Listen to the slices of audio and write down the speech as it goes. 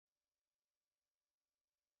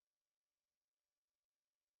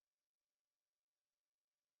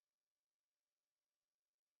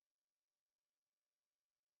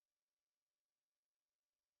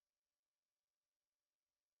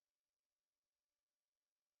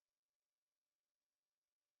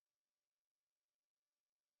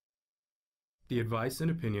The advice and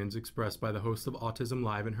opinions expressed by the host of Autism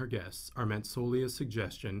Live and her guests are meant solely as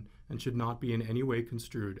suggestion and should not be in any way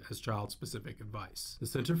construed as child-specific advice. The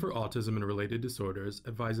Center for Autism and Related Disorders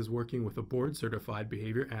advises working with a board-certified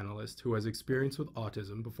behavior analyst who has experience with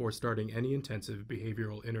autism before starting any intensive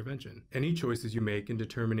behavioral intervention. Any choices you make in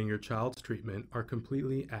determining your child's treatment are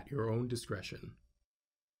completely at your own discretion.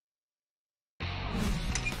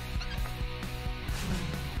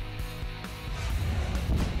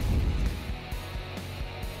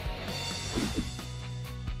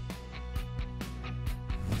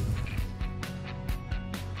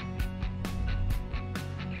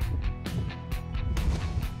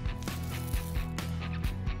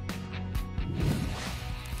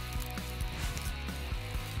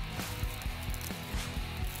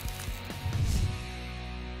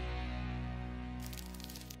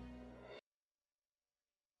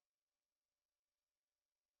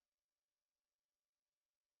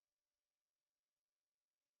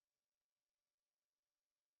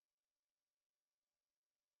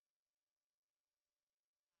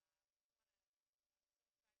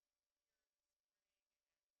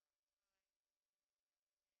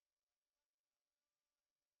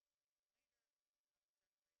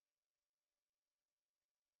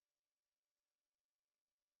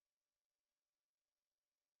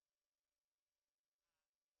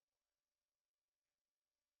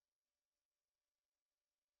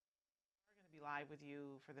 Live with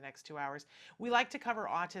you for the next 2 hours. We like to cover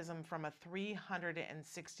autism from a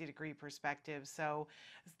 360-degree perspective, so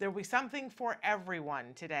there'll be something for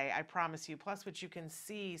everyone today, I promise you. Plus, what you can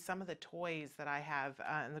see, some of the toys that I have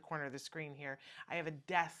in the corner of the screen here. I have a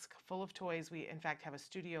desk full of toys. We, in fact, have a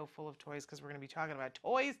studio full of toys because we're going to be talking about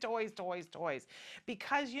toys, toys, toys, toys.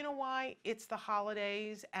 Because you know why? It's the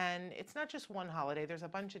holidays, and it's not just one holiday. There's a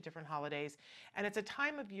bunch of different holidays, and it's a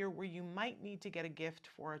time of year where you might need to get a gift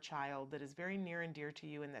for a child that is very near and dear to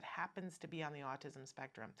you and that happens to be on the autism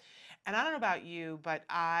spectrum. And I don't know about you, but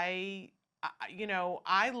I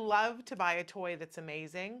love to buy a toy that's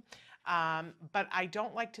amazing, but I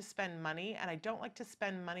don't like to spend money, and I don't like to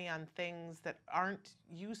spend money on things that aren't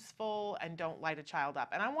useful and don't light a child up.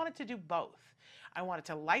 And I want it to do both. I want it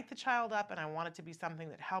to light the child up, and I want it to be something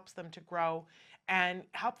that helps them to grow, and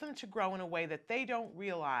help them to grow in a way that they don't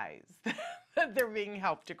realize that they're being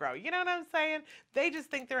helped to grow. You know what I'm saying? They just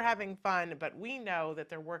think they're having fun, but we know that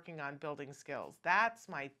they're working on building skills. That's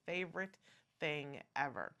my favorite thing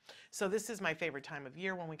ever. So this is my favorite time of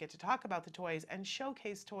year when we get to talk about the toys and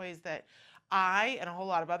showcase toys that I and a whole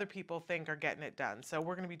lot of other people think are getting it done. So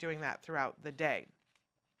we're going to be doing that throughout the day.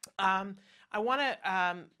 I want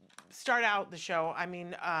to start out the show,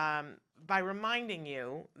 by reminding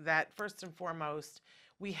you that first and foremost,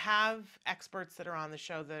 we have experts that are on the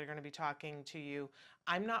show that are going to be talking to you.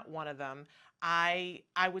 I'm not one of them. I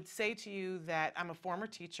would say to you that I'm a former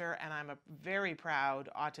teacher and I'm a very proud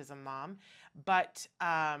autism mom, but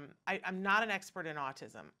I'm not an expert in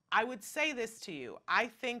autism. I would say this to you. I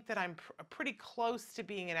think that I'm pretty close to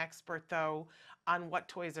being an expert, though, on what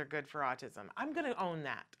toys are good for autism. I'm going to own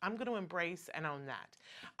that. I'm going to embrace and own that.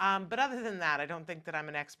 But other than that, I don't think that I'm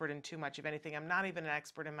an expert in too much of anything. I'm not even an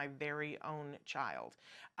expert in my very own child.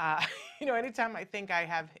 Anytime I think I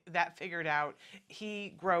have that figured out,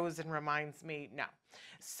 he grows and reminds me, no.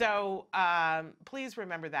 So please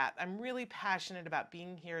remember that. I'm really passionate about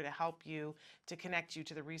being here to help you, to connect you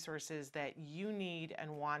to the resources that you need and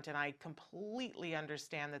want, and I completely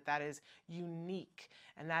understand that that is unique,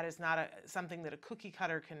 and that is not something that a cookie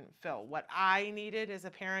cutter can fill. What I needed as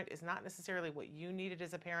a parent is not necessarily what you needed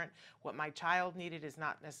as a parent. What my child needed is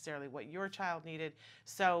not necessarily what your child needed.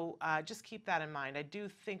 So just keep that in mind. I do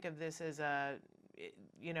think of this as there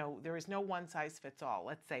is no one size fits all,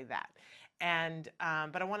 let's say that. And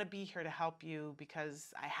but I want to be here to help you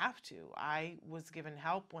because I have to. I was given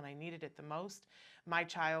help when I needed it the most. My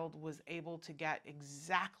child was able to get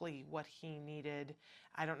exactly what he needed.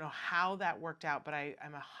 I don't know how that worked out, but I'm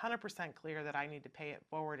 100% clear that I need to pay it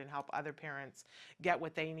forward and help other parents get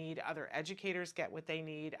what they need, other educators get what they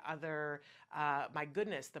need, my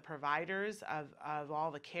goodness, the providers of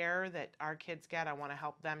all the care that our kids get. I want to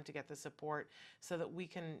help them to get the support so that we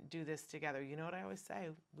can do this together. You know what I always say?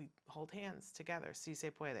 We hold hands together. Si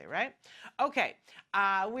se puede, right? Okay.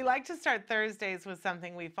 We like to start Thursdays with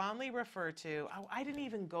something we fondly refer to. Oh, I didn't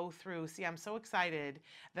even go through. See, I'm so excited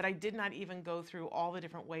that I did not even go through all the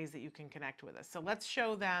different ways that you can connect with us. So let's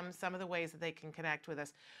show them some of the ways that they can connect with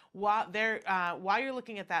us. While you're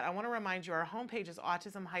looking at that, I want to remind you our homepage is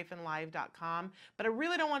autism-live.com, but I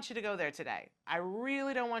really don't want you to go there today. I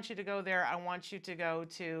really don't want you to go there. I want you to go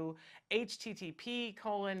to http://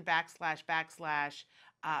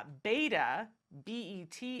 beta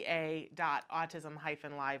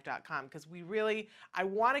beta.autism-live.com, because I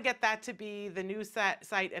want to get that to be the new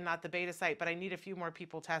site and not the beta site, but I need a few more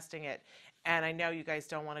people testing it. And I know you guys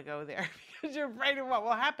don't want to go there because you're afraid of what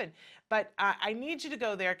will happen. But I need you to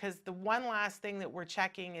go there, because the one last thing that we're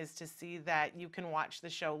checking is to see that you can watch the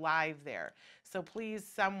show live there. So please,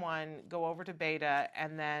 someone go over to beta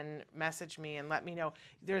and then message me and let me know.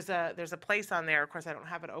 There's a place on there. Of course, I don't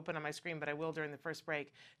have it open on my screen, but I will during the first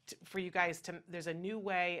break, for you guys to, there's a new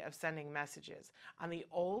way of sending messages. On the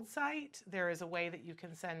old site, there is a way that you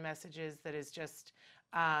can send messages that is just,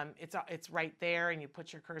 it's right there, and you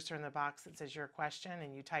put your cursor in the box that says your question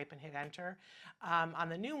and you type and hit enter. On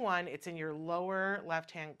the new one, it's in your lower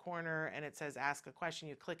left-hand corner and it says ask a question.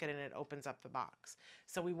 You click it and it opens up the box.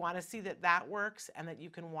 So we want to see that that works and that you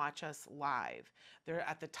can watch us live. There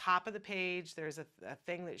at the top of the page, there's a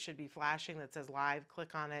thing that should be flashing that says live.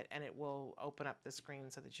 Click on it and it will open up the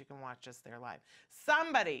screen so that you can watch us there live.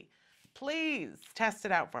 Somebody, please test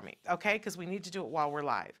it out for me, okay? Because we need to do it while we're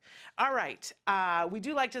live. All right, we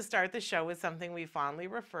do like to start the show with something we fondly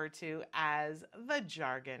refer to as the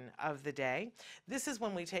jargon of the day. This is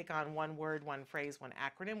when we take on one word, one phrase, one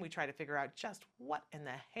acronym. We try to figure out just what in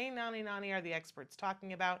the hey nani nani are the experts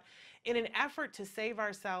talking about in an effort to save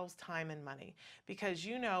ourselves time and money. Because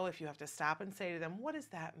you know, if you have to stop and say to them, what does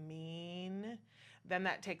that mean? Then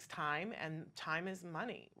that takes time, and time is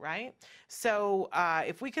money, right? So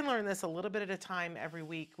if we can learn this a little bit at a time every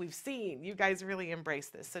week, we've seen you guys really embrace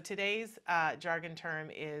this. So today's jargon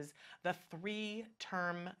term is the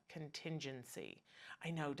three-term contingency. I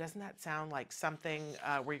know, doesn't that sound like something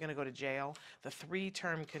where you're going to go to jail? The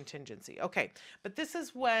three-term contingency. Okay, but this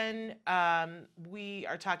is when we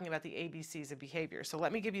are talking about the ABCs of behavior. So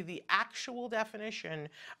let me give you the actual definition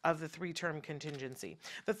of the three-term contingency.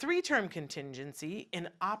 The three-term contingency in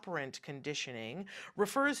operant conditioning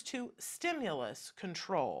refers to stimulus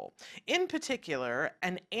control. In particular,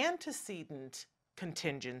 an antecedent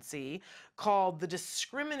contingency called the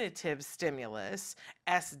discriminative stimulus,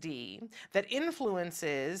 SD, that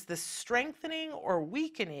influences the strengthening or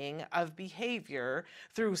weakening of behavior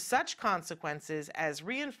through such consequences as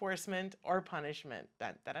reinforcement or punishment.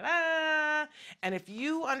 Dun, da, da, da. And if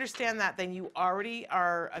you understand that, then you already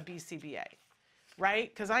are a BCBA.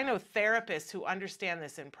 Right? Because I know therapists who understand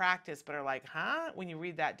this in practice but are like, huh? When you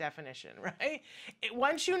read that definition, right?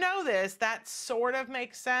 Once you know this, that sort of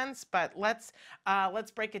makes sense, but let's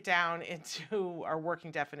break it down into our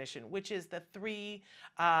working definition, which is the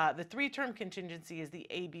three-term contingency is the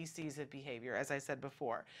ABCs of behavior, as I said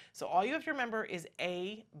before. So all you have to remember is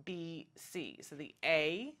A, B, C. So the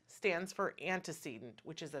A stands for antecedent,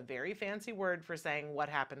 which is a very fancy word for saying what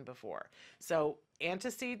happened before. So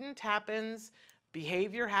antecedent happens,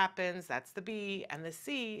 behavior happens, that's the B, and the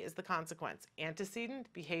C is the consequence.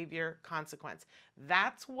 Antecedent, behavior, consequence.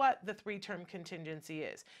 That's what the three-term contingency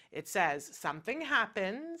is. It says something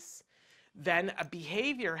happens, then a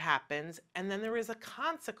behavior happens, and then there is a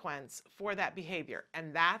consequence for that behavior,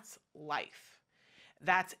 and that's life.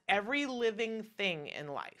 That's every living thing in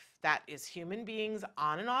life. That is human beings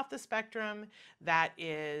on and off the spectrum. That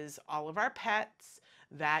is all of our pets.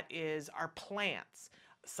 That is our plants.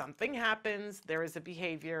 Something happens, there is a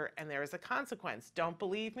behavior, and there is a consequence. Don't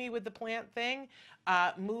believe me with the plant thing?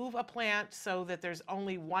 Move a plant so that there's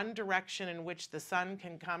only one direction in which the sun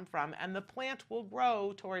can come from, and the plant will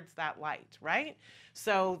grow towards that light, right?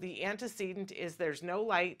 So the antecedent is there's no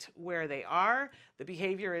light where they are. The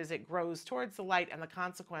behavior is it grows towards the light, and the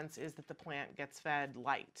consequence is that the plant gets fed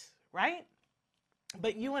light, right?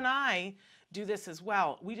 But you and I do this as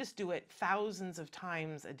well. We just do it thousands of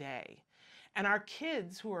times a day. And our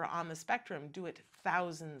kids who are on the spectrum do it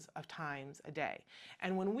thousands of times a day.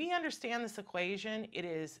 And when we understand this equation, it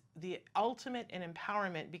is the ultimate in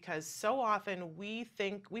empowerment, because so often we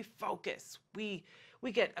think, we focus, we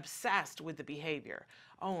get obsessed with the behavior.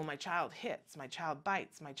 Oh, my child hits, my child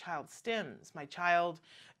bites, my child stims, my child,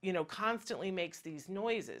 constantly makes these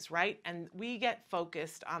noises, right? And we get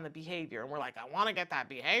focused on the behavior, and we're like, I want to get that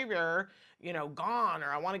behavior, gone, or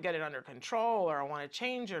I want to get it under control, or I want to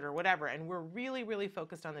change it, or whatever. And we're really, really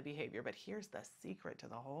focused on the behavior. But here's the secret to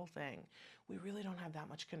the whole thing. We really don't have that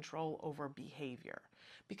much control over behavior.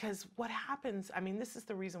 Because what happens, this is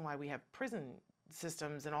the reason why we have prison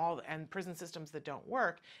systems and prison systems that don't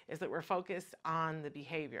work, is that we're focused on the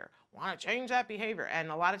behavior. Want to change that behavior. And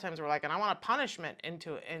a lot of times we're like, and I want a punishment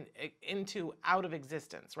into out of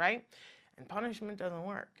existence, right? And punishment doesn't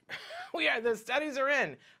work. The studies are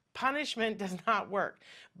in. Punishment does not work.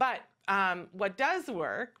 But what does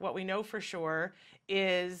work, what we know for sure,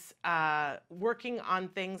 is working on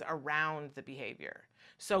things around the behavior.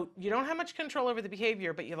 So you don't have much control over the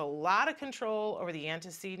behavior, but you have a lot of control over the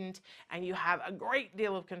antecedent, and you have a great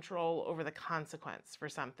deal of control over the consequence for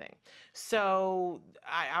something. So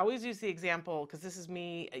I always use the example, because this is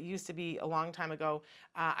me, it used to be a long time ago.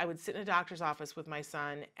 I would sit in a doctor's office with my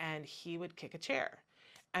son, and he would kick a chair.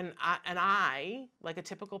 And I, like a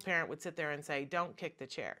typical parent, would sit there and say, don't kick the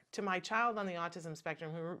chair. To my child on the autism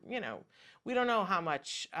spectrum, who, we don't know how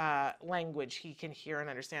much language he can hear and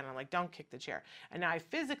understand. I'm like, don't kick the chair. And now I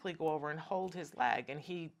physically go over and hold his leg, and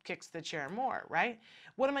he kicks the chair more, right?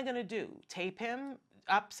 What am I going to do? Tape him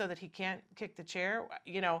up so that he can't kick the chair?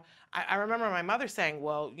 I remember my mother saying,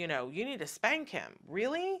 well, you need to spank him.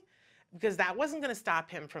 Really? Because that wasn't going to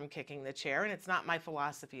stop him from kicking the chair, and it's not my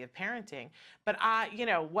philosophy of parenting. But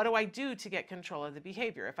what do I do to get control of the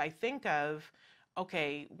behavior? If I think of,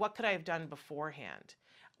 okay, what could I have done beforehand?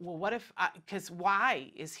 Well, what if, because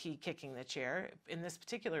why is he kicking the chair? In this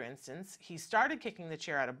particular instance, he started kicking the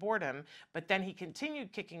chair out of boredom, but then he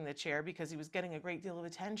continued kicking the chair because he was getting a great deal of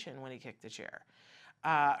attention when he kicked the chair.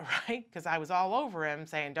 Right? Because I was all over him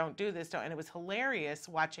saying, don't do this, don't. And it was hilarious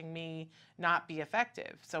watching me not be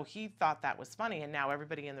effective. So he thought that was funny. And now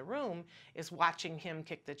everybody in the room is watching him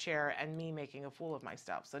kick the chair and me making a fool of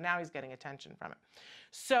myself. So now he's getting attention from it.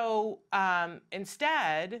 So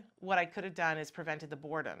instead, what I could have done is prevented the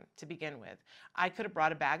boredom to begin with. I could have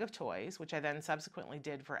brought a bag of toys, which I then subsequently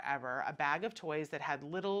did forever, a bag of toys that had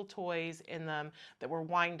little toys in them that were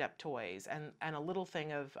wind-up toys, and a little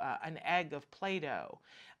thing of an egg of Play-Doh.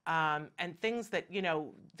 And things that,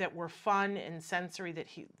 that were fun and sensory,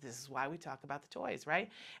 this is why we talk about the toys, right?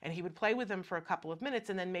 And he would play with them for a couple of minutes,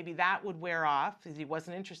 and then maybe that would wear off because he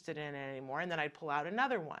wasn't interested in it anymore. And then I'd pull out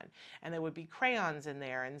another one, and there would be crayons in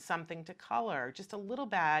there and something to color, just a little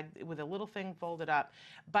bag with a little thing folded up,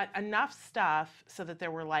 but enough stuff so that there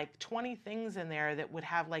were like 20 things in there that would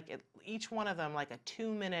have like each one of them like a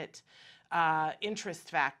 2-minute interest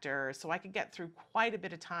factor, so I could get through quite a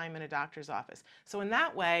bit of time in a doctor's office. So in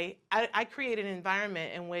that way, I create an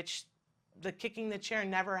environment in which the kicking the chair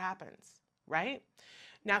never happens, right?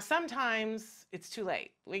 Now, sometimes it's too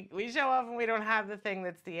late. We show up and we don't have the thing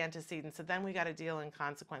that's the antecedent, so then we got to deal in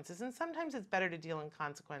consequences. And sometimes it's better to deal in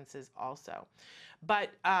consequences also.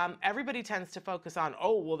 But everybody tends to focus on,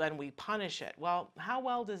 oh, well, then we punish it. Well, how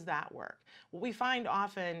well does that work? What we find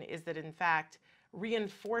often is that, in fact,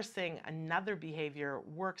 reinforcing another behavior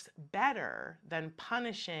works better than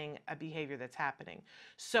punishing a behavior that's happening.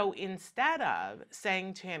 So instead of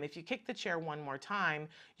saying to him, if you kick the chair one more time,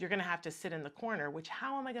 you're going to have to sit in the corner, which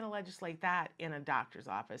how am I going to legislate that in a doctor's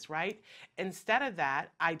office, right? Instead of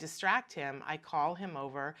that, I distract him, I call him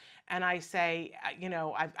over, and I say,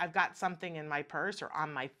 I've got something in my purse or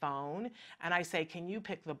on my phone, and I say, can you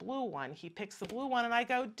pick the blue one? He picks the blue one, and I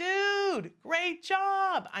go, dude, great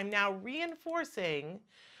job. I'm now reinforcing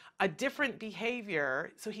a different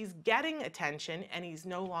behavior, so he's getting attention and he's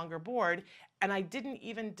no longer bored, and I didn't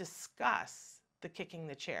even discuss the kicking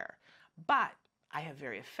the chair, but I have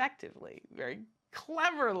very effectively, very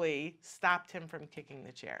cleverly stopped him from kicking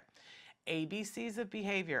the chair. ABCs of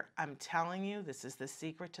behavior. I'm telling you, this is the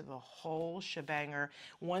secret to the whole shebanger.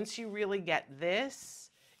 Once you really get this,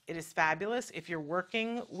 it is fabulous. If you're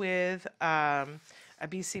working with a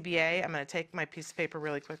BCBA, I'm going to take my piece of paper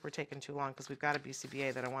really quick. We're taking too long because we've got a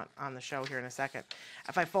BCBA that I want on the show here in a second.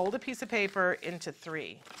 If I fold a piece of paper into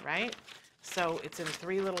 3, right? So it's in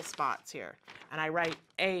 3 little spots here. And I write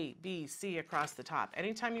A, B, C across the top.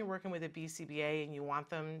 Anytime you're working with a BCBA and you want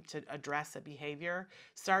them to address a behavior,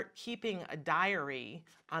 start keeping a diary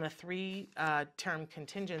on a 3-term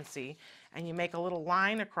contingency, and you make a little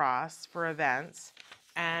line across for events.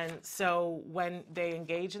 And so when they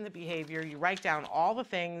engage in the behavior, you write down all the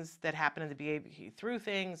things that happened in the behavior. He threw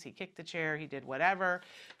things, he kicked the chair, he did whatever.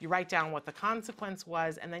 You write down what the consequence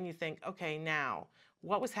was, and then you think, okay, now,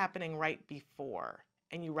 what was happening right before?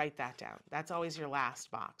 And you write that down. That's always your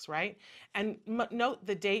last box, right? And note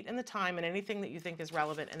the date and the time and anything that you think is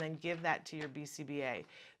relevant, and then give that to your BCBA.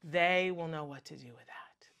 They will know what to do with that.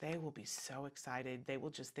 They will be so excited. They will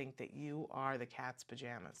just think that you are the cat's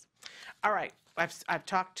pajamas. All right, I've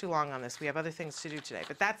talked too long on this. We have other things to do today,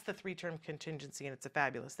 but that's the 3-term contingency, and it's a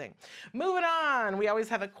fabulous thing. Moving on, we always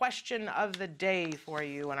have a question of the day for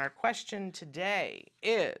you, and our question today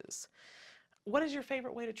is, what is your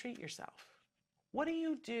favorite way to treat yourself? What do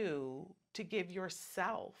you do to give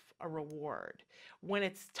yourself a reward. When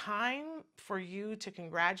it's time for you to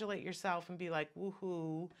congratulate yourself and be like,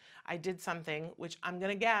 woohoo, I did something, which I'm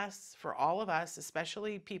going to guess for all of us,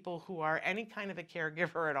 especially people who are any kind of a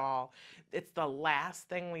caregiver at all, it's the last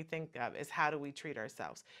thing we think of is how do we treat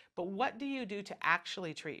ourselves. But what do you do to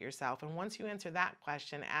actually treat yourself? And once you answer that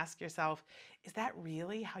question, ask yourself, is that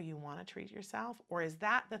really how you want to treat yourself? Or is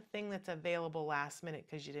that the thing that's available last minute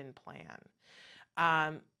because you didn't plan?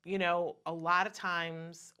 You know, a lot of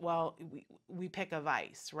times, well, we pick a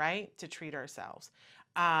vice, right, to treat ourselves.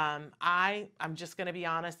 I'm just going to be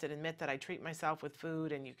honest and admit that I treat myself with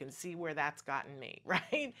food, and you can see where that's gotten me,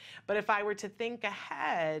 right? But if I were to think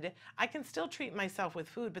ahead, I can still treat myself with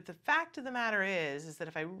food. But the fact of the matter is that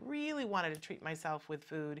if I really wanted to treat myself with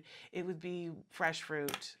food, it would be fresh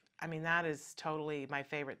fruit. I mean, that is totally my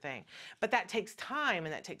favorite thing. But that takes time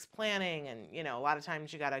and that takes planning. And, you know, a lot of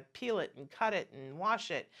times you got to peel it and cut it and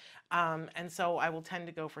wash it. And so I will tend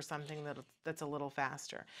to go for something that's a little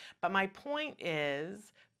faster. But my point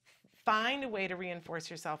is, find a way to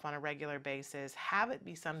reinforce yourself on a regular basis. Have it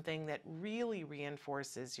be something that really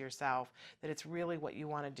reinforces yourself, that it's really what you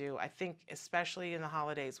want to do. I think especially in the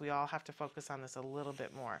holidays, we all have to focus on this a little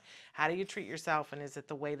bit more. How do you treat yourself, and is it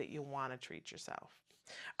the way that you want to treat yourself?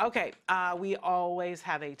 Okay, we always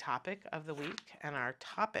have a topic of the week, and our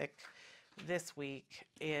topic this week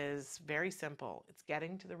is very simple. It's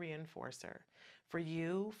getting to the reinforcer. For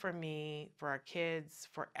you, for me, for our kids,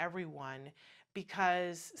 for everyone,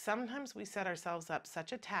 because sometimes we set ourselves up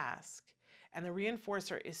such a task, and the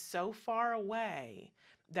reinforcer is so far away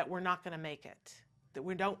that we're not going to make it. That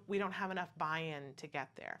we don't have enough buy-in to get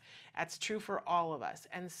there. That's true for all of us.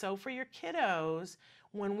 And so for your kiddos,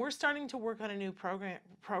 when we're starting to work on a new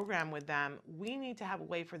program with them, we need to have a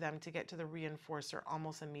way for them to get to the reinforcer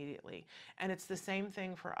almost immediately. And it's the same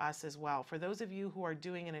thing for us as well. For those of you who are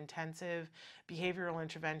doing an intensive behavioral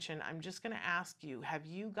intervention, I'm just going to ask you, have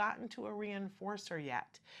you gotten to a reinforcer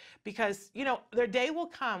yet? Because, you know, their day will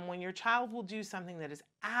come when your child will do something that is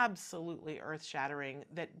absolutely earth-shattering,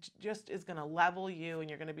 that just is going to level you, and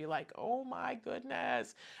you're going to be like, oh my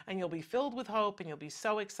goodness, and you'll be filled with hope and you'll be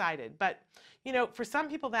so excited. But, you know, for some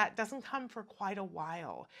people that doesn't come for quite a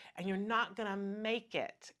while, and you're not going to make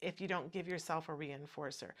it if you don't give yourself a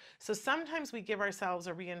reinforcer. So sometimes we give ourselves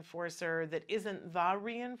a reinforcer that isn't the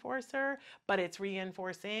reinforcer, but it's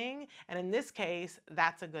reinforcing, and in this case,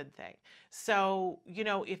 that's a good thing. So, you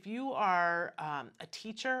know, if you are a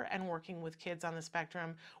teacher and working with kids on the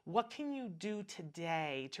spectrum, what can you do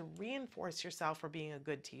today to reinforce yourself for being a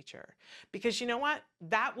good teacher? Because you know what?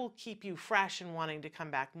 That will keep you fresh and wanting to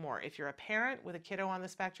come back more. If you're a parent with a kiddo on the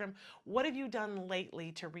spectrum, what have you done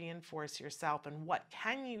lately to reinforce yourself, and what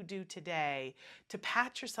can you do today to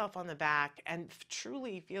pat yourself on the back and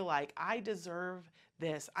truly feel like I deserve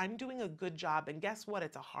this, I'm doing a good job, and guess what?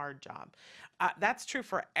 It's a hard job. That's true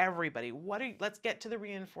for everybody. Let's get to the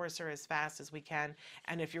reinforcer as fast as we can.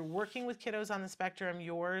 And if you're working with kiddos on the spectrum,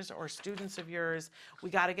 yours or students of yours,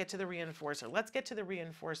 we got to get to the reinforcer. Let's get to the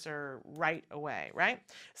reinforcer right away, right?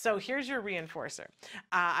 So here's your reinforcer.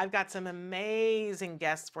 I've got some amazing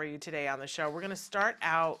guests for you today on the show. We're going to start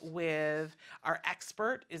out with our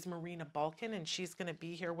expert is Marina Balkin, and she's going to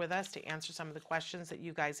be here with us to answer some of the questions that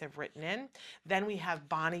you guys have written in. Then we have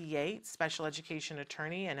Bonnie Yates, special education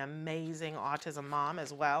attorney and amazing autism mom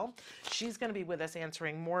as well. She's going to be with us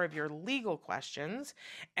answering more of your legal questions.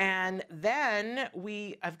 And then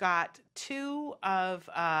I've got two of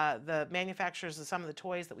the manufacturers of some of the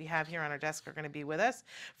toys that we have here on our desk are going to be with us.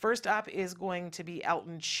 First up is going to be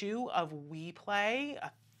Elton Chu of WePlay,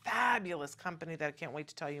 a fabulous company that I can't wait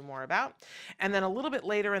to tell you more about. And then a little bit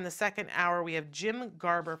later in the second hour, we have Jim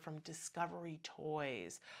Garber from Discovery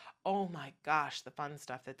Toys. Oh my gosh, the fun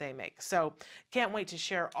stuff that they make. So can't wait to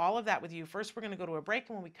share all of that with you. First, we're going to go to a break,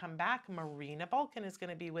 and when we come back, Marina Balkin is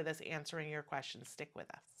going to be with us answering your questions. Stick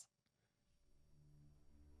with us.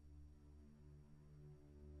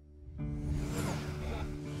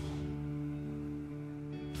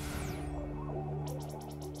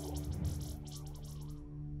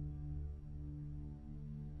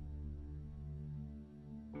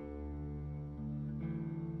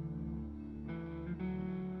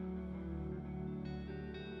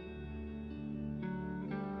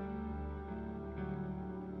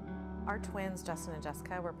 Our twins, Justin and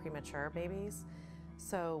Jessica, were premature babies,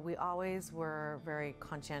 so we always were very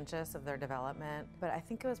conscientious of their development. But I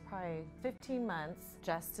think it was probably 15 months,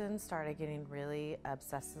 Justin started getting really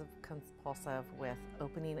obsessive compulsive with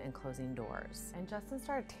opening and closing doors. And Justin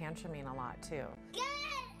started tantruming a lot too. Get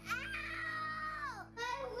out!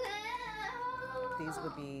 I will! these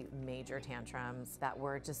would be major tantrums that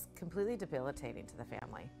were just completely debilitating to the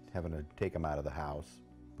family. Having to take him out of the house,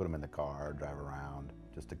 put him in the car, drive around,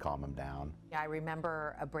 just to calm him down. I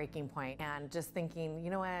remember a breaking point and just thinking,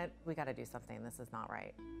 you know what, we got to do something. This is not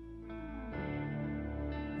right.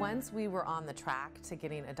 Once we were on the track to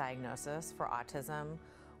getting a diagnosis for autism,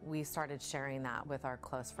 we started sharing that with our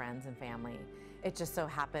close friends and family. It just so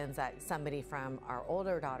happens that somebody from our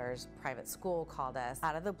older daughter's private school called us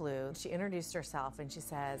out of the blue. She introduced herself and she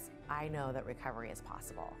says, I know that recovery is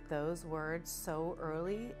possible. Those words so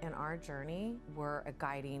early in our journey were a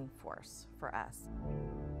guiding force for us.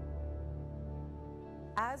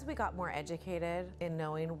 As we got more educated in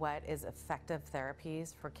knowing what is effective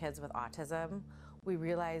therapies for kids with autism, we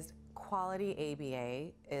realized quality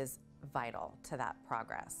ABA is vital to that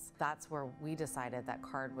progress. That's where we decided that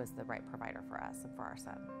CARD was the right provider for us and for our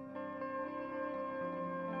son.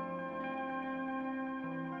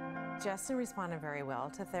 Justin responded very well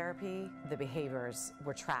to therapy. The behaviors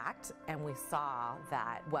were tracked and we saw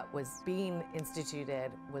that what was being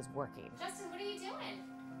instituted was working. Justin, what are you doing?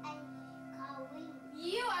 I'm coloring.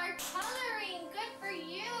 You are coloring. Good for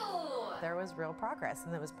you. There was real progress,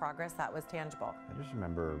 and it was progress that was tangible. I just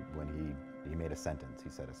remember when he made a sentence,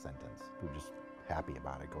 he said a sentence. We were just happy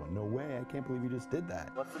about it, going, no way, I can't believe you just did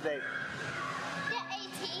that. What's the date? The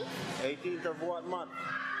 18th. 18th of what month?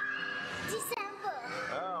 December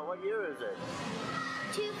Oh, what year is it?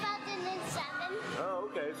 2007. Oh,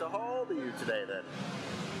 okay. So how old are you today then?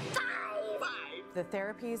 5. The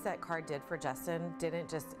therapies that CARD did for Justin didn't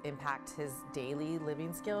just impact his daily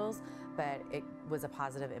living skills, but it was a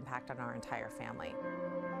positive impact on our entire family.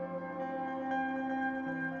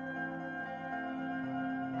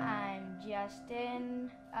 I'm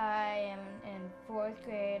Justin. I am in 4th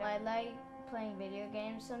grade. I like playing video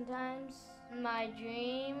games sometimes. My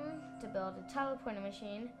dream to build a teleporter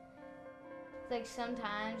machine. It's like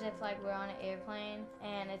sometimes if like we're on an airplane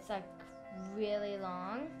and it's like really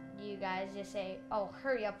long, you guys just say, oh,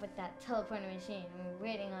 hurry up with that teleporter machine. We're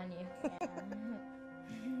waiting on you.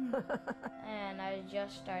 And I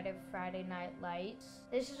just started Friday Night Lights.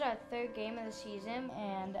 This is our 3rd game of the season,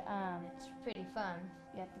 and it's pretty fun.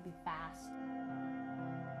 You have to be fast.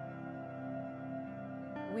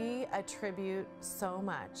 We attribute so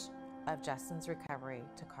much of Justin's recovery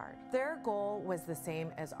to CARD. Their goal was the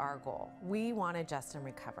same as our goal. We wanted Justin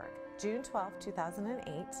recovered. June 12,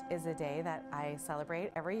 2008 is a day that I celebrate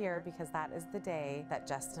every year because that is the day that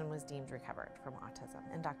Justin was deemed recovered from autism.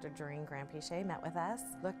 And Dr. Doreen Grandpichet met with us,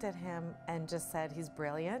 looked at him and just said, he's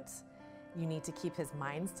brilliant. You need to keep his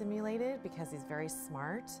mind stimulated because he's very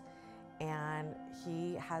smart and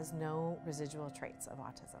he has no residual traits of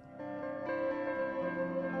autism.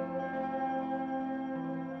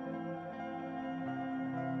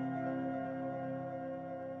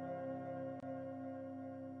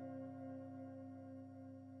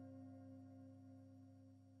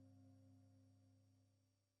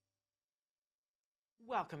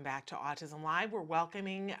 Welcome back to Autism Live. We're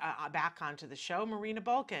welcoming back onto the show Marina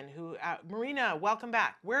Bulkin, who, Marina, welcome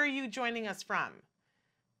back. Where are you joining us from?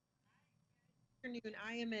 Afternoon.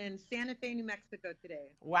 I am in Santa Fe, New Mexico today.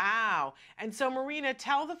 Wow. And so, Marina,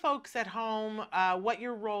 tell the folks at home what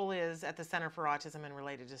your role is at the Center for Autism and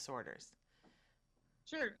Related Disorders.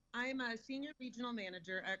 Sure. I'm a senior regional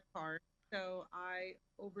manager at CARD, so I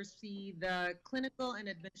oversee the clinical and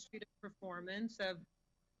administrative performance of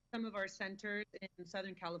some of our centers in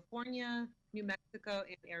Southern California, New Mexico,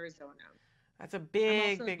 and Arizona. That's a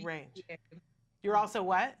big, big range. You're also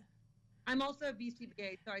what? I'm also a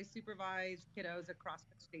BCBA, so I supervise kiddos across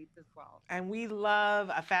the states as well. And we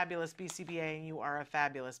love a fabulous BCBA, and you are a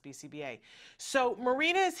fabulous BCBA. So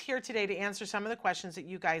Marina is here today to answer some of the questions that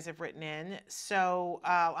you guys have written in. So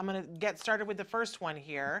I'm going to get started with the first one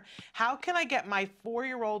here. How can I get my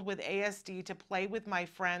 4-year-old with ASD to play with my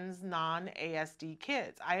friends' non-ASD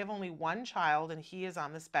kids? I have only one child, and he is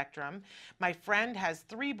on the spectrum. My friend has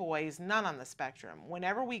 3 boys, none on the spectrum.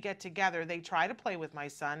 Whenever we get together, they try to play with my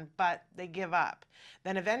son, but they give up.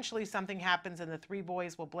 Then eventually something happens and the 3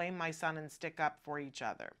 boys will blame my son and stick up for each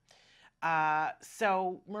other.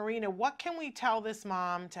 So Marina, what can we tell this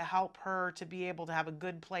mom to help her to be able to have a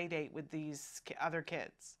good play date with these other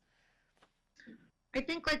kids? I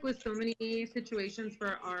think like with so many situations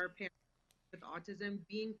for our parents with autism,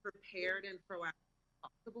 being prepared and proactive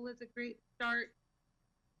possible is a great start.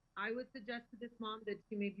 I would suggest to this mom that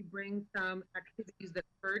she maybe bring some activities that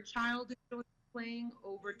her child enjoys playing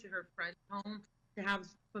over to her friend's home to have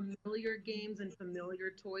familiar games and familiar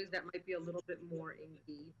toys that might be a little bit more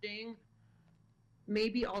engaging.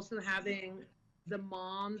 Maybe also having the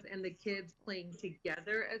moms and the kids playing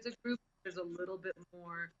together as a group. There's a little bit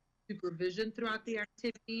more supervision throughout the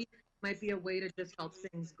activity might be a way to just help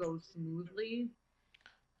things go smoothly.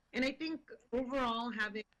 And I think overall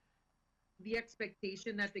having the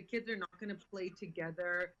expectation that the kids are not going to play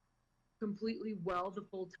together completely well the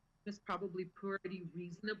full time is probably pretty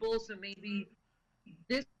reasonable. So maybe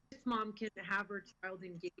this mom can have her child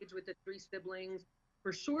engage with the 3 siblings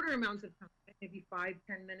for shorter amounts of time, maybe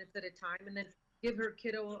 5-10 minutes at a time, and then give her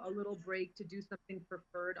kiddo a little break to do something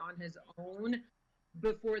preferred on his own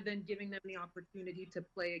before then giving them the opportunity to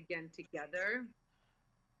play again together.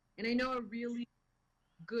 And I know a really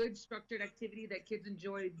good structured activity that kids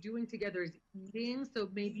enjoy doing together is eating. So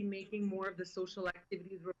maybe making more of the social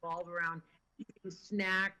activities revolve around eating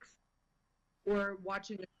snacks or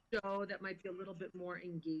watching a show that might be a little bit more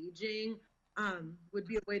engaging, would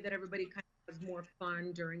be a way that everybody kind of has more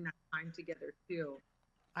fun during that time together too.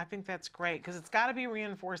 I think that's great because it's got to be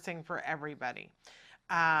reinforcing for everybody.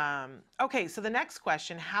 Okay, so the next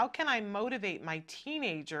question, how can I motivate my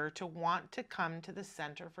teenager to want to come to the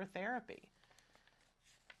Center for Therapy?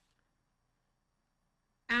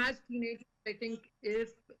 As teenagers, I think if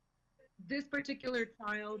this particular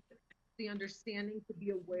child has the understanding to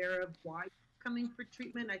be aware of why he's coming for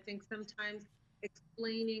treatment, I think sometimes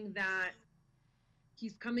explaining that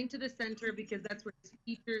he's coming to the center because that's where his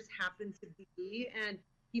teachers happen to be, and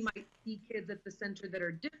he might see kids at the center that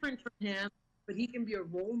are different from him, but he can be a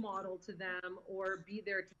role model to them or be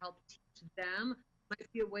there to help teach them, might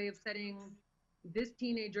be a way of setting this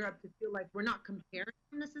teenager up to feel like we're not comparing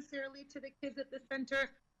necessarily to the kids at the center,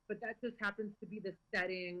 but that just happens to be the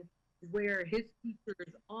setting where his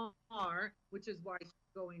teachers are, which is why he's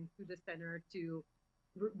going to the center to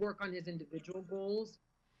work on his individual goals.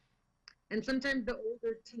 And sometimes the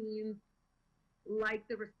older teens like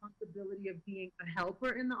the responsibility of being a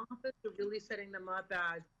helper in the office, so really setting them up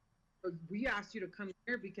as, we asked you to come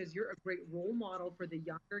here because you're a great role model for the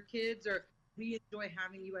younger kids, or we enjoy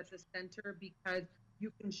having you at the center because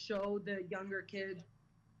you can show the younger kids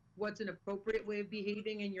what's an appropriate way of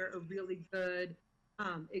behaving, and you're a really good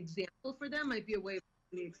example for them. Might be a way of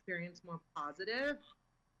making the experience more positive.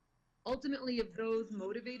 Ultimately, if those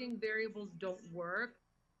motivating variables don't work,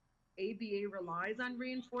 ABA relies on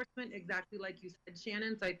reinforcement, exactly like you said,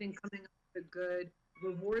 Shannon. So I think coming up with a good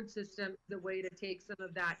reward system is a way to take some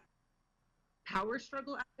of that power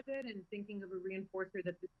struggle out of it, and thinking of a reinforcer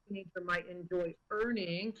that the teenager might enjoy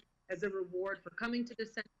earning as a reward for coming to the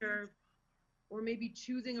center, or maybe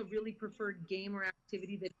choosing a really preferred game or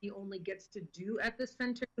activity that he only gets to do at the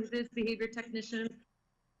center with his behavior technician,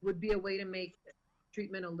 would be a way to make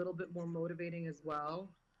treatment a little bit more motivating as well.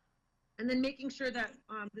 And then making sure that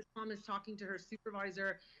this mom is talking to her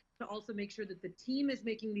supervisor to also make sure that the team is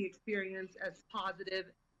making the experience as positive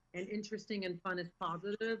and interesting and fun as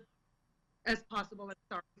possible.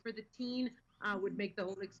 For the teen, would make the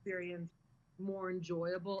whole experience more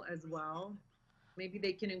enjoyable as well. Maybe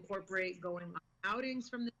they can incorporate going on outings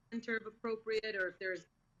from the center if appropriate, or if there's,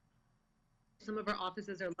 some of our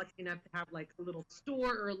offices are lucky enough to have like a little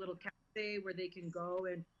store or a little cafe where they can go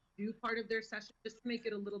and do part of their session, just to make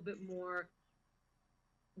it a little bit more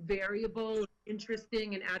variable,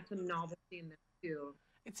 interesting, and add some novelty in there too.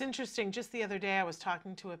 It's interesting. Just the other day, I was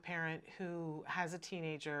talking to a parent who has a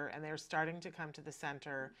teenager and they're starting to come to the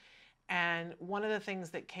center. And one of the things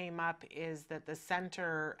that came up is that the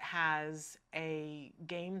center has a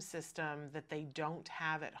game system that they don't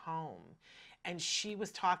have at home. And she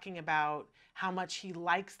was talking about how much he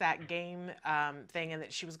likes that game thing, and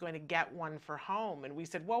that she was going to get one for home. And we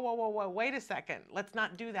said, whoa, whoa, whoa, whoa, wait a second. Let's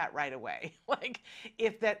not do that right away. Like,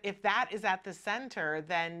 if that is at the center,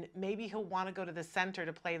 then maybe he'll want to go to the center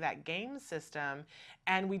to play that game system.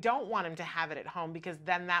 And we don't want him to have it at home, because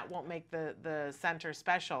then that won't make the center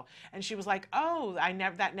special. And she was like, oh,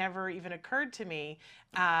 that never even occurred to me.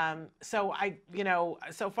 So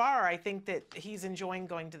so far I think that he's enjoying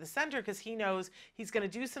going to the center because he knows he's going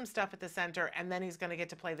to do some stuff at the center, and then he's going to get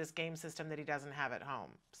to play this game system that he doesn't have at home.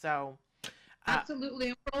 So absolutely.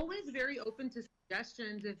 And we're always very open to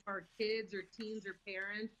suggestions. If our kids or teens or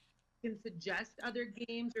parents can suggest other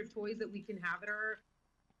games or toys that we can have at our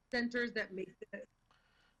centers that make the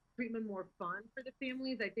treatment more fun for the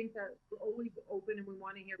families, I think that we're always open, and we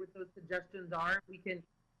want to hear what those suggestions are. We can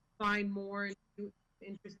find more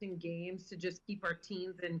interesting games to just keep our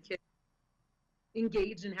teens and kids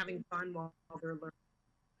engaged and having fun while they're learning.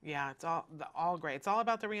 Yeah, it's all great. It's all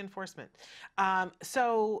about the reinforcement.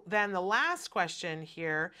 So then the last question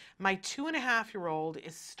here, my 2.5-year-old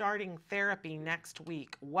is starting therapy next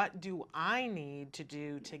week. What do I need to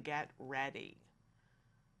do to get ready?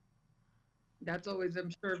 That's always, I'm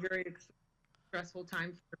sure, a very stressful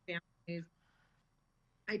time for families.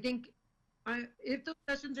 I think If those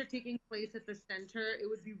sessions are taking place at the center, it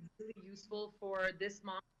would be really useful for this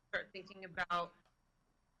mom to start thinking about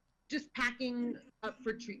just packing up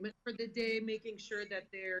for treatment for the day, making sure that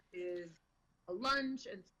there is a lunch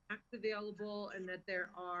and snacks available, and that there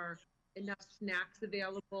are enough snacks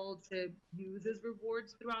available to use as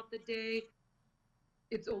rewards throughout the day.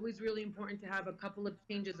 It's always really important to have a couple of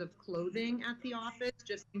changes of clothing at the office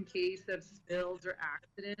just in case of spills or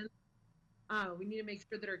accidents. We need to make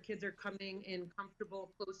sure that our kids are coming in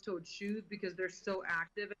comfortable closed-toed shoes because they're so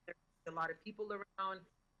active and there's a lot of people around.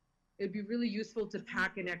 It'd be really useful to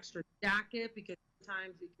pack an extra jacket because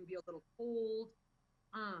sometimes it can be a little cold.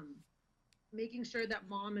 Making sure that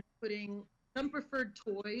mom is putting some preferred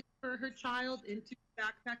toys for her child into the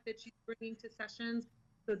backpack that she's bringing to sessions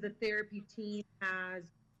so the therapy team has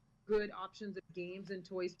good options of games and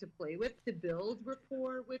toys to play with to build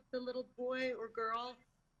rapport with the little boy or girl.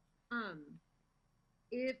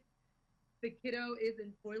 If the kiddo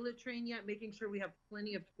isn't toilet trained yet, making sure we have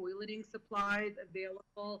plenty of toileting supplies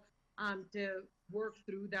available to work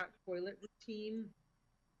through that toilet routine.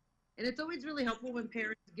 And it's always really helpful when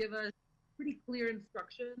parents give us pretty clear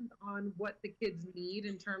instructions on what the kids need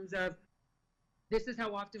in terms of this is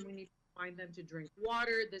how often we need to remind them to drink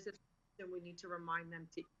water, this is how often we need to remind them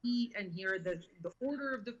to eat, and here are the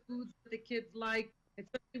order of the foods that the kids like.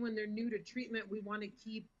 Especially when they're new to treatment, we want to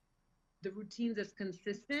keep the routines as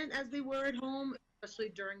consistent as they were at home, especially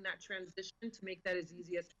during that transition, to make that as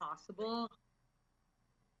easy as possible.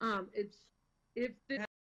 If it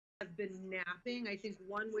has been napping, I think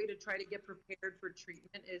one way to try to get prepared for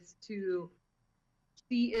treatment is to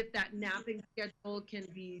see if that napping schedule can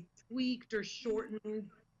be tweaked or shortened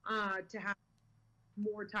to have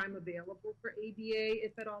more time available for ABA,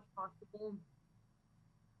 if at all possible.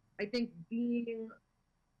 I think being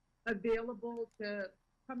available to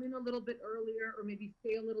come in a little bit earlier or maybe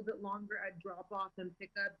stay a little bit longer at drop off and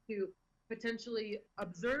pick up to potentially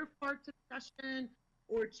observe parts of the session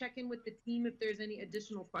or check in with the team if there's any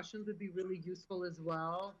additional questions would be really useful as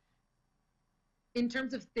well. In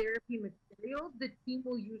terms of therapy materials, the team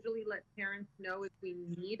will usually let parents know if we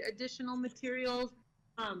need additional materials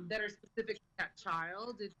that are specific to that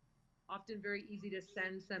child. It's often very easy to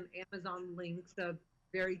send some Amazon links of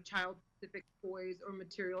very child-specific toys or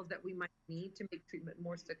materials that we might need to make treatment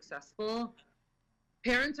more successful.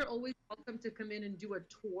 Parents are always welcome to come in and do a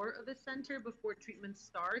tour of the center before treatment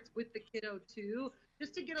starts with the kiddo too,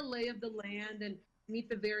 just to get a lay of the land and meet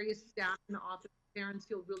the various staff in the office. Parents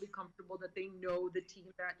feel really comfortable that they know the team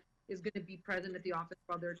that is going to be present at the office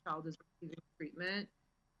while their child is receiving treatment.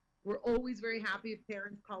 We're always very happy if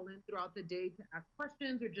parents call in throughout the day to ask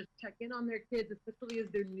questions or just check in on their kids, especially as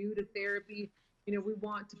they're new to therapy. You know, we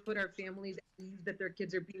want to put our families at ease that their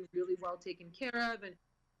kids are being really well taken care of and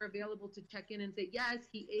are available to check in and say, yes,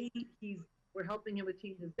 he ate, we're helping him with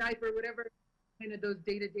changing his diaper, whatever kind of those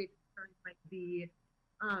day-to-day concerns might be,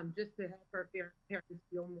 just to help our parents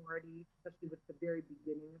feel more at ease, especially with the very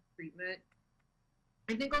beginning of treatment.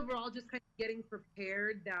 I think overall just kind of getting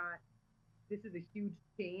prepared that this is a huge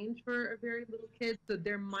change for a very little kid, so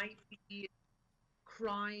there might be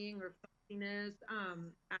crying or fussiness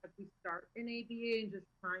as we start in ABA, and just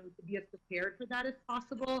trying to be as prepared for that as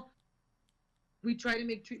possible. We try to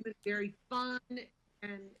make treatment very fun,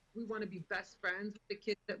 and we want to be best friends with the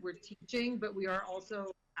kids that we're teaching, but we are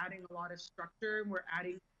also adding a lot of structure, and we're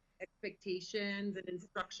adding expectations and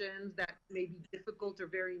instructions that may be difficult or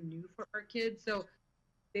very new for our kids. So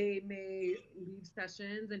they may leave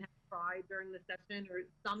sessions and have cried during the session, or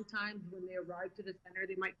sometimes when they arrive to the center,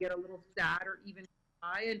 they might get a little sad or even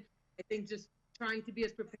cry. And I think just trying to be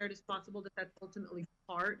as prepared as possible that that's ultimately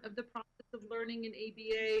part of the process of learning in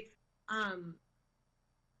ABA,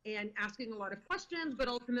 and asking a lot of questions, but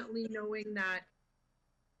ultimately knowing that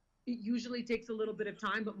it usually takes a little bit of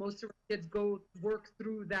time, but most of our kids work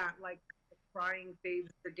through that like crying phase.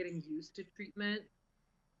 They're getting used to treatment.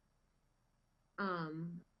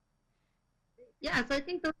 Yeah, so I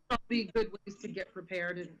think those will be good ways to get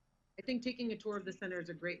prepared, and I think taking a tour of the center is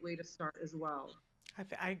a great way to start as well.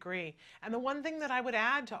 I agree. And the one thing that I would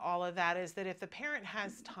add to all of that is that if the parent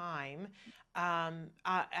has time,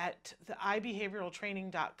 at the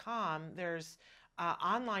ibehavioraltraining.com, there's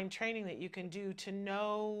online training that you can do to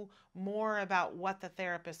know more about what the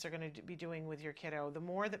therapists are going to be doing with your kiddo. The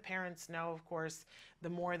more that parents know, of course, the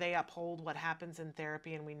more they uphold what happens in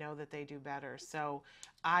therapy, and we know that they do better. So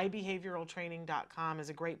ibehavioraltraining.com is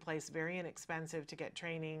a great place, very inexpensive, to get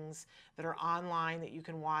trainings that are online that you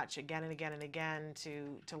can watch again and again and again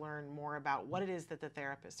to learn more about what it is that the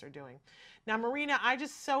therapists are doing. Now, Marina, I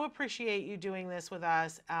just so appreciate you doing this with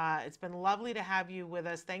us. It's been lovely to have you with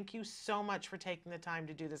us. Thank you so much for taking the time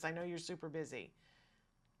to do this. I know you're super busy.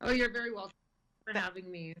 Oh, you're very welcome for having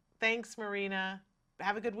me. Thanks, Marina.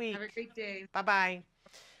 Have a good week. Have a great day. Bye-bye.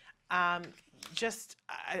 I'm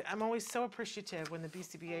always so appreciative when the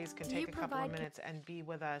BCBAs can take a couple of minutes and be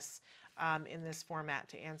with us in this format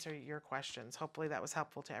to answer your questions. Hopefully that was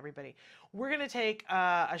helpful to everybody. We're going to take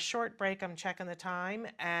a short break. I'm checking the time,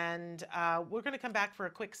 and we're going to come back for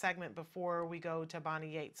a quick segment before we go to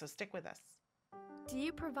Bonnie Yates, so stick with us. Do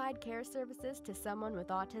you provide care services to someone with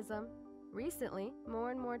autism? Recently,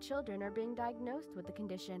 more and more children are being diagnosed with the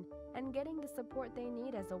condition and getting the support they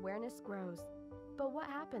need as awareness grows. But what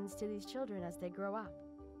happens to these children as they grow up?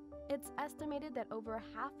 It's estimated that over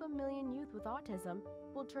 500,000 youth with autism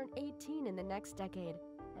will turn 18 in the next decade,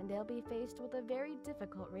 and they'll be faced with a very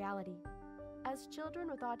difficult reality. As children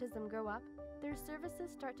with autism grow up, their services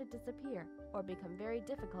start to disappear or become very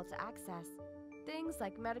difficult to access. Things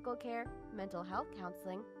like medical care, mental health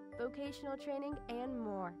counseling, vocational training, and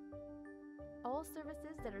more. All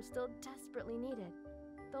services that are still desperately needed.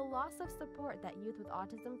 The loss of support that youth with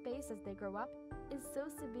autism face as they grow up is so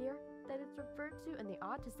severe that it's referred to in the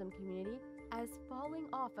autism community as falling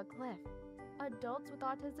off a cliff. Adults with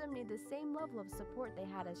autism need the same level of support they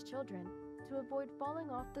had as children to avoid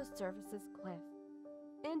falling off the services cliff.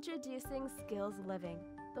 Introducing Skills Living,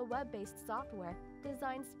 the web-based software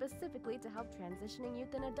designed specifically to help transitioning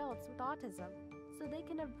youth and adults with autism so they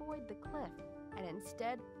can avoid the cliff and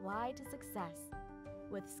instead fly to success.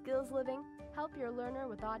 With Skills Living, help your learner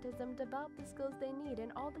with autism develop the skills they need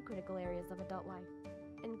in all the critical areas of adult life,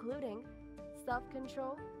 including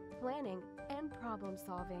self-control, planning, and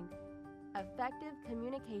problem-solving, effective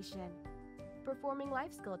communication, performing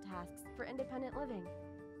life skill tasks for independent living,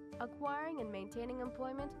 acquiring and maintaining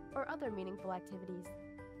employment or other meaningful activities,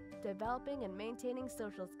 developing and maintaining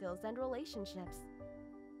social skills and relationships,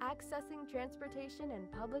 accessing transportation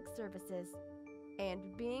and public services,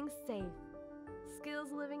 and being safe.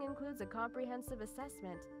 Skills Living includes a comprehensive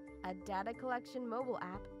assessment, a data collection mobile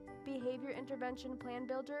app, behavior intervention plan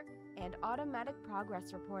builder, and automatic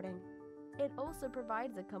progress reporting. It also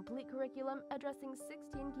provides a complete curriculum addressing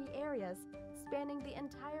 16 key areas spanning the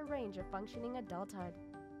entire range of functioning adulthood.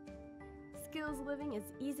 Skills Living is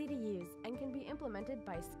easy to use and can be implemented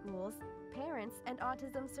by schools, parents, and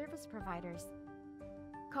autism service providers.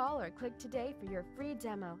 Call or click today for your free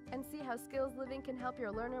demo and see how Skills Living can help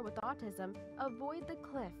your learner with autism avoid the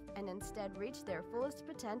cliff and instead reach their fullest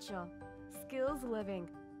potential. Skills Living.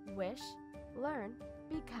 Wish, learn,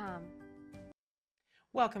 become.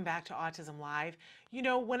 Welcome back to Autism Live. You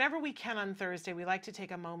know, whenever we can on Thursday, we like to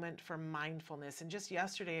take a moment for mindfulness. And just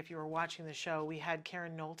yesterday, if you were watching the show, we had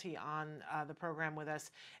Karen Nolte on the program with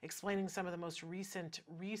us explaining some of the most recent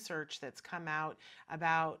research that's come out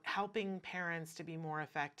about helping parents to be more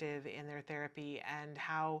effective in their therapy and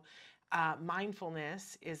how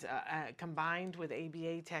mindfulness is combined with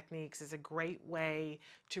ABA techniques is a great way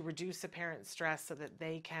to reduce a parent's stress so that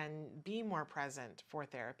they can be more present for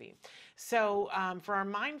therapy. So for our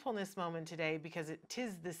mindfulness moment today, because it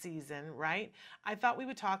is the season, right? I thought we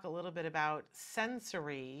would talk a little bit about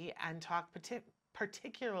sensory and talk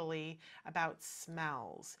particularly about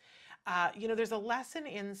smells. You know, there's a lesson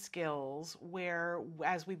in skills where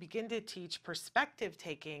as we begin to teach perspective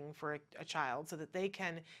taking for a child so that they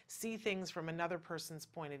can see things from another person's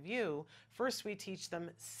point of view, first we teach them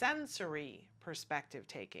sensory perspective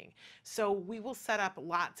taking. So we will set up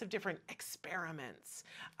lots of different experiments.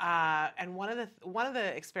 And one of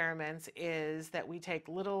the experiments is that we take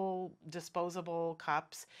little disposable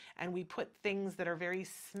cups and we put things that are very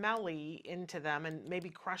smelly into them and maybe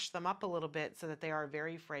crush them up a little bit so that they are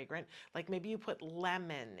very fragrant. Like maybe you put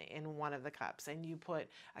lemon in one of the cups and you put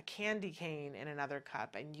a candy cane in another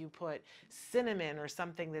cup and you put cinnamon or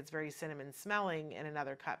something that's very cinnamon smelling in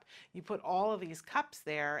another cup. You put all of these cups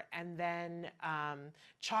there and then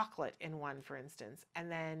chocolate in one, for instance,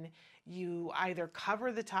 and then you either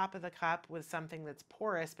cover the top of the cup with something that's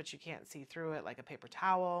porous but you can't see through it, like a paper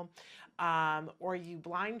towel, or you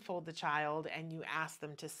blindfold the child and you ask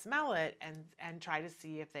them to smell it and try to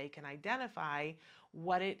see if they can identify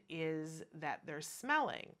what it is that they're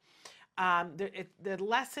smelling. The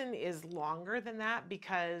lesson is longer than that,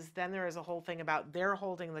 because then there is a whole thing about they're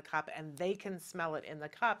holding the cup and they can smell it in the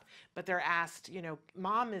cup, but they're asked,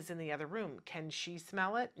 mom is in the other room. Can she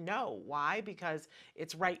smell it? No. Why? Because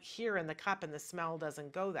it's right here in the cup and the smell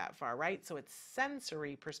doesn't go that far, right? So it's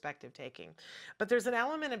sensory perspective taking. But there's an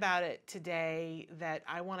element about it today that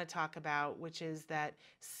I want to talk about, which is that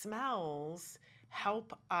smells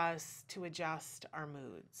help us to adjust our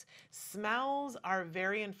moods. Smells are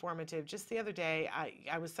very informative. Just the other day,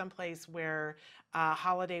 I was someplace where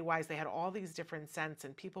holiday-wise, they had all these different scents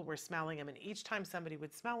and people were smelling them. And each time somebody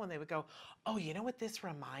would smell one, they would go, oh, you know what this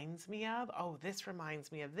reminds me of? Oh, this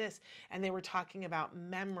reminds me of this. And they were talking about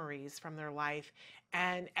memories from their life.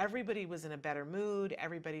 And everybody was in a better mood.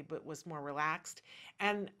 Everybody was more relaxed.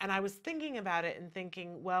 And I was thinking about it and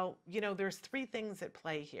thinking, well, there's three things at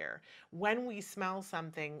play here. When we smell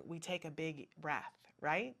something, we take a big breath,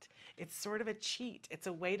 right? It's sort of a cheat. It's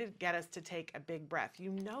a way to get us to take a big breath.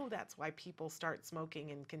 That's why people start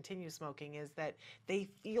smoking and continue smoking, is that they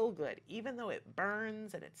feel good. Even though it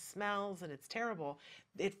burns and it smells and it's terrible,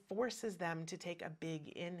 it forces them to take a big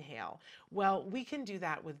inhale. Well, we can do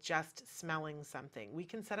that with just smelling something. We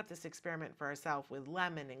can set up this experiment for ourselves with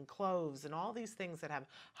lemon and cloves and all these things that have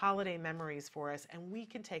holiday memories for us. And we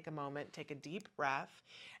can take a moment, take a deep breath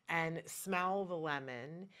and smell the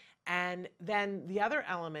lemon. And then the other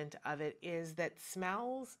element of it is that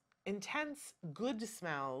smells, intense good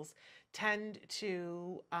smells, tend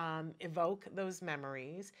to evoke those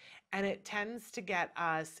memories, and it tends to get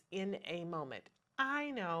us in a moment.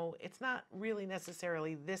 I know it's not really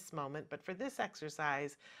necessarily this moment, but for this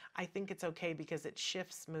exercise, I think it's okay because it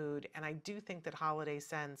shifts mood, and I do think that holiday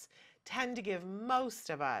scents tend to give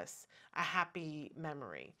most of us a happy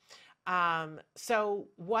memory. So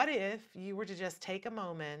what if you were to just take a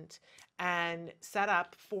moment and set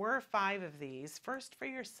up 4 or 5 of these, first for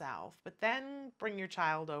yourself, but then bring your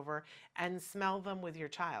child over and smell them with your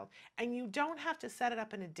child. And you don't have to set it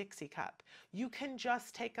up in a Dixie cup. You can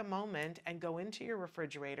just take a moment and go into your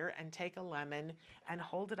refrigerator and take a lemon and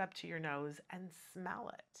hold it up to your nose and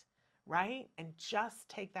smell it, right? And just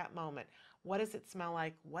take that moment. What does it smell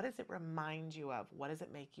like? What does it remind you of? What does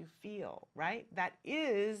it make you feel, right? That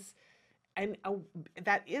is an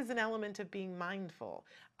element of being mindful.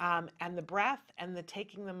 And the breath and the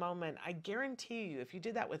taking the moment, I guarantee you, if you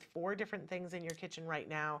did that with 4 different things in your kitchen right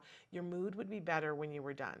now, your mood would be better when you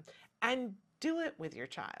were done. And do it with your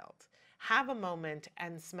child. Have a moment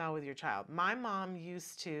and smell with your child. My mom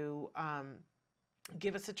used to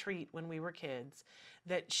give us a treat when we were kids,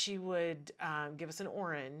 that she would give us an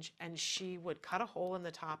orange, and she would cut a hole in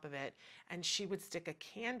the top of it, and she would stick a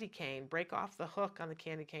candy cane, break off the hook on the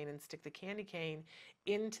candy cane and stick the candy cane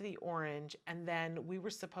into the orange, and then we were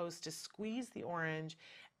supposed to squeeze the orange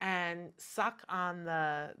and suck on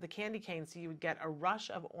the candy cane, so you would get a rush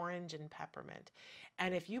of orange and peppermint.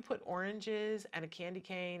 And if you put oranges and a candy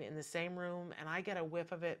cane in the same room and I get a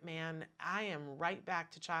whiff of it, man, I am right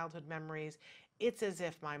back to childhood memories. It's as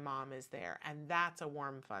if my mom is there, and that's a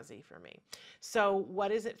warm fuzzy for me. So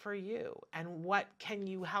what is it for you? And what can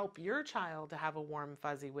you help your child to have a warm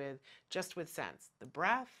fuzzy with, just with sense? The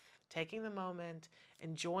breath, taking the moment,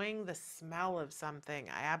 enjoying the smell of something.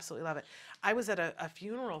 I absolutely love it. I was at a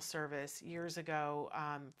funeral service years ago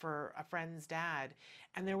for a friend's dad,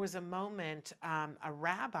 and there was a moment, a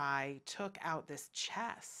rabbi took out this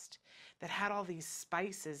chest that had all these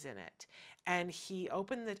spices in it. And he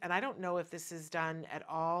opened it, and I don't know if this is done at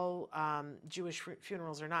all Jewish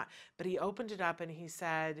funerals or not, but he opened it up and he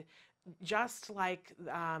said, just like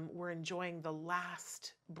we're enjoying the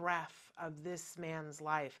last breath of this man's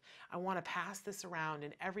life, I want to pass this around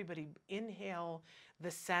and everybody inhale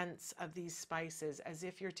the sense of these spices as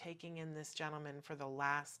if you're taking in this gentleman for the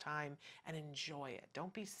last time, and enjoy it.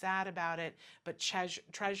 Don't be sad about it, but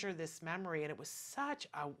treasure this memory. And it was such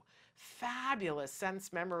a fabulous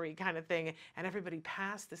sense memory kind of thing, and everybody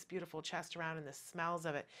passed this beautiful chest around and the smells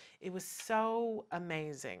of it. It was so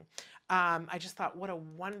amazing. I just thought, what a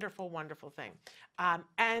wonderful, wonderful thing.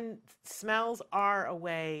 And smells are a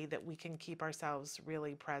way that we can keep ourselves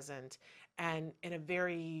really present and in a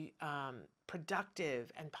very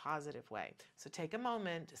productive and positive way. So take a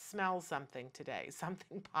moment, smell something today,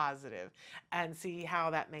 something positive, and see how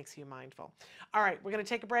that makes you mindful. All right, we're going to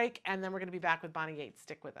take a break, and then we're going to be back with Bonnie Yates.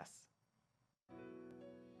 Stick with us.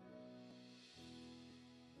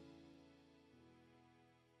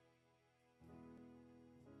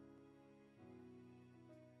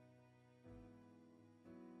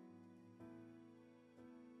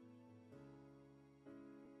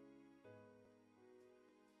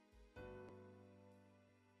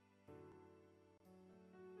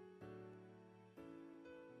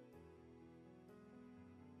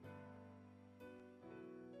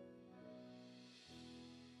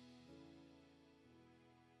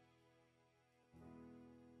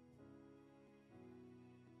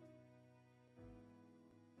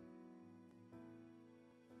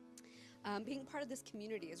 Being part of this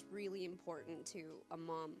community is really important to a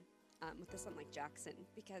mom with a son like Jackson,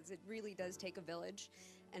 because it really does take a village,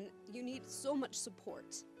 and you need so much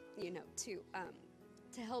support, you know, to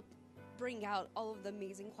help bring out all of the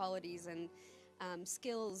amazing qualities and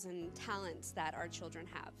skills and talents that our children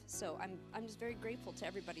have. So I'm just very grateful to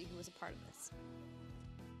everybody who was a part of this.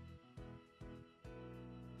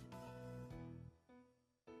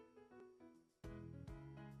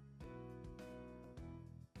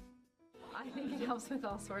 I think it helps with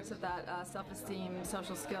all sorts of that self-esteem,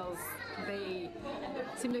 social skills. They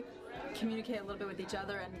seem to communicate a little bit with each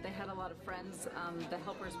other, and they had a lot of friends. The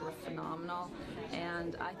helpers were phenomenal,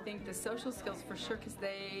 and I think the social skills for sure, because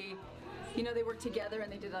they, you know, they worked together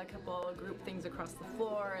and they did a couple of group things across the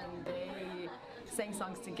floor, and they sang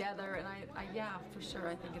songs together, and I yeah, for sure,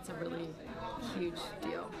 I think it's a really huge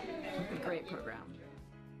deal. A great program.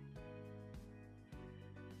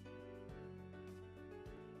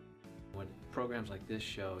 What programs like this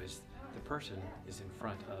show is the person is in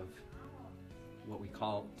front of what we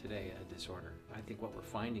call today a disorder. I think what we're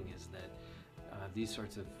finding is that these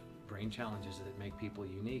sorts of brain challenges that make people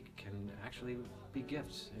unique can actually be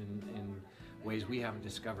gifts in ways we haven't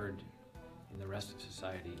discovered in the rest of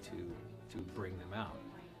society to bring them out.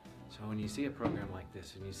 So when you see a program like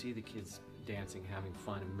this and you see the kids dancing, having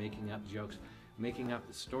fun, and making up jokes, making up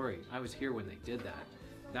the story. I was here when they did that.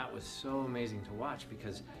 That was so amazing to watch,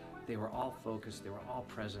 because they were all focused, they were all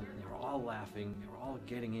present, they were all laughing, they were all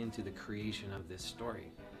getting into the creation of this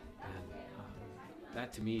story. And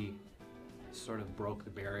that to me sort of broke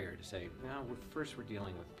the barrier to say, no, first we're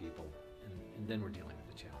dealing with people, and then we're dealing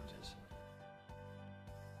with the challenges.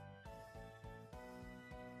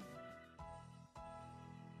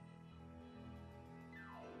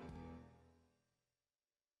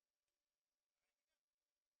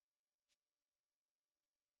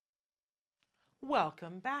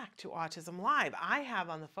 Welcome back to Autism Live. I have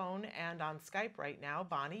on the phone and on Skype right now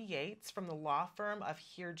Bonnie Yates from the law firm of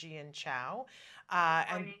Hirji and Chow.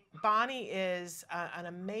 And Bonnie is an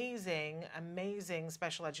amazing, amazing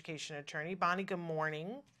special education attorney. Bonnie, good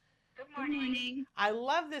morning. Good morning. I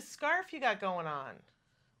love this scarf you got going on.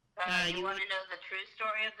 You want to know the true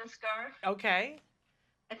story of the scarf? Okay.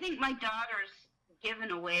 I think my daughter's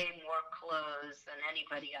given away more clothes than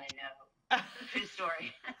anybody I know. True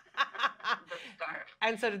story. The scarf.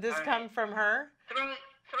 And so did this come from her?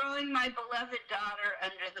 Throwing my beloved daughter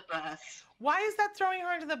under the bus. Why is that throwing her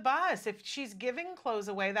under the bus? If she's giving clothes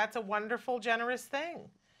away, that's a wonderful, generous thing.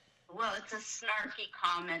 Well, it's a snarky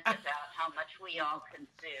comment about how much we all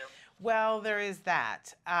consume. Well, there is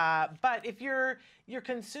that. But if you're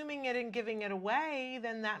consuming it and giving it away,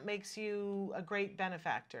 then that makes you a great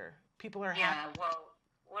benefactor. People are happy. Yeah, well,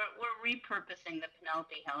 we're repurposing the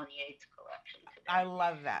Penelope Helen Yates collection today. I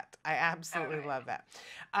love that. I absolutely love that.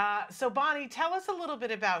 So Bonnie, tell us a little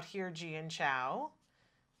bit about Hirji and Chow.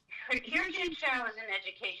 Hirji and Chow is an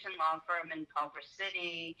education law firm in Culver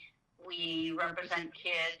City. We represent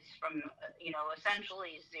kids from,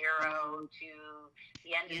 essentially 0 to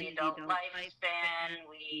the end of the adult lifespan.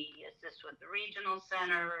 We assist with the regional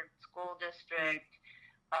center, school district,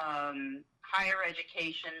 higher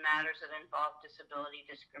education matters that involve disability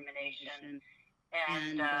discrimination,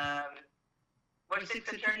 and we're a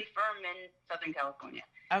 6-attorney firm in Southern California.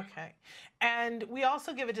 Okay. And we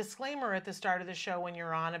also give a disclaimer at the start of the show when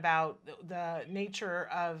you're on about the nature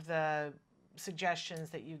of the suggestions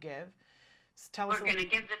that you give. We're going to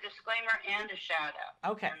give the disclaimer and a shout out.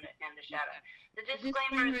 Okay. And a shout out. The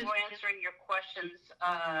disclaimer is we're answering your questions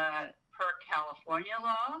per California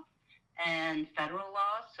law and federal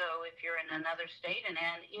law. So if you're in another state and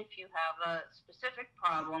if you have a specific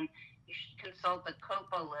problem, you should consult the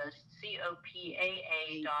COPA list,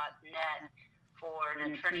 COPAA.net, for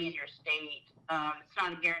an attorney in your state. It's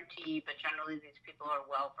not a guarantee, but generally these people are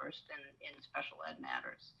well versed in special ed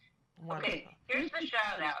matters. Wonderful. Okay, here's the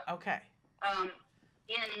shout out. Okay.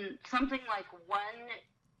 In something like 1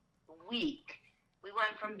 week, we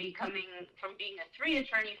went from being a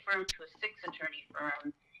 3-attorney firm to a 6-attorney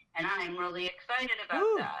firm. And I'm really excited about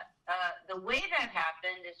that. The way that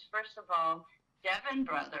happened is, first of all, Devin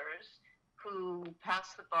Brothers, who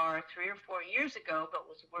passed the bar 3 or 4 years ago, but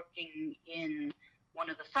was working in one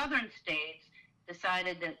of the southern states,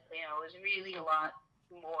 decided that it was really a lot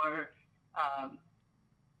more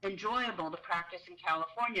enjoyable to practice in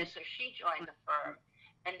California, so she joined the firm.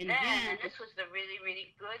 And then this was the really,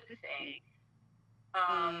 really good thing.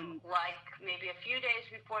 Like maybe a few days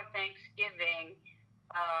before Thanksgiving,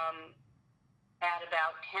 at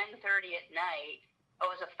about 10:30 at night, it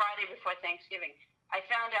was a Friday before Thanksgiving, I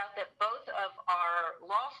found out that both of our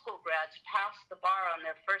law school grads passed the bar on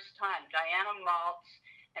their first time. Diana Maltz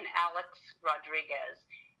and Alex Rodriguez.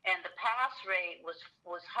 And the pass rate was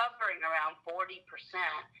hovering around 40%.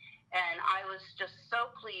 And I was just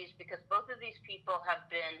so pleased because both of these people have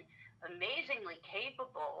been amazingly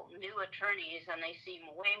capable new attorneys, and they seem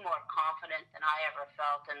way more confident than I ever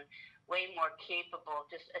felt and way more capable of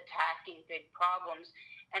just attacking big problems.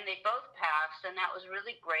 And they both passed, and that was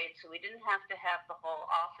really great. So we didn't have to have the whole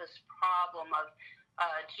office problem of,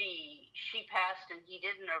 gee, she passed and he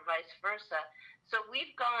didn't, or vice versa. So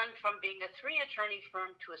we've gone from being a 3-attorney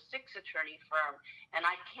firm to a 6-attorney firm, and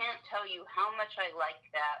I can't tell you how much I like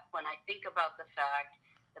that when I think about the fact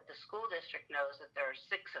that the school district knows that there are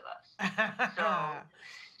 6 of us. So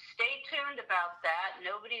stay tuned about that.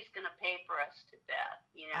 Nobody's going to pay for us to death,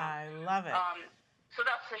 you know. I love it. So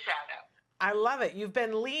that's the shout out. I love it. You've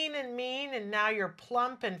been lean and mean, and now you're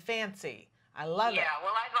plump and fancy. I love it. Yeah,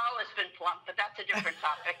 well, I've always been plump, but that's a different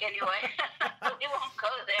topic anyway. We won't go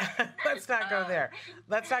there. Let's not go there.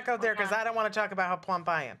 Let's not go there because I don't want to talk about how plump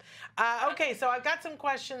I am. Okay, so I've got some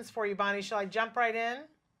questions for you, Bonnie. Shall I jump right in?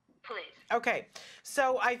 Please. Okay,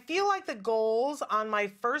 so I feel like the goals on my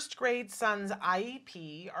first grade son's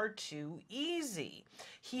IEP are too easy.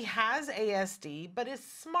 He has ASD, but is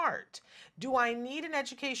smart. Do I need an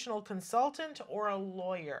educational consultant or a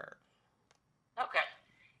lawyer? Okay.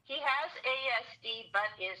 He has ASD,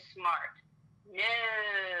 but is smart.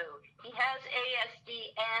 No. He has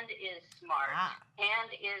ASD and is smart.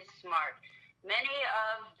 Many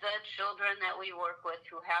of the children that we work with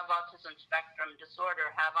who have autism spectrum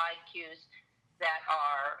disorder have IQs that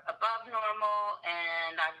are above normal,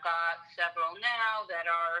 and I've got several now that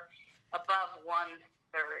are above 130.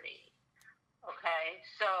 Okay,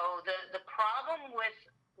 so the problem with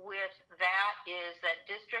that is that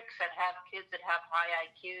districts that have kids that have high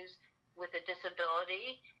IQs with a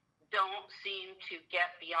disability don't seem to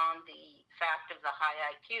get beyond the fact of the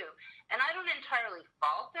high IQ. And I don't entirely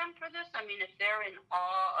fault them for this. I mean, if they're in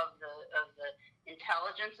awe of the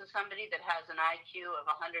intelligence of somebody that has an IQ of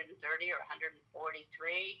 130 or 143,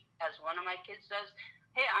 as one of my kids does,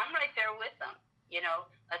 hey, I'm right there with them. You know,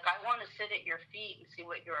 like I want to sit at your feet and see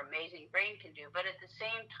what your amazing brain can do. But at the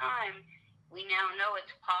same time, we now know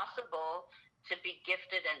it's possible to be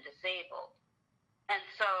gifted and disabled. And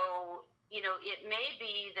so, you know, it may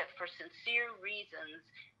be that for sincere reasons,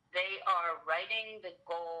 they are writing the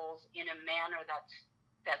goals in a manner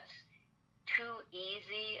that's too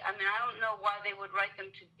easy. I mean, I don't know why they would write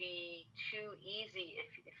them to be too easy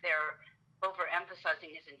if they're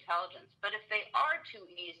overemphasizing his intelligence. But if they are too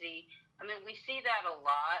easy, I mean, we see that a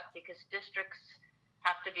lot because districts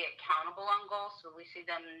have to be accountable on goals. So we see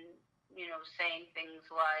them, you know, saying things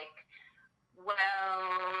like,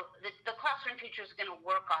 well, the classroom teacher is going to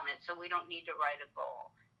work on it, so we don't need to write a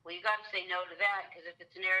goal. Well, you got to say no to that, because if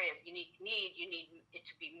it's an area of unique need, you need it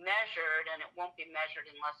to be measured, and it won't be measured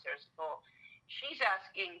unless there's a goal. She's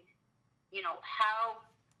asking, you know,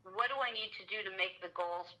 what do I need to do to make the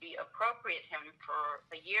goals be appropriate for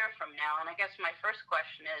a year from now? And I guess my first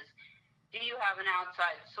question is, do you have an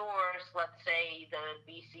outside source, let's say the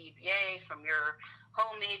BCBA from your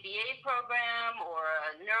home ABA program or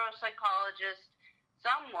a neuropsychologist,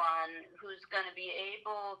 someone who's going to be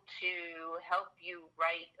able to help you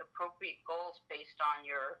write appropriate goals based on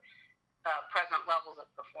your present levels of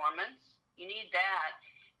performance? You need that.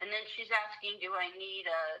 And then she's asking, do I need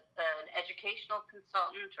an educational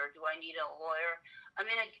consultant or do I need a lawyer? I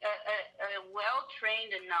mean, a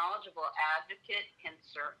well-trained and knowledgeable advocate can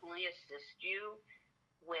certainly assist you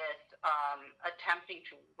with attempting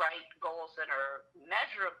to write goals that are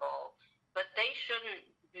measurable, but they shouldn't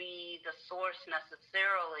be the source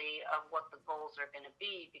necessarily of what the goals are going to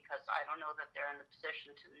be, because I don't know that they're in the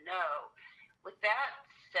position to know. With that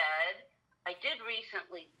said, I did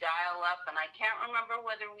recently dial up, and I can't remember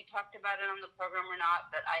whether we talked about it on the program or not,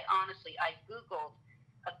 but I Googled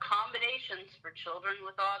accommodations for children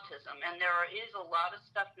with autism, and there is a lot of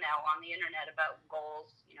stuff now on the internet about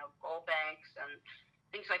goals, you know, goal banks and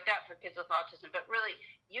things like that for kids with autism. But really,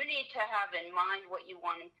 you need to have in mind what you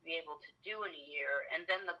want them to be able to do in a year, and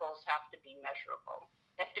then the goals have to be measurable.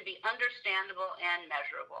 They have to be understandable and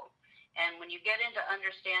measurable. And when you get into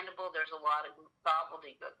understandable, there's a lot of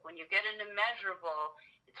gobbledygook. When you get into measurable,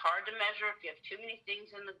 it's hard to measure if you have too many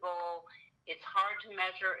things in the goal. It's hard to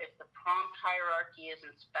measure if the prompt hierarchy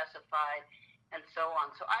isn't specified, and so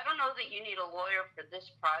on. So I don't know that you need a lawyer for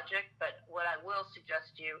this project, but what I will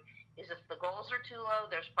suggest to you is if the goals are too low,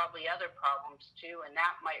 there's probably other problems too, and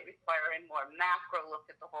that might require a more macro look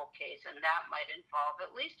at the whole case, and that might involve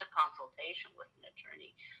at least a consultation with an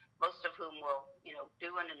attorney, most of whom will, you know,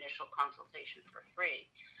 do an initial consultation for free.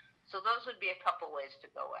 So those would be a couple ways to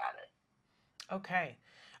go at it. Okay.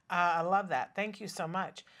 I love that. Thank you so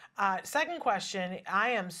much. Second question.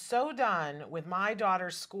 I am so done with my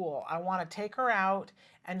daughter's school. I want to take her out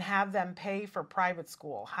and have them pay for private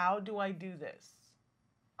school. How do I do this?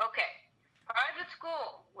 Okay. Private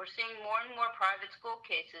school. We're seeing more and more private school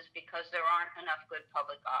cases because there aren't enough good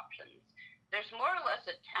public options. There's more or less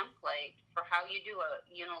a template for how you do a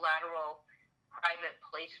unilateral private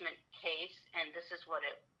placement case, and this is what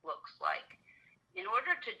it looks like. In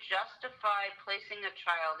order to justify placing a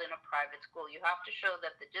child in a private school, you have to show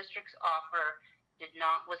that the district's offer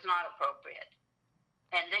was not appropriate.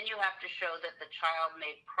 And then you have to show that the child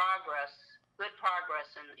made good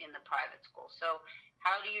progress in the private school. So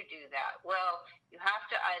how do you do that? Well, you have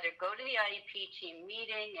to either go to the IEP team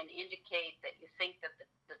meeting and indicate that you think that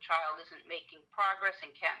the child isn't making progress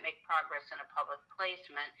and can't make progress in a public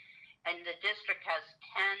placement, and the district has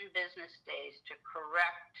 10 business days to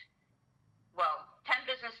 10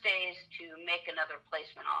 business days to make another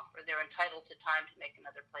placement offer. They're entitled to time to make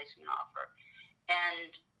another placement offer.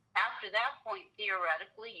 And after that point,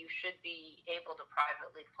 theoretically, you should be able to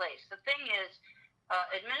privately place. The thing is,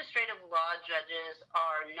 administrative law judges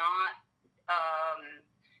are not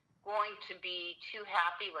going to be too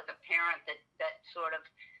happy with a parent that sort of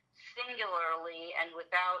singularly and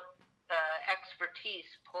without expertise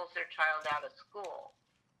pulls their child out of school.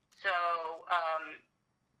 So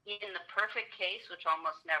in the perfect case, which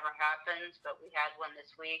almost never happens, but we had one this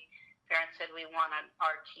week, parents said we want an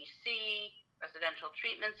RTC, residential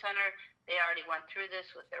treatment center. They already went through this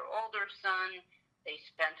with their older son. They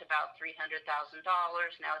spent about $300,000.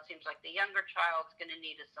 Now it seems like the younger child's going to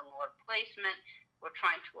need a similar placement. We're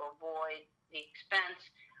trying to avoid the expense.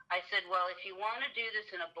 I said, well, if you want to do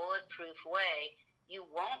this in a bulletproof way, you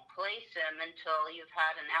won't place him until you've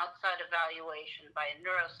had an outside evaluation by a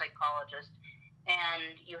neuropsychologist,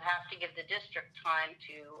 and you have to give the district time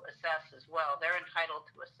to assess as well. They're entitled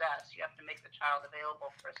to assess. You have to make the child available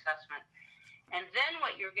for assessment. And then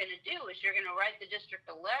what you're going to do is you're going to write the district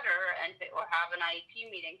a letter or have an IEP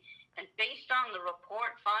meeting, and based on the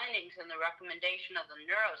report findings and the recommendation of the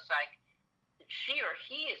neuropsych, she or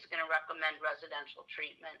he is going to recommend residential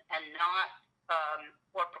treatment and not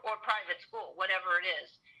or private school, whatever it is,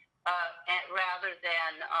 rather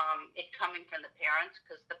than it coming from the parents,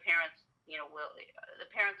 because the parents the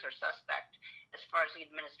parents are suspect as far as the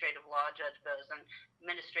administrative law judge goes, and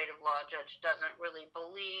administrative law judge doesn't really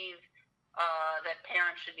believe that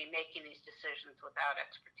parents should be making these decisions without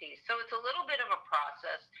expertise. So it's a little bit of a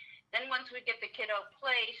process. Then once we get the kiddo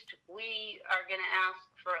placed, we are going to ask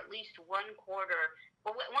for at least 1 quarter.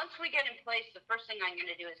 Well, once we get in place, the first thing I'm going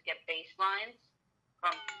to do is get baselines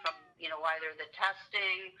from either the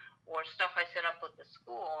testing or stuff I set up with the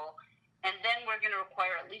school. And then we're going to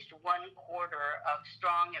require at least 1 quarter of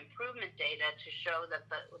strong improvement data to show that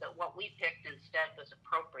what we picked instead was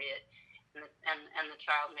appropriate and the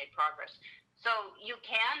child made progress. So you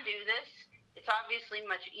can do this. It's obviously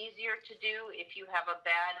much easier to do if you have a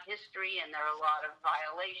bad history and there are a lot of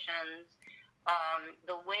violations.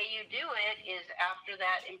 The way you do it is after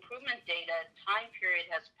that improvement data time period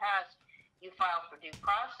has passed, you file for due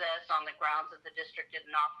process on the grounds that the district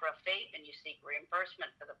didn't offer a FAPE, and you seek reimbursement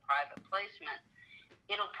for the private placement.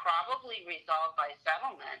 It'll probably resolve by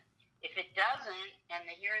settlement. If it doesn't, and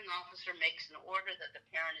the hearing officer makes an order that the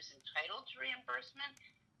parent is entitled to reimbursement,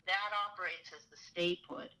 that operates as the stay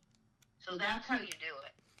put. So that's how you do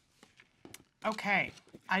it. Okay.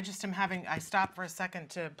 I stopped for a second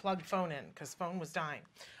to plug phone in because phone was dying.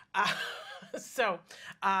 So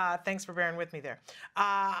thanks for bearing with me there.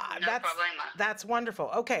 That's wonderful.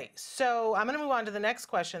 Okay, so I'm going to move on to the next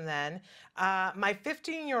question then. My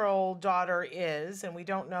 15-year-old daughter is, and we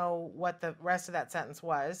don't know what the rest of that sentence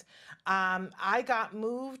was, I got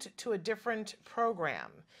moved to a different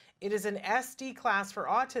program. It is an SD class for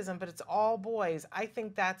autism, but it's all boys. I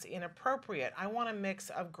think that's inappropriate. I want a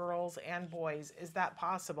mix of girls and boys. Is that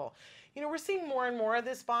possible? You know, we're seeing more and more of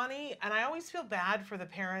this, Bonnie, and I always feel bad for the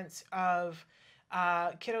parents of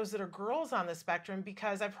kiddos that are girls on the spectrum,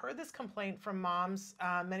 because I've heard this complaint from moms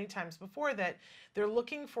many times before that they're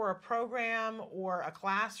looking for a program or a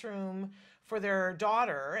classroom for their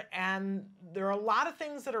daughter, and there are a lot of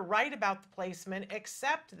things that are right about the placement,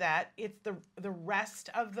 except that it's the rest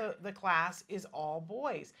of the class is all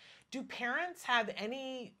boys. Do parents have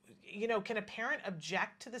any, can a parent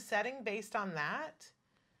object to the setting based on that?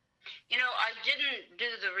 I didn't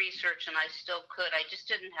do the research, and I still could. I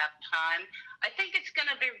just didn't have time. I think it's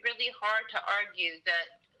going to be really hard to argue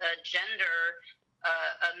that a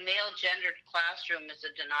male-gendered classroom is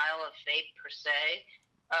a denial of FAPE per se.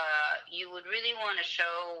 You would really want to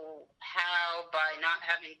show how, by not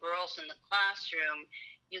having girls in the classroom,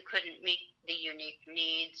 you couldn't meet the unique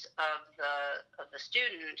needs of the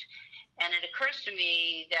student. And it occurs to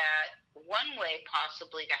me that one way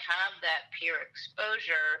possibly to have that peer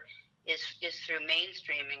exposure is through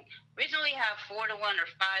mainstreaming. The reason we have 4-to-1 or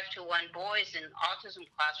 5-to-1 boys in autism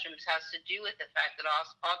classrooms has to do with the fact that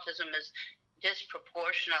autism is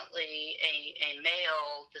disproportionately a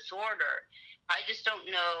male disorder. I just don't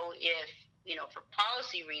know if, for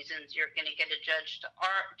policy reasons, you're going to get a judge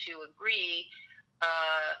to agree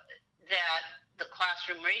that the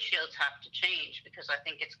classroom ratios have to change, because I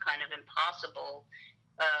think it's kind of impossible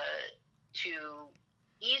to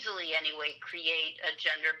easily anyway create a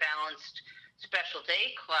gender balanced special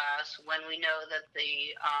day class when we know that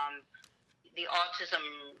the autism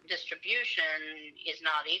distribution is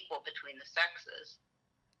not equal between the sexes.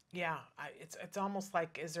 Yeah, it's almost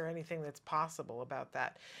like, is there anything that's possible about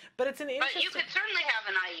that? But it's an interesting... But you could certainly have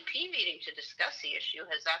an IEP meeting to discuss the issue.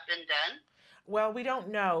 Has that been done? Well, we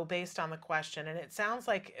don't know based on the question, and it sounds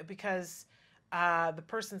like, because the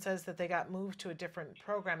person says that they got moved to a different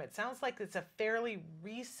program, it sounds like it's a fairly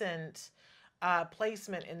recent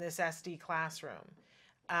placement in this SD classroom.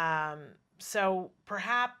 So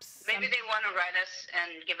perhaps... Maybe they want to write us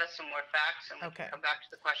and give us some more facts, and we can come back to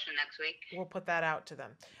the question next week. We'll put that out to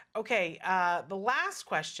them. Okay, the last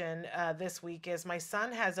question this week is, my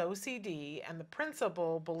son has OCD and the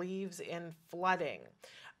principal believes in flooding,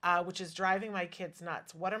 which is driving my kids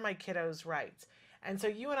nuts. What are my kiddos' rights? And so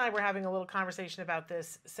you and I were having a little conversation about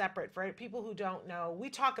this separate. For people who don't know, we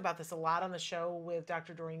talk about this a lot on the show with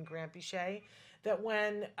Dr. Doreen Granpeesheh, that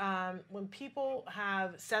when people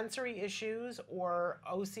have sensory issues or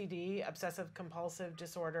OCD, obsessive compulsive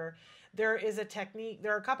disorder, there is a technique,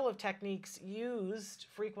 there are a couple of techniques used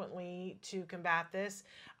frequently to combat this.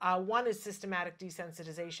 One is systematic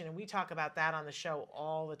desensitization, and we talk about that on the show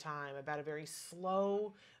all the time, about a very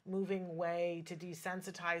slow moving way to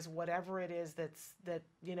desensitize whatever it is that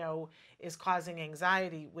is causing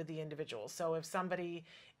anxiety with the individual. So if somebody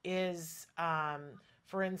is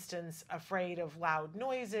for instance, afraid of loud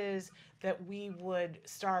noises, that we would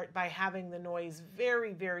start by having the noise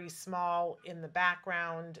very, very small in the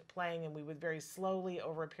background playing, and we would very slowly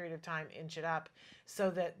over a period of time inch it up so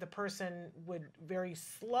that the person would very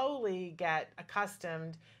slowly get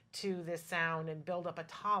accustomed to this sound and build up a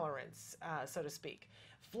tolerance, so to speak.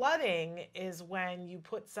 Flooding is when you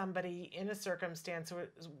put somebody in a circumstance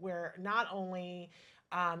where not only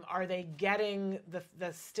are they getting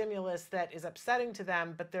the stimulus that is upsetting to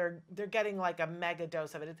them, but they're getting like a mega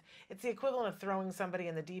dose of it. It's the equivalent of throwing somebody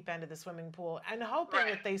in the deep end of the swimming pool and hoping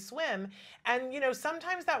that they swim. And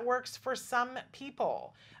sometimes that works for some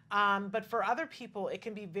people, but for other people it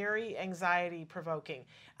can be very anxiety provoking.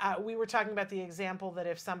 We were talking about the example that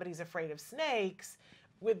if somebody's afraid of snakes,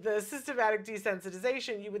 with the systematic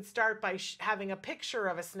desensitization, you would start by having a picture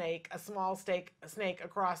of a snake, a small snake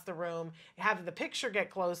across the room, have the picture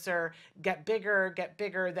get closer, get bigger,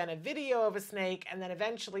 then a video of a snake, and then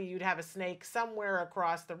eventually you'd have a snake somewhere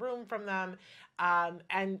across the room from them,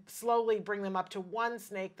 and slowly bring them up to one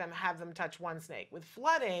snake, then have them touch one snake. With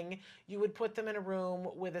flooding, you would put them in a room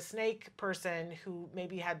with a snake person who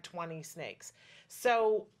maybe had 20 snakes.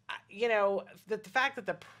 So, the fact that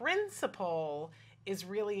the principal is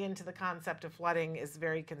really into the concept of flooding is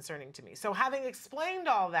very concerning to me. So having explained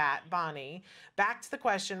all that, Bonnie, back to the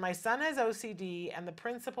question, my son has OCD and the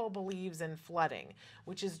principal believes in flooding,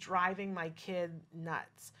 which is driving my kid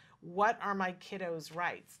nuts. What are my kiddos'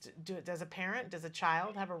 rights? Does a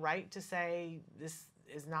child have a right to say this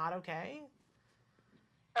is not okay?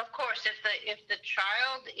 Of course, if the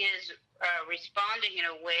child is responding in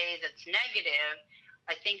a way that's negative,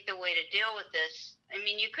 I think the way to deal with this,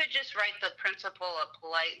 you could just write the principal a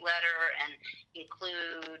polite letter and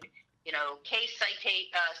include, case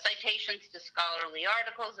citations to scholarly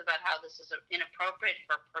articles about how this is inappropriate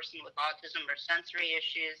for a person with autism or sensory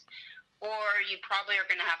issues. Or you probably are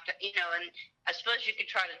going to have to, and I suppose you could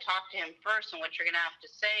try to talk to him first, and what you're going to have to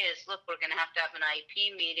say is, look, we're going to have an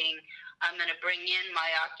IEP meeting. I'm going to bring in my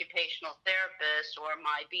occupational therapist or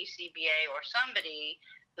my BCBA or somebody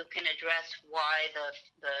who can address why the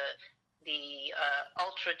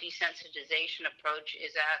ultra desensitization approach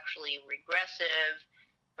is actually regressive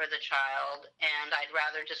for the child, and I'd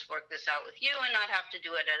rather just work this out with you and not have to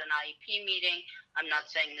do it at an IEP meeting. I'm not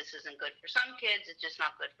saying this isn't good for some kids, it's just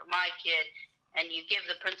not good for my kid. And you give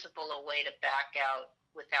the principal a way to back out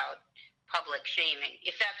without public shaming.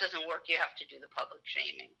 If that doesn't work, you have to do the public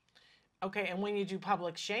shaming. Okay, and when you do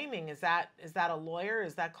public shaming, is that a lawyer?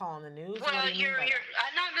 Is that calling the news? Well, you're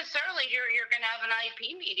not necessarily. You're going to have an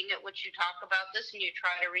IEP meeting at which you talk about this and you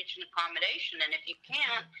try to reach an accommodation. And if you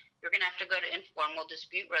can't, you're going to have to go to informal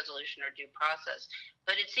dispute resolution or due process.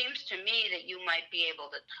 But it seems to me that you might be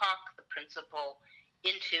able to talk the principal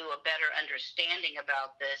into a better understanding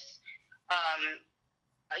about this.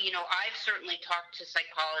 I've certainly talked to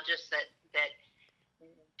psychologists that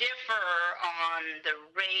differ on the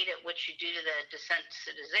rate at which you do the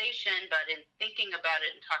desensitization, but in thinking about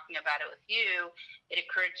it and talking about it with you, it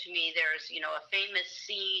occurred to me there's, a famous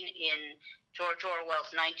scene in George Orwell's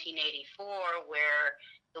 1984 where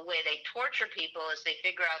the way they torture people is they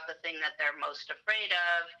figure out the thing that they're most afraid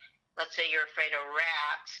of. Let's say you're afraid of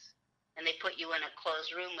rats, and they put you in a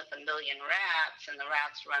closed room with 1 million rats, and the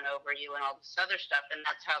rats run over you and all this other stuff, and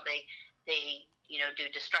that's how they do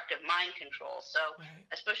destructive mind control. So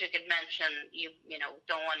I suppose you could mention you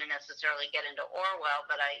don't want to necessarily get into Orwell,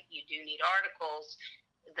 but you do need articles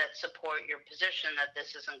that support your position that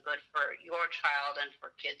this isn't good for your child and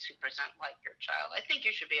for kids who present like your child. I think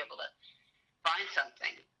you should be able to find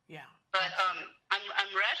something. Yeah. But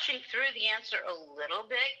I'm rushing through the answer a little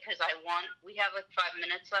bit because we have like 5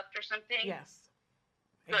 minutes left or something. Yes.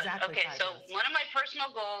 Good. Exactly. Okay, so one of my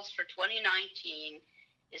personal goals for 2019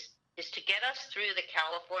 is to get us through the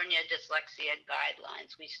California dyslexia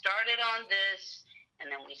guidelines. We started on this, and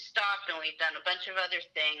then we stopped, and we've done a bunch of other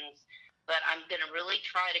things. But I'm going to really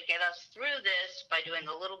try to get us through this by doing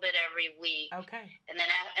a little bit every week. Okay. And then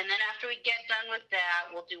after we get done with that,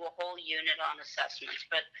 we'll do a whole unit on assessments.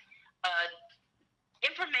 But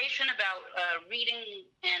information about reading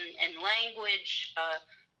and language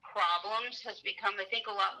problems has become, I think,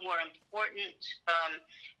 a lot more important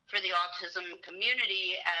for the autism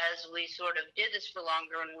community as we sort of did this for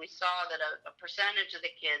longer, and we saw that a percentage of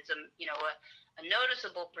the kids, a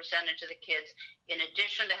noticeable percentage of the kids, in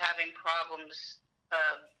addition to having problems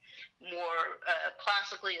more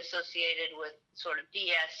classically associated with sort of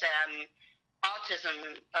DSM,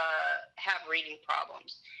 autism, have reading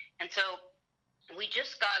problems. And so we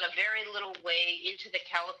just got a very little way into the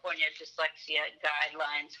California dyslexia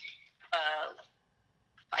guidelines.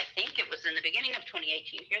 I think it was in the beginning of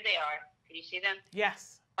 2018. Here they are. Can you see them?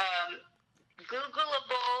 Yes.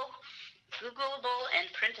 Googleable and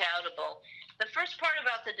printoutable. The first part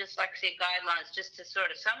about the dyslexia guidelines, just to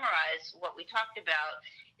sort of summarize what we talked about,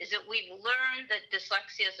 is that we've learned that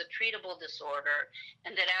dyslexia is a treatable disorder,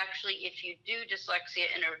 and that actually if you do dyslexia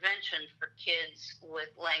intervention for kids with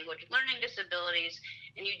language learning disabilities,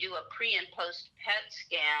 and you do a pre and post PET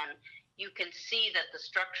scan, you can see that the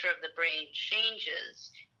structure of the brain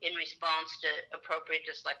changes in response to appropriate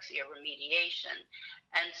dyslexia remediation.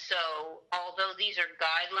 And so, although these are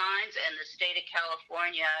guidelines and the state of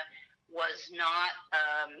California was not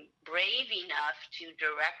brave enough to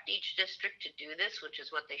direct each district to do this, which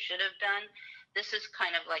is what they should have done, this is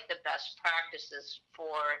kind of like the best practices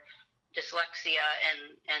for dyslexia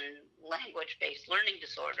and language-based learning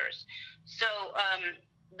disorders. So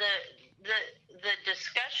the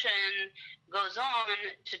discussion goes on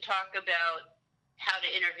to talk about how to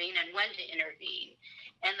intervene and when to intervene.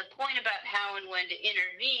 And the point about how and when to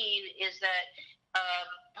intervene is that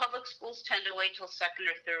public schools tend to wait till 2nd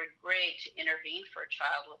or 3rd grade to intervene for a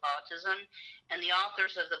child with autism. And the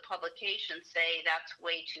authors of the publication say that's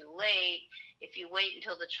way too late. If you wait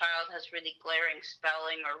until the child has really glaring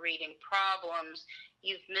spelling or reading problems,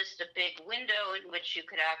 you've missed a big window in which you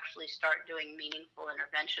could actually start doing meaningful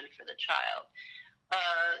intervention for the child.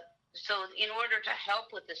 So in order to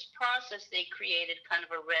help with this process, they created kind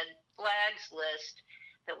of a red flags list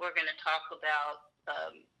that we're going to talk about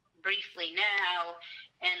briefly now.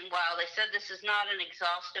 And while they said this is not an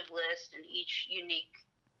exhaustive list and each unique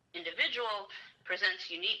individual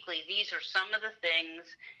presents uniquely, these are some of the things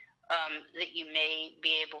that you may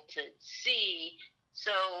be able to see.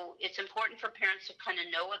 So it's important for parents to kind of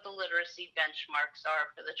know what the literacy benchmarks are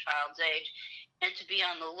for the child's age and to be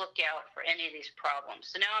on the lookout for any of these problems.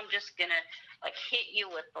 So now I'm just going to hit you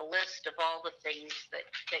with the list of all the things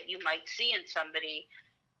that you might see in somebody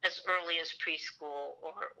as early as preschool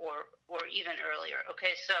or even earlier.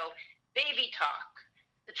 Okay, so baby talk.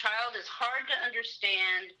 The child is hard to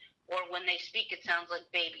understand, or when they speak it sounds like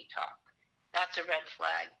baby talk. That's a red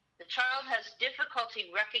flag. The child has difficulty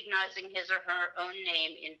recognizing his or her own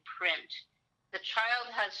name in print. The child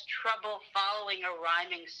has trouble following a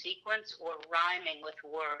rhyming sequence or rhyming with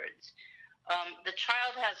words. The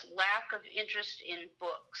child has lack of interest in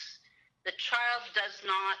books. The child does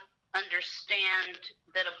not understand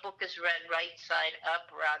that a book is read right side up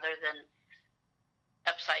rather than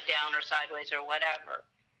upside down or sideways or whatever.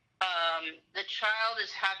 The child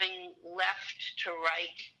is having left to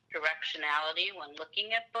right directionality when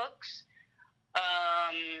looking at books.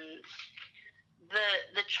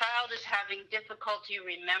 the child is having difficulty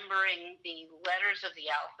remembering the letters of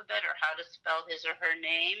the alphabet or how to spell his or her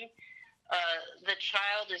name. The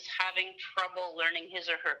child is having trouble learning his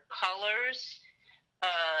or her colors.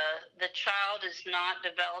 The child is not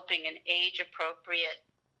developing an age-appropriate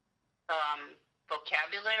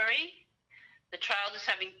vocabulary. The child is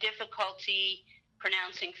having difficulty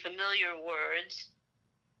pronouncing familiar words.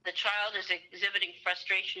 The child is exhibiting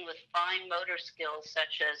frustration with fine motor skills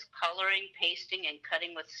such as coloring, pasting, and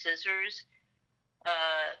cutting with scissors.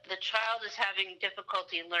 The child is having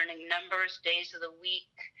difficulty learning numbers, days of the week,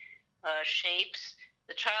 shapes.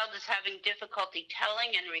 The child is having difficulty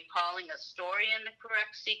telling and recalling a story in the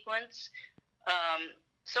correct sequence.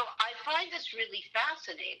 So I find this really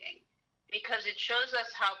fascinating because it shows us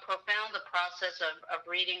how profound the process of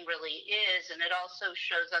reading really is, and it also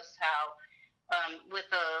shows us how with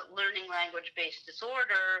a learning language-based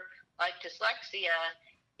disorder like dyslexia,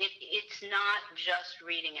 it's not just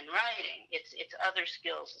reading and writing. It's other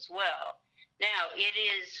skills as well. Now, it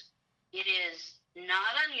is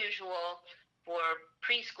not unusual for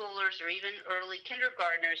preschoolers or even early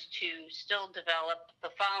kindergartners to still develop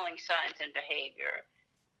the following signs and behavior.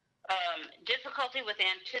 Difficulty with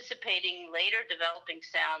anticipating later developing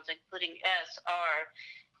sounds, including S, R,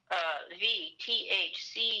 V, TH,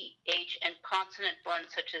 CH, and consonant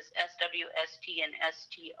blends such as SW, ST, and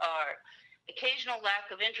STR. Occasional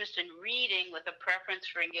lack of interest in reading with a preference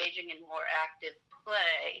for engaging in more active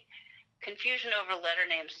play. Confusion over letter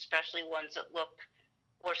names, especially ones that look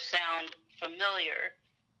or sound familiar.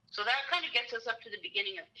 So that kind of gets us up to the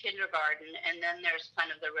beginning of kindergarten, and then there's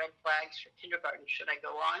kind of the red flags for kindergarten. Should I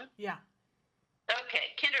go on? Yeah.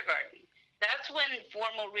 Okay, kindergarten. That's when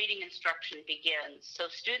formal reading instruction begins. So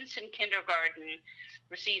students in kindergarten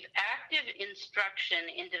receive active instruction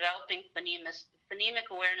in developing phonemic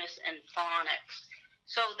awareness and phonics.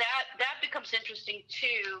 So that becomes interesting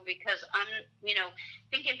too, because I'm,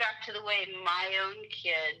 thinking back to the way my own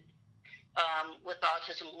kid with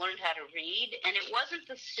autism learned how to read, and it wasn't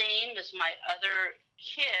the same as my other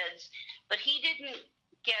kids, but he didn't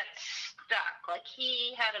get stuck. Like,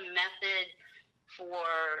 he had a method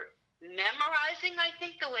for memorizing, I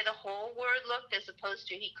think, the way the whole word looked, as opposed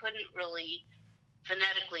to he couldn't really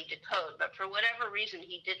phonetically decode. But for whatever reason,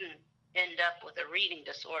 he didn't end up with a reading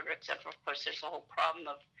disorder, except for, of course, there's the whole problem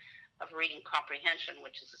of reading comprehension,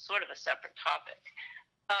 which is a sort of a separate topic.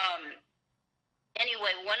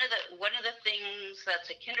 Anyway, one of the things that's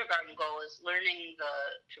a kindergarten goal is learning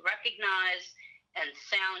to recognize and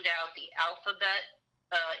sound out the alphabet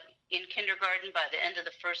in kindergarten by the end of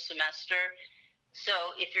the first semester. So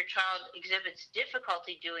if your child exhibits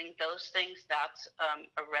difficulty doing those things, that's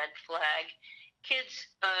a red flag.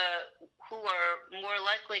 Kids who are more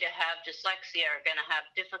likely to have dyslexia are going to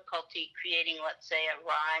have difficulty creating, let's say, a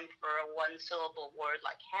rhyme for a one-syllable word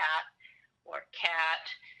like hat or cat.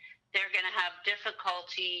 They're going to have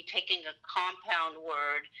difficulty taking a compound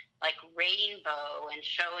word like rainbow and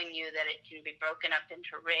showing you that it can be broken up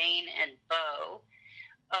into rain and bow.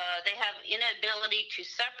 They have inability to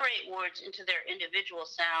separate words into their individual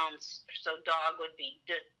sounds. So dog would be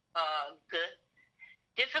d, g.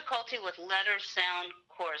 Difficulty with letter-sound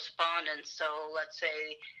correspondence. So let's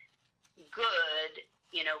say good,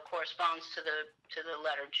 corresponds to the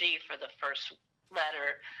letter G for the first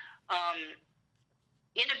letter.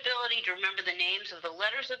 Inability to remember the names of the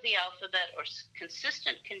letters of the alphabet or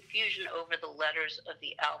consistent confusion over the letters of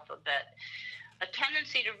the alphabet. A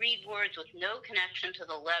tendency to read words with no connection to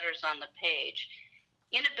the letters on the page.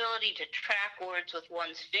 Inability to track words with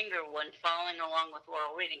one's finger when following along with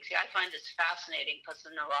oral reading. See, I find this fascinating because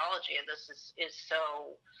the neurology of this is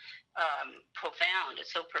so profound.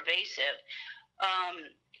 It's so pervasive.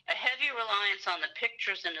 A heavy reliance on the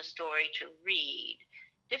pictures in a story to read.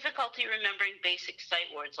 Difficulty remembering basic sight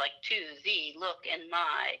words like to, thee, look, and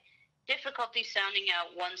my. Difficulty sounding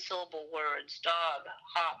out one-syllable words, dog,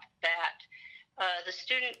 hop, bat. The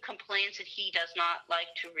student complains that he does not like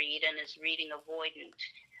to read and is reading avoidant.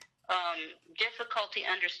 Difficulty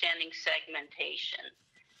understanding segmentation.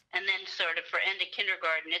 And then sort of for end of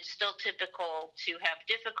kindergarten, it's still typical to have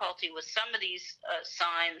difficulty with some of these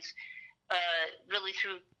signs really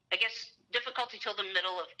through, I guess, difficulty till the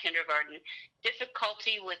middle of kindergarten.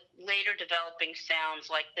 Difficulty with later developing sounds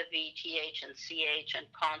like the V, TH, and CH and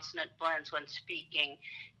consonant blends when speaking.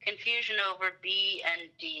 Confusion over B and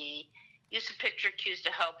D. Use of picture cues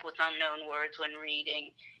to help with unknown words when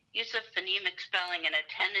reading. Use of phonemic spelling and a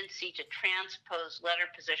tendency to transpose letter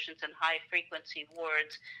positions in high-frequency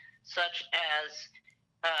words, such as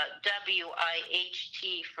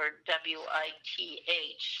WIHT for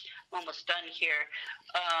WITH. Almost done here.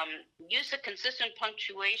 Use a consistent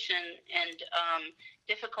punctuation and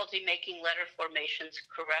difficulty making letter formations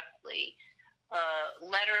correctly.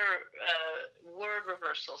 Word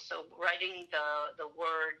reversal, so writing the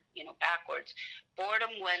word, backwards.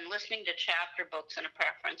 Boredom when listening to chapter books and a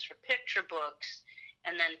preference for picture books,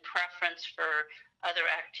 and then preference for other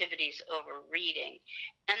activities over reading.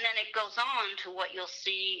 And then it goes on to what you'll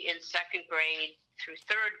see in second grade through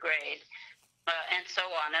third grade, and so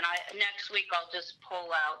on. And next week I'll just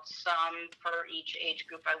pull out some for each age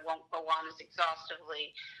group. I won't go on as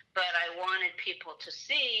exhaustively, but I wanted people to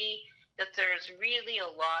see that there's really a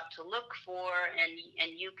lot to look for, and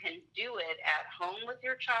you can do it at home with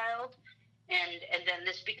your child. And then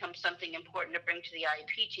this becomes something important to bring to the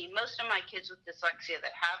IEP team. Most of my kids with dyslexia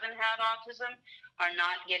that haven't had autism are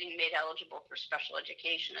not getting made eligible for special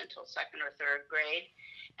education until second or third grade.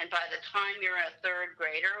 And by the time you're a third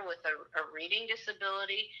grader with a reading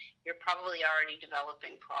disability, you're probably already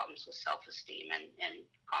developing problems with self-esteem and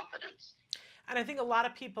confidence. And I think a lot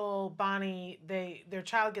of people, Bonnie, their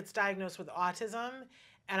child gets diagnosed with autism,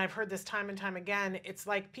 and I've heard this time and time again, it's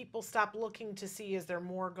like people stop looking to see is there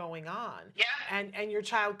more going on. Yeah. And your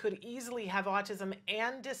child could easily have autism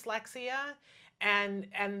and dyslexia,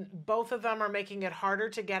 and both of them are making it harder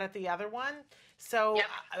to get at the other one. So yep.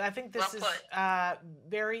 I think this is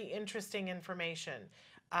very interesting information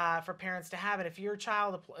for parents to have. And if your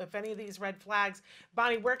child, if any of these red flags,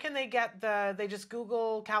 Bonnie, where can they get they just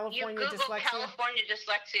Google California Google dyslexia? California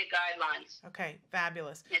Dyslexia Guidelines. Okay,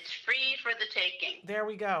 fabulous. It's free for the taking. There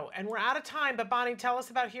we go. And we're out of time, but Bonnie, tell us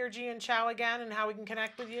about Hirji and Chow again and how we can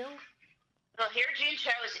connect with you. Well, Hirji and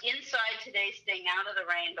Chow is inside today, staying out of the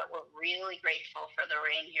rain, but we're really grateful for the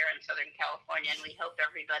rain here in Southern California, and we hope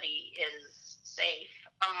everybody is safe.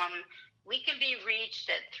 We can be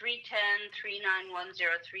reached at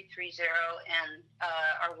 310-391-0330, and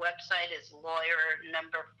our website is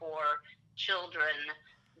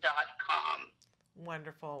lawyer4children.com.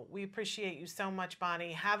 Wonderful. We appreciate you so much,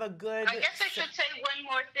 Bonnie. Have a good... I guess I should say one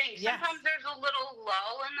more thing. Yes. Sometimes there's a little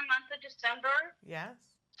lull in the month of December. Yes.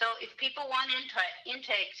 So if people want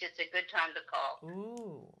intakes, it's a good time to call.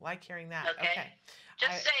 Ooh, like hearing that. Okay.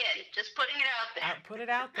 Just saying, just putting it out there. Put it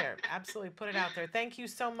out there. Absolutely, put it out there. Thank you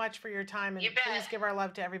so much for your time, and please give our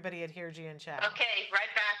love to everybody at Hirji and Chow. Okay, right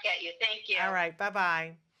back at you. Thank you. All right, bye-bye.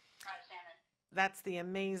 Bye, Shannon. That's the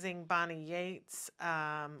amazing Bonnie Yates.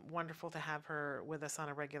 Wonderful to have her with us on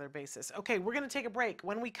a regular basis. Okay, we're going to take a break.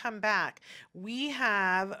 When we come back, we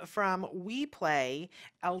have from We Play,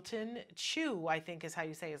 Elton Chu, I think is how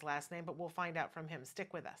you say his last name, but we'll find out from him.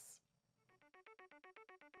 Stick with us.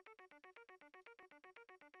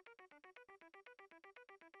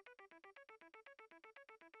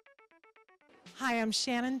 Hi, I'm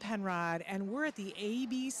Shannon Penrod, and we're at the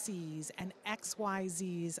ABCs and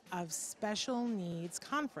XYZs of Special Needs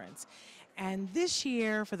Conference. And this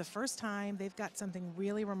year, for the first time, they've got something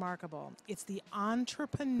really remarkable. It's the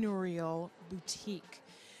Entrepreneurial Boutique.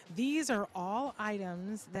 These are all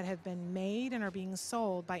items that have been made and are being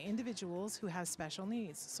sold by individuals who have special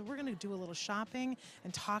needs. So we're going to do a little shopping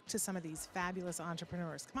and talk to some of these fabulous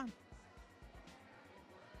entrepreneurs. Come on.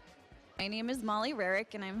 My name is Molly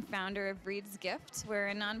Rarick, and I'm founder of Breed's Gift. We're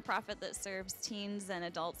a nonprofit that serves teens and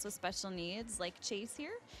adults with special needs like Chase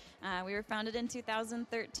here. We were founded in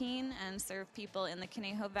 2013 and serve people in the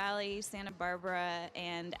Conejo Valley, Santa Barbara,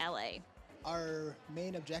 and LA. Our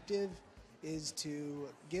main objective is to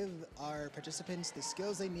give our participants the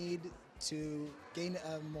skills they need to gain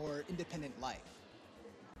a more independent life.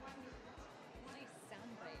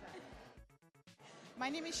 My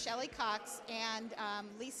name is Shelley Cox, and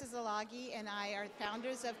Lisa Zalagi and I are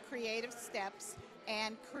founders of Creative Steps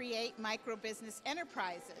and Create Micro Business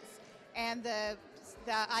Enterprises. And the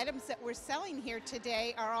items that we're selling here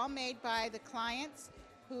today are all made by the clients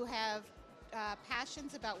who have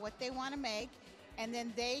passions about what they want to make, and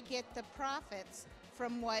then they get the profits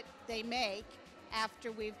from what they make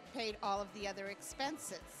after we've paid all of the other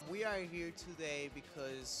expenses. We are here today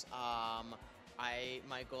because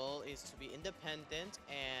my goal is to be independent,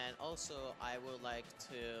 and also I would like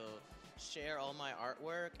to share all my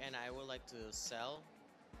artwork, and I would like to sell.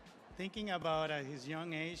 Thinking about at his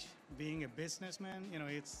young age being a businessman,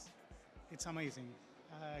 it's amazing.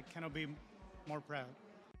 I cannot be more proud.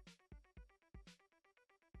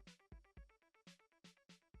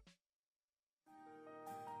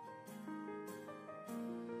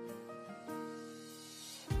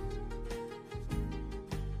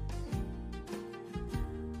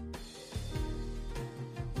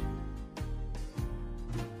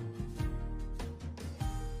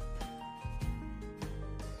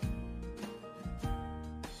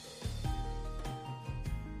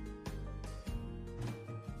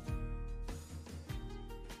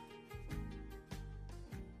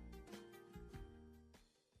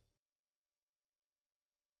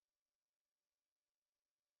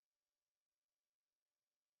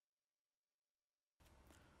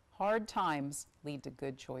 Hard times lead to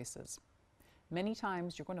good choices. Many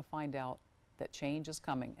times you're going to find out that change is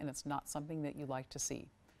coming and it's not something that you like to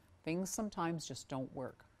see. Things sometimes just don't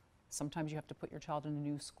work. Sometimes you have to put your child in a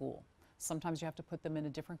new school. Sometimes you have to put them in a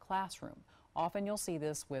different classroom. Often you'll see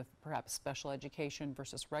this with perhaps special education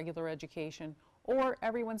versus regular education, or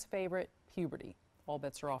everyone's favorite, puberty. All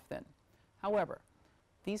bets are off then. However,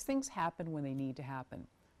 these things happen when they need to happen.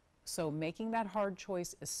 So making that hard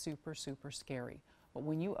choice is super, super scary. But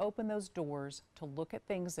when you open those doors to look at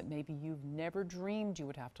things that maybe you've never dreamed you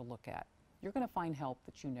would have to look at, you're going to find help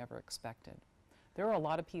that you never expected. There are a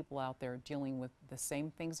lot of people out there dealing with the same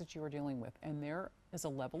things that you are dealing with, and there is a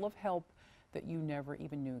level of help that you never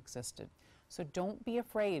even knew existed. So don't be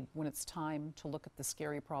afraid when it's time to look at the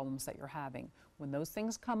scary problems that you're having. When those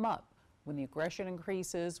things come up, when the aggression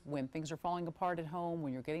increases, when things are falling apart at home,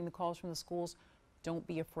 when you're getting the calls from the schools, don't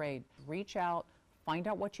be afraid. Reach out, find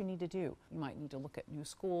out what you need to do. You might need to look at new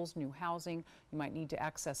schools, new housing, you might need to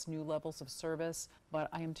access new levels of service, but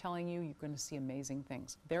I am telling you, you're going to see amazing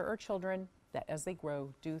things. There are children that as they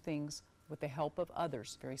grow, do things with the help of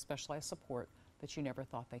others, very specialized support, that you never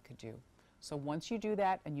thought they could do. So once you do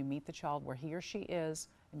that and you meet the child where he or she is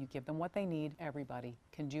and you give them what they need, everybody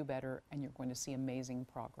can do better and you're going to see amazing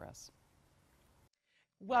progress.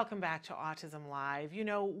 Welcome back to Autism Live. You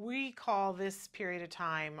know, we call this period of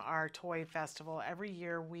time our Toy Festival. Every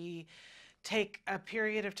year we take a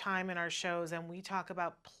period of time in our shows and we talk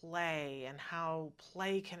about play and how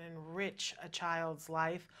play can enrich a child's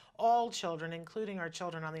life, all children, including our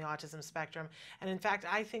children on the autism spectrum. And in fact,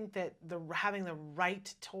 I think that having the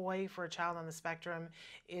right toy for a child on the spectrum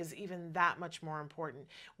is even that much more important.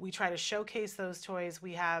 We try to showcase those toys.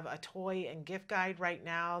 We have a toy and gift guide right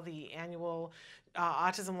now, the annual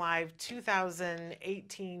Autism Live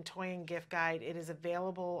 2018 Toy and Gift Guide. It is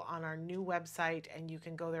available on our new website, and you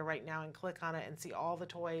can go there right now and click on it and see all the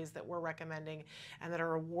toys that we're recommending and that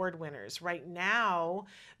are award winners. Right now,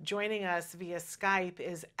 joining us via Skype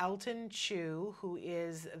is Elton Chu, who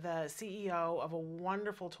is the CEO of a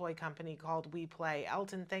wonderful toy company called We Play.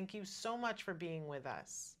 Elton, thank you so much for being with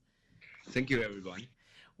us. Thank you, everyone.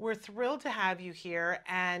 We're thrilled to have you here,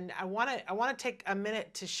 and I want to take a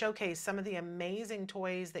minute to showcase some of the amazing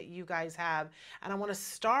toys that you guys have. And I want to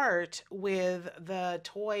start with the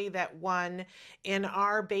toy that won in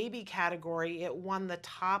our baby category. It won the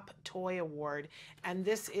Top Toy Award, and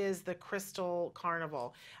this is the Crystal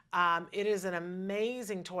Carnival. It is an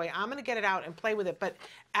amazing toy. I'm going to get it out and play with it. But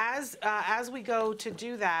as we go to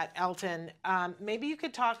do that, Elton, maybe you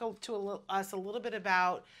could talk to us a little bit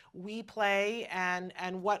about We Play and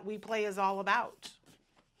what We Play is all about.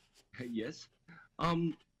 Yes.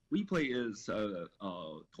 We Play is a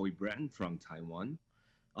toy brand from Taiwan.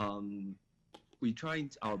 We tried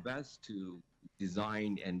our best to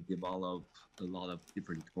design and develop a lot of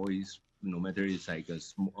different toys. No matter it's like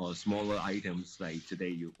smaller items like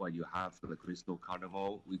today what you have for the Crystal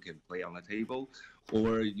Carnival, we can play on the table,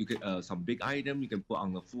 or you can some big item you can put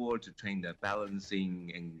on the floor to train the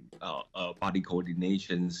balancing and body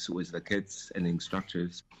coordinations with the kids and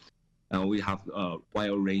instructors. We have a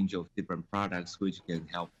wide range of different products which can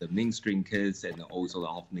help the mainstream kids and also the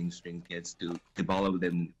off-mainstream kids to develop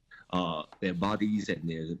them their bodies and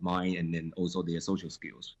their mind and then also their social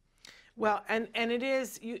skills. Well, and it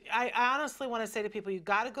is, I honestly want to say to people, you've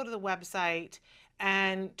got to go to the website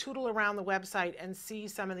and tootle around the website and see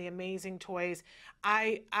some of the amazing toys.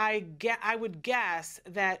 I would guess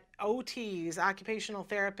that OTs, occupational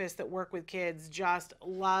therapists that work with kids, just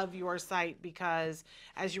love your site because,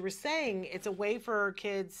 as you were saying, it's a way for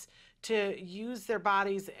kids to use their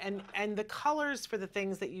bodies and the colors for the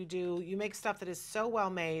things that you do. You make stuff that is so well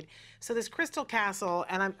made. So this Crystal Castle,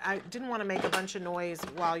 and I didn't want to make a bunch of noise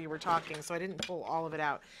while you were talking, so I didn't pull all of it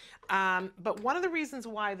out. But one of the reasons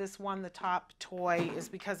why this won the top toy is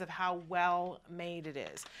because of how well made it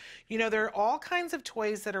is. You know, there are all kinds of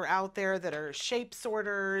toys that are out there that are shape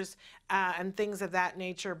sorters and things of that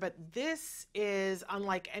nature, but this is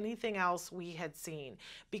unlike anything else we had seen.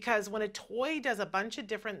 Because when a toy does a bunch of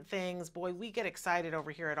different things, boy, we get excited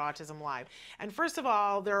over here at Autism Live. And first of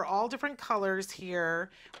all, there are all different colors here.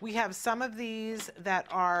 We have some of these that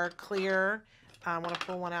are clear. I want to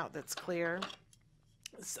pull one out that's clear.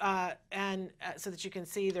 So that you can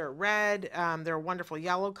see they're red, they're a wonderful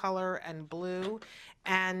yellow color and blue,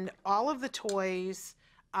 and all of the toys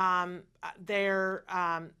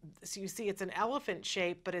so you see it's an elephant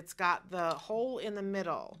shape, but it's got the hole in the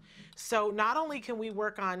middle. So not only can we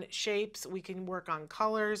work on shapes, we can work on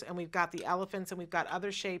colors, and we've got the elephants, and we've got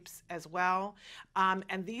other shapes as well.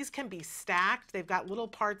 And these can be stacked. They've got little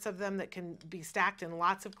parts of them that can be stacked in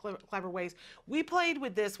lots of clever ways. We played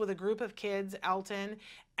with this with a group of kids, Elton,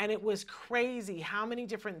 and it was crazy how many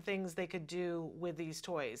different things they could do with these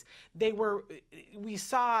toys. We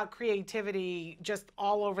saw creativity just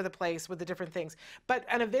all over the place with the different things. But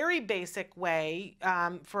in a very basic way,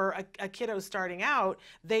 for a kiddo starting out,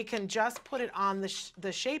 they can just put it on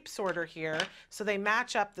the shape sorter here, so they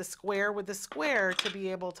match up the square with the square to be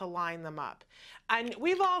able to line them up. And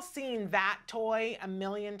we've all seen that toy a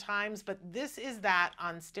million times, but this is that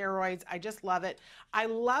on steroids. I just love it. I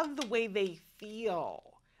love the way they feel.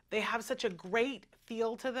 They have such a great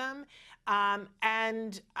feel to them,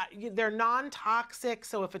 and they're non-toxic,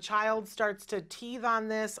 so if a child starts to teeth on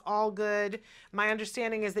this, all good. My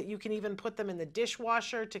understanding is that you can even put them in the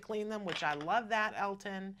dishwasher to clean them, which I love that,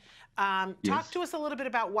 Elton. Talk to us a little bit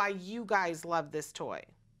about why you guys love this toy.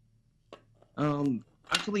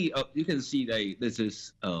 Actually, you can see that this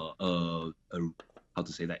is how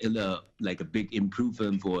to say that, like a big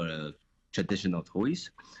improvement for traditional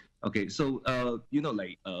toys. Okay, so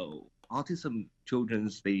autism children,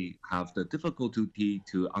 they have the difficulty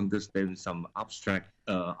to understand some abstract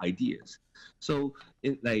ideas. So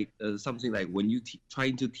something like when you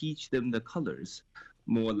trying to teach them the colors,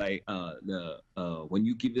 more like when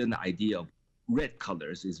you give them the idea of red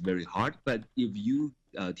colors is very hard. But if you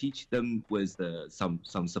teach them with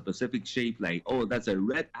some specific shape, like, oh, that's a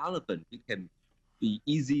red elephant, it can be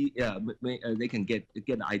easy. They can get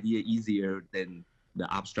the idea easier than the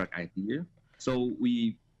abstract idea. So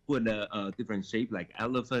we put a different shape like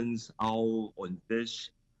elephants, owl, or fish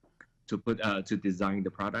to put to design the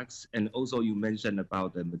products. And also you mentioned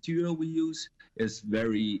about the material we use is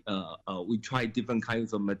very we try different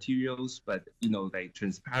kinds of materials, but like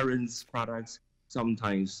transparent products,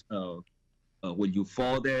 sometimes when you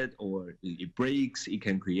fold it or it breaks, it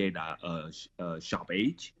can create a sharp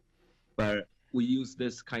edge. But we use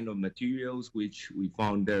this kind of materials which we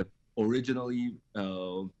found that originally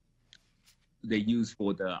they use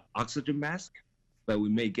for the oxygen mask, but we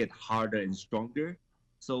make it harder and stronger.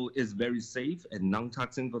 So it's very safe and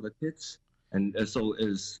non-toxic for the kids. And so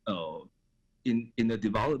is in the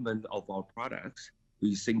development of our products,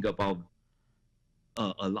 we think about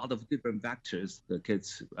a lot of different factors, the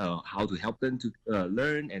kids, how to help them to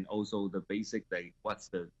learn, and also the basic, like what's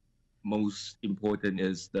the most important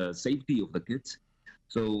is the safety of the kids.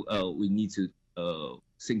 So we need to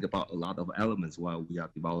think about a lot of elements while we are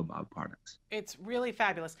developing our products. It's really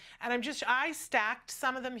fabulous. And I stacked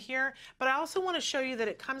some of them here, but I also want to show you that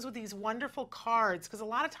it comes with these wonderful cards, because a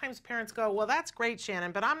lot of times parents go, well, that's great,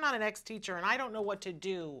 Shannon, but I'm not an ex-teacher and I don't know what to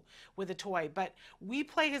do with a toy. But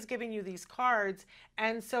WePlay has given you these cards.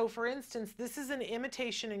 And so, for instance, this is an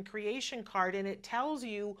imitation and creation card, and it tells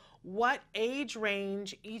you what age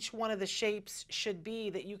range each one of the shapes should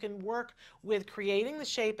be, that you can work with creating the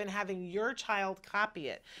shape and having your child copy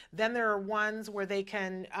it. Then there are ones where they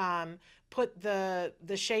can put the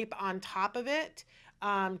shape on top of it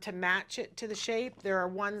to match it to the shape. There are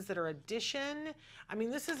ones that are addition. I mean,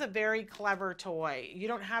 this is a very clever toy. You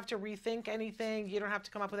don't have to rethink anything. You don't have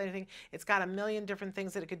to come up with anything. It's got a million different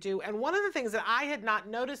things that it could do. And one of the things that I had not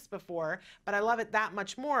noticed before, but I love it that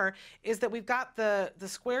much more, is that we've got the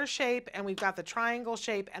square shape, and we've got the triangle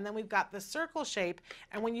shape, and then we've got the circle shape.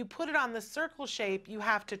 And when you put it on the circle shape, you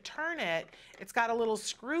have to turn it. It's got a little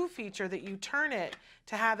screw feature that you turn it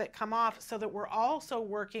to have it come off, so that we're also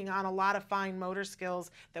working on a lot of fine motor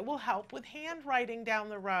skills that will help with handwriting down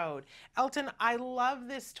the road. Elton, I love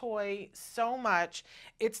this toy so much.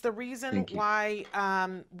 It's the reason why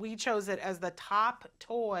we chose it as the top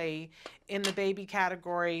toy in the baby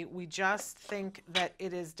category. We just think that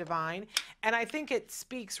it is divine. And I think it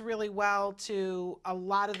speaks really well to a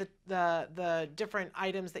lot of the different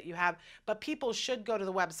items that you have. But people should go to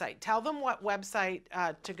the website. Tell them what website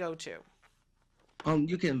to go to.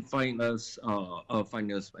 You can find us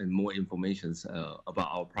and more information about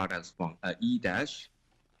our products from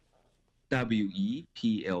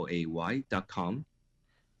e-weplay.com.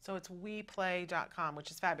 So it's weplay.com,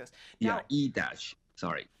 which is fabulous. Yeah, now,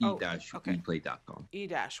 e-weplay.com.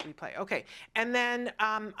 E-weplay. Okay. And then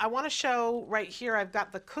I want to show right here, I've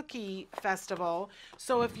got the Cookie Festival.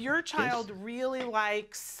 So if your child really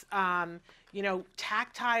likes,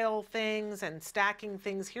 tactile things and stacking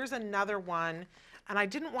things, here's another one. And I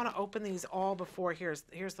didn't want to open these all before. Here's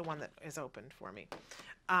the one that is opened for me.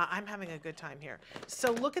 I'm having a good time here.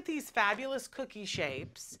 So look at these fabulous cookie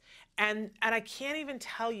shapes. And I can't even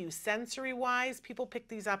tell you, sensory-wise, people pick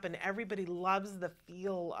these up and everybody loves the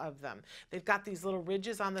feel of them. They've got these little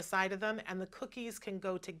ridges on the side of them, and the cookies can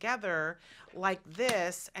go together like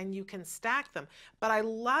this, and you can stack them. But I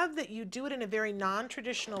love that you do it in a very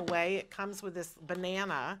non-traditional way. It comes with this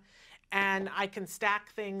banana, and I can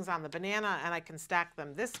stack things on the banana, and I can stack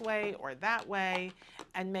them this way or that way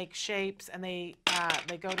and make shapes, and they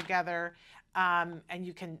go together, and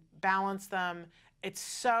you can balance them. It's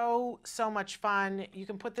so much fun. You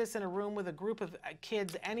can put this in a room with a group of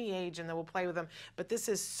kids any age and they will play with them. But this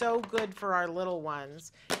is so good for our little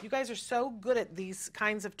ones. You guys are so good at these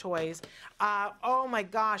kinds of toys. Oh my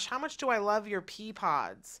gosh, how much do I love your pea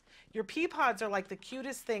pods. Your pea pods are like the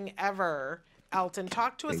cutest thing ever. Elton,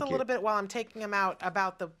 talk to us a little bit while I'm taking them out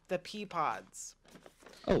about the pea pods.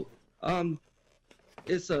 Oh,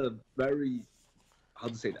 it's a very, how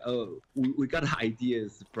to say that? We got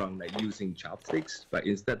ideas from like using chopsticks, but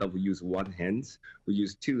instead of use one hand, we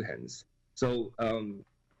use two hands. So from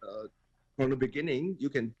the beginning, you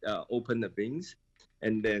can open the bins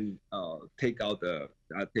and then take out the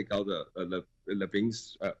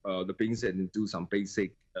bins and do some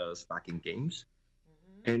basic stacking games.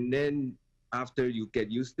 And then after you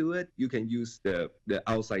get used to it, you can use the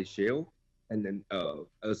outside shell and then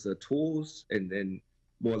as a tools, and then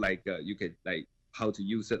more like you can like how to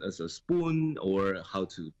use it as a spoon or how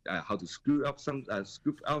to screw out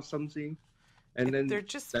something, and then they're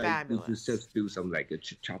just fabulous. You just do some like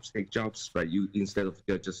chopstick jobs, but you instead of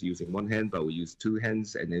just using one hand, but we use two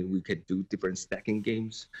hands, and then we can do different stacking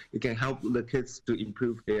games. It can help the kids to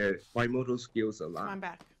improve their fine motor skills a lot. Come on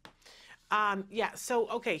back. Yeah, so,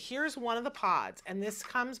 okay, here's one of the pods, and this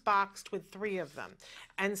comes boxed with 3 of them.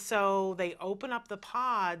 And so they open up the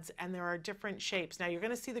pods, and there are different shapes. Now, you're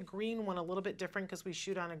going to see the green one a little bit different because we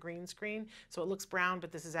shoot on a green screen, so it looks brown,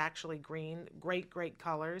 but this is actually green. Great, great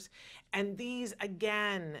colors. And these,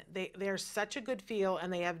 again, they're such a good feel,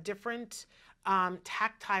 and they have different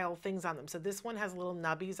tactile things on them. So this one has little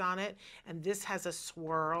nubbies on it, and this has a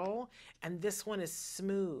swirl, and this one is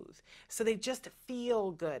smooth. So they just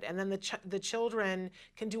feel good. And then the children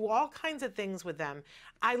can do all kinds of things with them.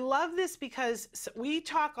 I love this because we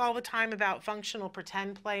talk all the time about functional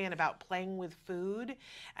pretend play and about playing with food.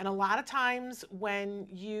 And a lot of times when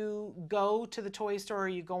you go to the toy store or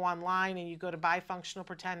you go online and you go to buy functional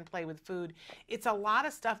pretend play with food, it's a lot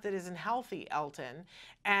of stuff that isn't healthy, Elton.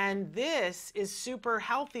 And this is super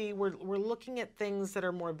healthy. We're looking at things that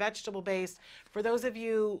are more vegetable based. For those of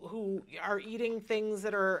you who are eating things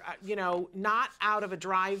that are, not out of a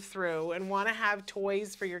drive-through and want to have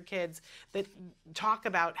toys for your kids that talk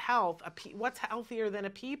about health, what's healthier than a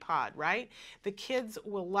pea pod, right? The kids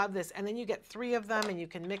will love this. And then you get 3 of them and you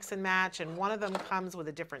can mix and match. And one of them comes with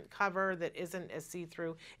a different cover that isn't as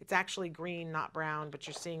see-through. It's actually green, not brown, but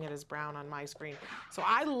you're seeing it as brown on my screen. So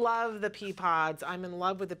I love the pea pods. I'm in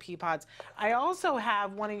love with the pea pods. I also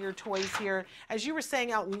have one of your toys here. As you were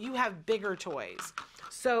saying, Elton, you have bigger toys.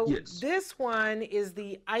 So this one is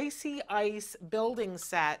the Icy Ice building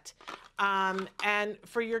set. And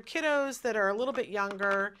for your kiddos that are a little bit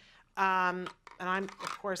younger, and I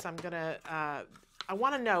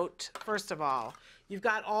want to note, first of all, you've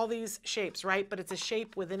got all these shapes, right? But it's a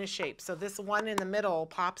shape within a shape. So this one in the middle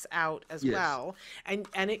pops out as well, and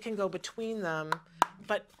it can go between them.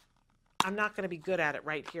 But I'm not going to be good at it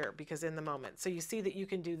right here because in the moment. So you see that you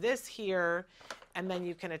can do this here, and then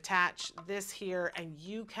you can attach this here, and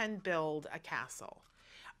you can build a castle.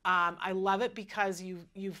 I love it because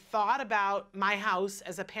you've thought about my house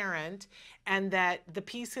as a parent, and that the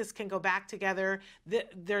pieces can go back together.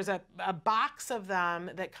 There's a box of them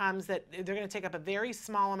that comes that they're going to take up a very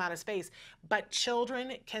small amount of space, but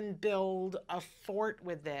children can build a fort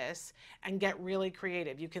with this and get really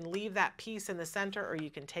creative. You can leave that piece in the center or you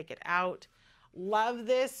can take it out. Love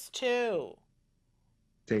this too.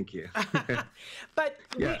 Thank you. But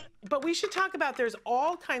we should talk about, there's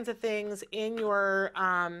all kinds of things in your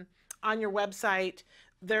on your website.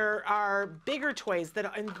 There are bigger toys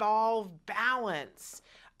that involve balance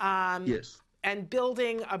and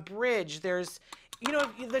building a bridge. There's,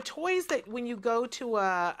 the toys that when you go to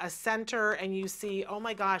a center and you see, oh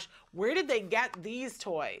my gosh, where did they get these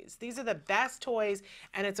toys? These are the best toys,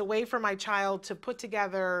 and it's a way for my child to put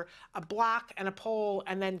together a block and a pole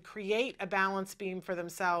and then create a balance beam for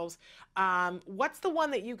themselves. What's the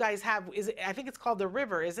one that you guys have? I think it's called the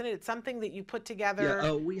River, isn't it? It's something that you put together.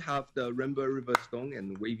 Yeah, we have the Rainbow River Stone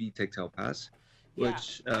and Wavy Tactile Pass,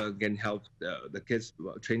 which can help the kids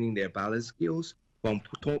training their balance skills. from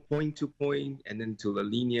point to point, and then to the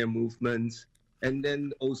linear movements. And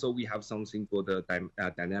then also we have something for the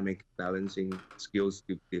dynamic balancing skills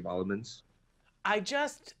developments.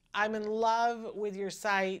 I'm in love with your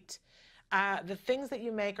site. The things that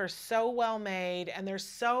you make are so well made, and they're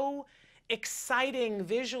so exciting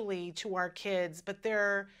visually to our kids, but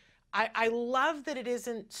I love that it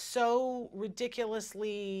isn't so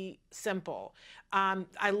ridiculously simple.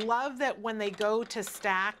 I love that when they go to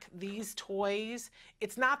stack these toys,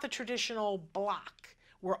 it's not the traditional block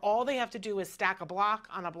where all they have to do is stack a block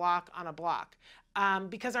on a block on a block.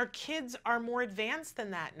 Because our kids are more advanced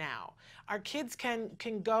than that now. Our kids can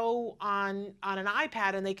go on an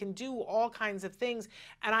iPad and they can do all kinds of things.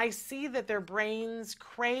 And I see that their brains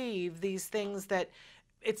crave these things that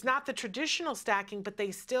it's not the traditional stacking, but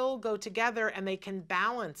they still go together and they can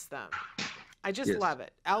balance them. I just love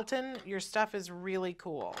it. Elton, your stuff is really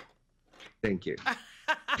cool. Thank you.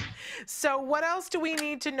 So what else do we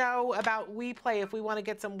need to know about WePlay if we want to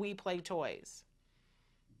get some WePlay toys?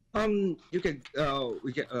 You can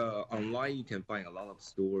online. You can find a lot of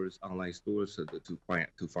stores, online stores, to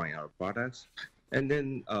find our products. And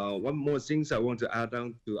then one more things I want to add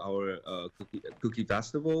on to our cookie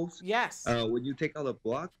festivals. Yes. When you take out a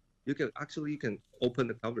block, you can open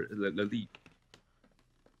the cover, the lid.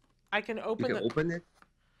 I can open. You can open it.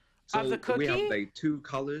 So of the cookie? We have like 2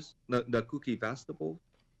 colors. The cookie festival.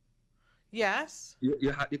 Yes.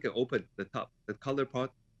 You can open the top, the color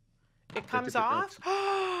part. It comes off?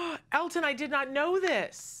 Elton, I did not know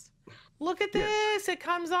this. Look at this. It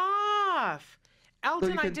comes off.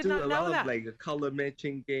 Elton, I did not know that. So you can do a lot of like color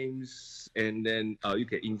matching games, and then you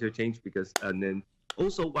can interchange and then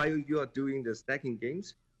also while you are doing the stacking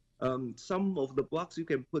games, some of the blocks you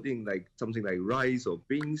can put in like something like rice or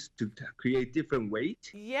beans to create different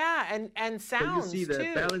weight. Yeah, and sounds so you see the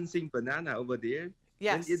too. Balancing banana over there.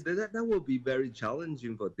 Yes. And that will be very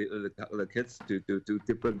challenging for the kids to do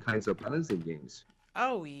different kinds of balancing games.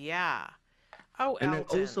 Oh, yeah. Oh, and Elton.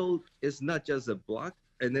 then also, it's not just a block.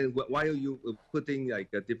 And then while you putting like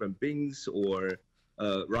different beans or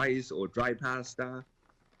rice or dry pasta,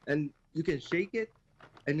 and you can shake it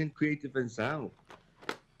and then create different sound.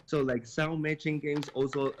 So like sound matching games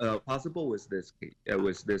also possible with this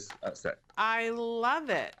set. I love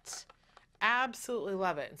it. Absolutely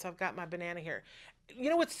love it. And so I've got my banana here. You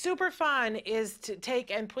know what's super fun is to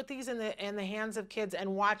take and put these in the hands of kids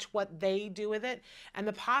and watch what they do with it. And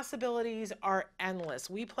the possibilities are endless.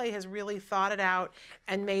 WePlay has really thought it out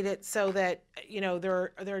and made it so that, you know,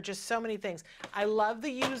 there are just so many things. I love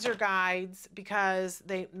the user guides because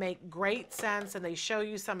they make great sense and they show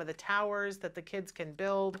you some of the towers that the kids can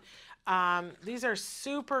build. These are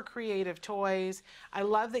super creative toys. I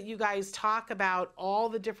love that you guys talk about all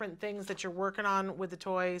the different things that you're working on with the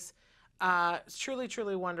toys. It's truly,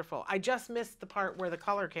 truly wonderful. I just missed the part where the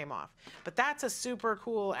color came off, but that's a super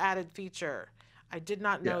cool added feature. I did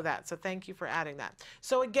not know that, so thank you for adding that.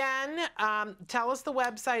 So again, tell us the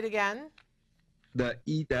website again. The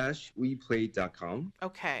e-weplay.com.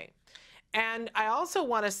 Okay. And I also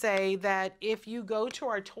want to say that if you go to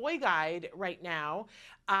our toy guide right now,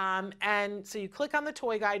 and so you click on the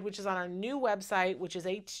toy guide, which is on our new website, which is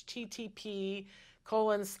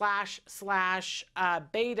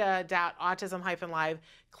http://beta.autism-live.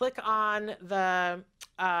 Click on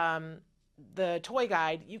the toy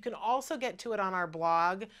guide. You can also get to it on our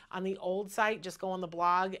blog on the old site. Just go on the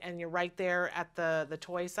blog and you're right there at the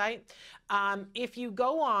toy site. If you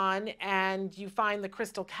go on and you find the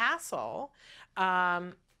Crystal Castle,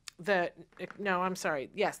 the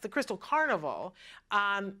Crystal Carnival,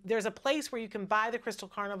 there's a place where you can buy the Crystal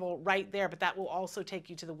Carnival right there, but that will also take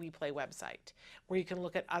you to the WePlay website where you can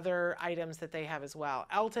look at other items that they have as well.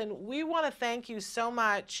 Elton, we want to thank you so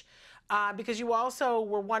much because you also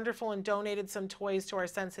were wonderful and donated some toys to our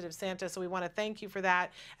Sensitive Santa, so we want to thank you for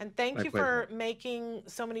that. And thank you for making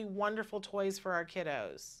so many wonderful toys for our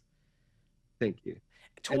kiddos. Thank you.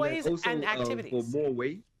 Toys and, also, and activities. For more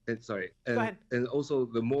weight. Go ahead. And also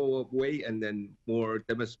the more way and then more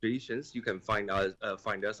demonstrations, you can find us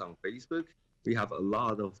on Facebook. We have a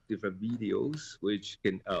lot of different videos which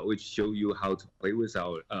show you how to play with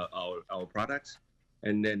our products,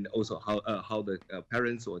 and then also how the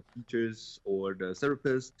parents or teachers or the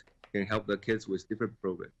therapists can help the kids with different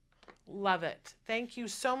programs. Love it. Thank you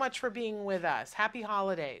so much for being with us. Happy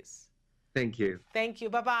holidays. Thank you. Thank you.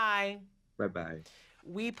 Bye-bye. Bye-bye.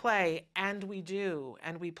 We play and we do,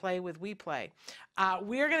 and we play with We Play.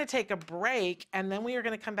 We're going to take a break, and then we are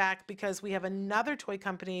going to come back because we have another toy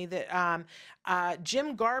company that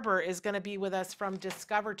Jim Garber is going to be with us from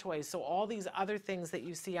Discover Toys. So all these other things that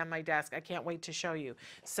you see on my desk, I can't wait to show you.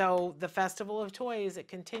 So the Festival of Toys, it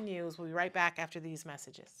continues. We'll be right back after these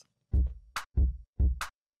messages.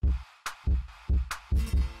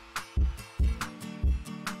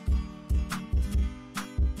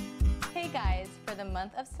 Hey guys, for the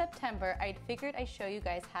month of September, I figured I'd show you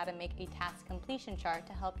guys how to make a task completion chart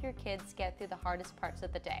to help your kids get through the hardest parts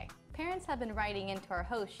of the day. Parents have been writing into our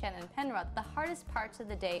host, Shannon Penrod, the hardest parts of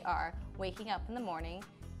the day are waking up in the morning,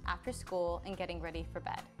 after school, and getting ready for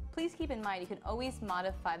bed. Please keep in mind you can always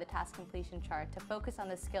modify the task completion chart to focus on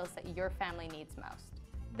the skills that your family needs most.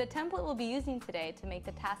 The template we'll be using today to make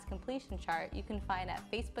the task completion chart you can find at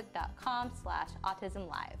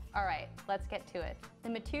facebook.com/autismlive. All right, let's get to it. The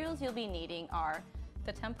materials you'll be needing are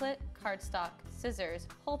the template, cardstock, scissors,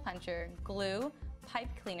 hole puncher, glue, pipe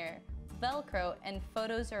cleaner, Velcro, and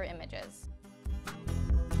photos or images.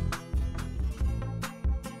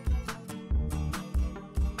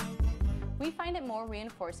 We find it more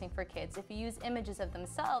reinforcing for kids if you use images of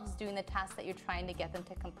themselves doing the task that you're trying to get them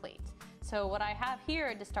to complete. So what I have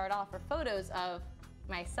here to start off are photos of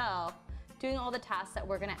myself doing all the tasks that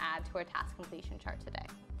we're going to add to our task completion chart today.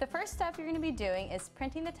 The first step you're going to be doing is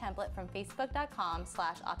printing the template from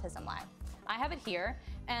facebook.com/autismlive. I have it here,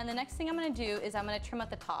 and the next thing I'm going to do is I'm going to trim out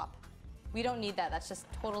the top. We don't need that, that's just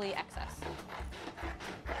totally excess.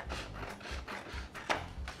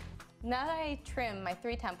 Now that I trim my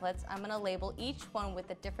 3 templates, I'm going to label each one with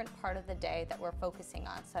a different part of the day that we're focusing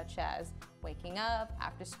on, such as waking up,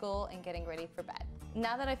 after school, and getting ready for bed.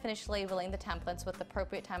 Now that I've finished labeling the templates with the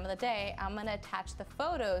appropriate time of the day, I'm going to attach the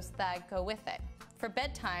photos that go with it. For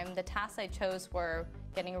bedtime, the tasks I chose were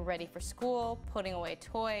getting ready for school, putting away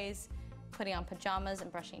toys, putting on pajamas,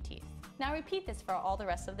 and brushing teeth. Now repeat this for all the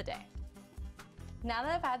rest of the day. Now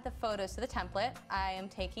that I've added the photos to the template, I am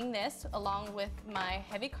taking this along with my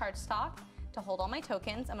heavy cardstock to hold all my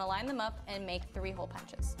tokens. I'm going to line them up and make 3 hole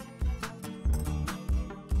punches.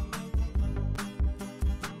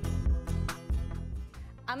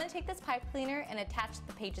 I'm going to take this pipe cleaner and attach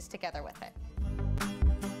the pages together with it.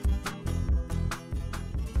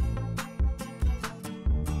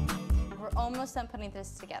 We're almost done putting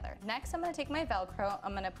this together. Next, I'm going to take my Velcro.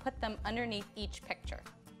 I'm going to put them underneath each picture.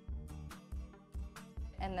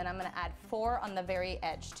 And then I'm going to add 4 on the very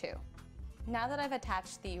edge too. Now that I've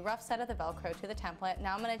attached the rough side of the Velcro to the template,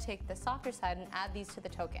 now I'm going to take the softer side and add these to the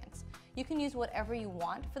tokens. You can use whatever you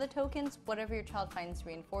want for the tokens, whatever your child finds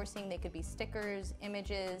reinforcing. They could be stickers,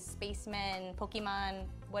 images, spacemen, Pokemon,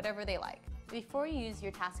 whatever they like. Before you use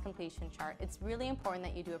your task completion chart, it's really important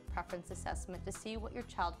that you do a preference assessment to see what your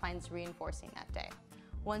child finds reinforcing that day.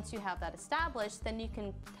 Once you have that established, then you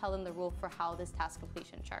can tell them the rule for how this task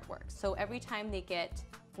completion chart works. So every time they get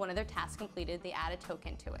one of their tasks completed, they add a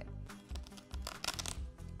token to it.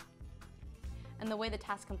 And the way the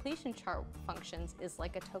task completion chart functions is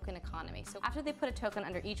like a token economy. So after they put a token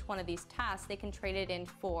under each one of these tasks, they can trade it in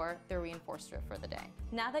for their reinforcer for the day.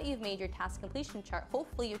 Now that you've made your task completion chart,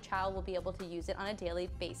 hopefully your child will be able to use it on a daily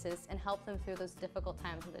basis and help them through those difficult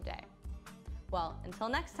times of the day. Well, until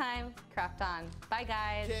next time, craft on. Bye,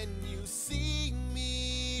 guys. Can you see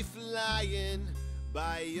me flying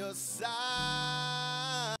by your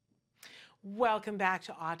side? Welcome back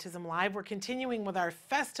to Autism Live. We're continuing with our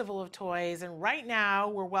Festival of Toys, and right now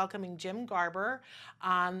we're welcoming Jim Garber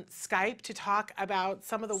on Skype to talk about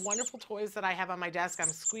some of the wonderful toys that I have on my desk. I'm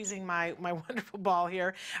squeezing my wonderful ball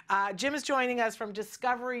here. Jim is joining us from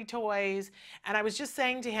Discovery Toys, and I was just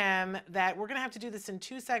saying to him that we're going to have to do this in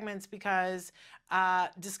 2 segments because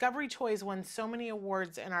Discovery Toys won so many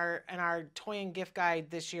awards in our toy and gift guide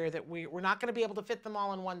this year that we're not going to be able to fit them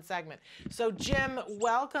all in 1 segment. So Jim,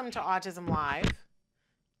 welcome to Autism Live.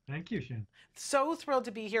 Thank you, Shannon. So thrilled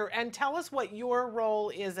to be here. And tell us what your role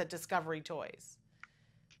is at Discovery Toys.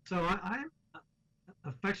 So I'm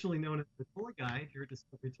affectionately known as the toy guy here at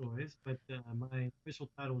Discovery Toys, but my official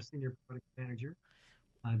title is Senior Product Manager.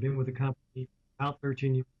 I've been with the company about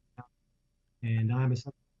 13 years now, and I'm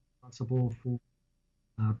responsible for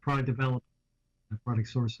product development and product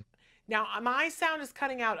sourcing. Now, my sound is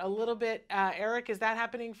cutting out a little bit. Eric, is that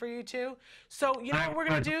happening for you too? So you know what we're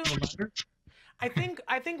going to do? I think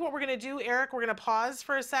what we're going to do, Eric, we're going to pause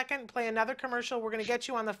for a second, play another commercial. We're going to get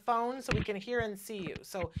you on the phone so we can hear and see you.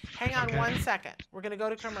 So hang on 1 second. We're going to go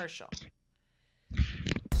to commercial.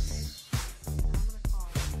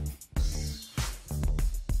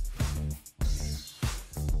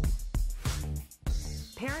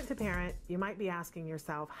 Parent to parent, you might be asking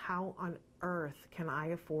yourself, how on earth can I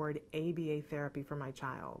afford ABA therapy for my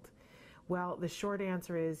child? Well, the short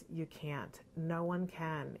answer is you can't. No one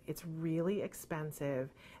can. It's really expensive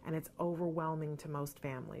and it's overwhelming to most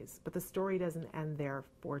families. But the story doesn't end there,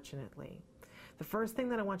 fortunately. The first thing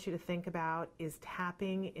that I want you to think about is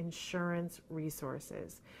tapping insurance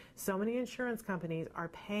resources. So many insurance companies are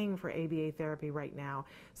paying for ABA therapy right now.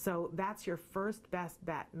 So that's your first best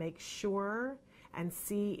bet. Make sure and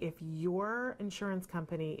see if your insurance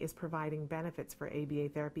company is providing benefits for ABA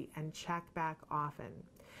therapy and check back often.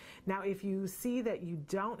 Now, if you see that you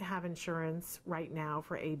don't have insurance right now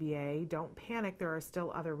for ABA, don't panic, there are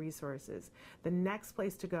still other resources. The next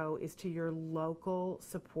place to go is to your local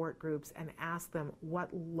support groups and ask them what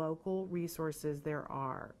local resources there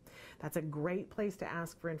are. That's a great place to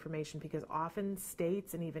ask for information because often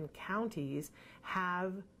states and even counties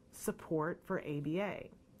have support for ABA.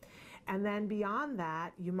 And then beyond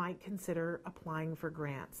that, you might consider applying for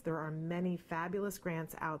grants. There are many fabulous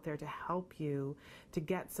grants out there to help you to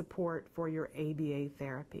get support for your ABA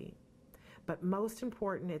therapy. But most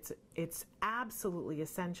important, it's absolutely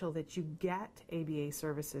essential that you get ABA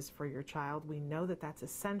services for your child. We know that that's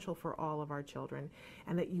essential for all of our children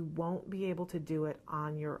and that you won't be able to do it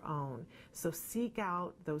on your own. So seek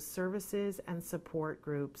out those services and support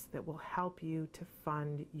groups that will help you to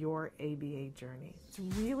fund your ABA journey. It's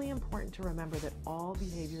really important to remember that all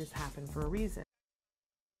behaviors happen for a reason.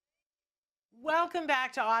 Welcome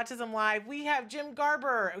back to Autism Live. We have Jim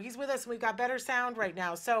Garber. He's with us and we've got better sound right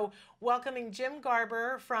now. So welcoming Jim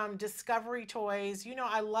Garber from Discovery Toys. You know,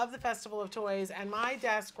 I love the Festival of Toys and my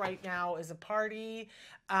desk right now is a party.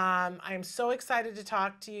 I am so excited to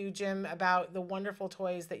talk to you, Jim, about the wonderful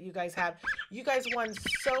toys that you guys have. You guys won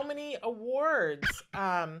so many awards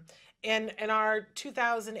in our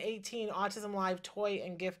 2018 Autism Live Toy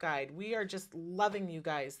and Gift Guide. We are just loving you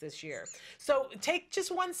guys this year. So take just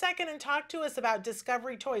 1 second and talk to us about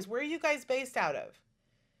Discovery Toys. Where are you guys based out of?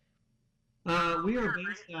 We are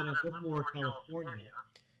based out of Livermore, California.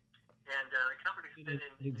 And the company's been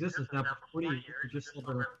in existence now for 40 years. We just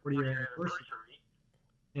celebrated our 40-year anniversary.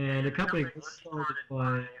 And the company was started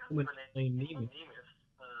by a woman named Nemus.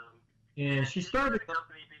 And she started the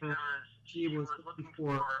company because she was looking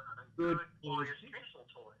for good educational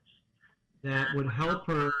toys that would help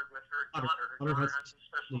her daughter. Her daughter has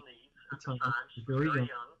special needs at the time. She was very young.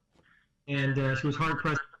 And she was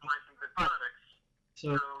hard-pressed to find some good products.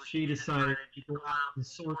 So she decided to go out and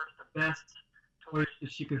source the best toys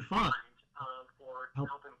that she could find for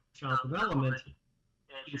helping child development.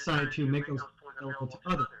 She decided to make those available to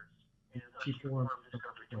others. And she formed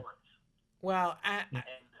Discovery Toys. Well,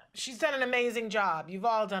 she's done an amazing job. You've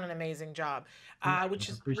all done an amazing job, which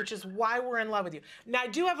is why we're in love with you. Now, I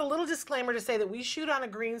do have a little disclaimer to say that we shoot on a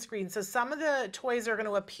green screen, so some of the toys are going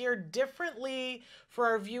to appear differently for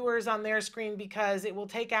our viewers on their screen because it will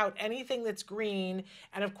take out anything that's green,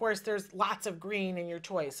 and of course, there's lots of green in your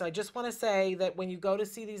toys. So I just want to say that when you go to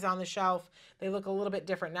see these on the shelf, they look a little bit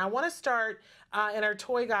different. Now, I want to start in our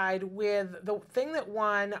toy guide with the thing that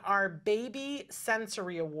won our Baby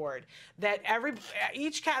Sensory Award. That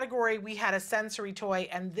each category we had a sensory toy,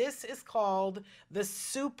 and this is called the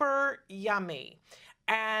Super Yummy.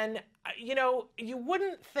 And you know, you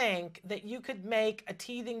wouldn't think that you could make a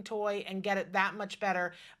teething toy and get it that much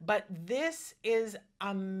better, but this is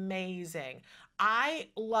amazing. I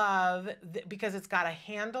love because it's got a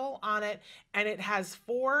handle on it and it has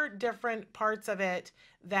 4 different parts of it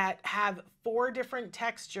that have 4 different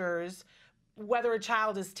textures, whether a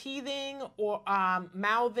child is teething or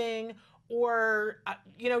mouthing or,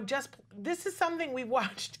 you know, just this is something we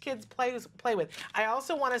watched kids play with. I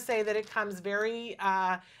also want to say that it comes very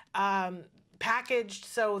packaged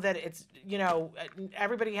so that it's, you know,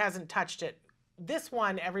 everybody hasn't touched it. This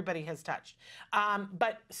one, everybody has touched.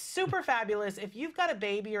 But super fabulous. If you've got a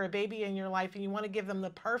baby or a baby in your life and you want to give them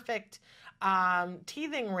the perfect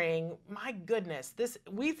teething ring, my goodness,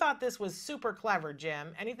 we thought this was super clever,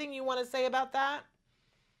 Jim. Anything you want to say about that?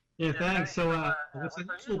 Yeah, thanks. So what's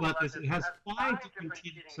unusual about this, it has 5 different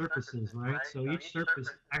teething surfaces, right? So each surface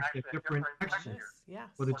is actually a different texture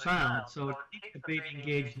for the child. So it keeps the baby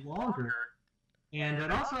engaged longer. And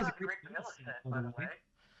it also has a great medicine, by the way.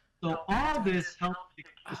 So all this helps the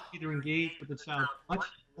teether engage with the child much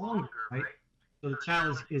longer, right? So the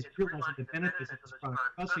child is realizing the benefits of this product,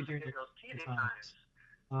 especially during the teething times,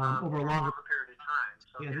 over a longer period of time.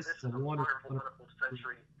 So yeah, this is a wonderful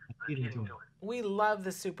sensory teething toy. We love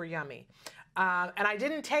the Super Yummy. And I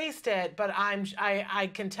didn't taste it, but I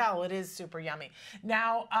can tell it is super yummy.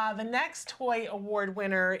 Now, the next toy award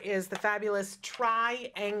winner is the fabulous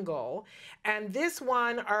Triangle. And this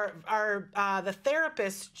one are the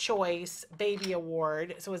Therapist Choice Baby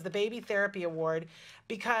Award. So it's the Baby Therapy Award,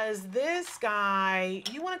 because this guy,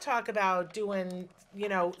 you want to talk about doing, you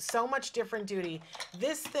know, so much different duty.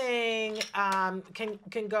 This thing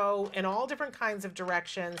can go in all different kinds of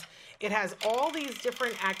directions. It has all these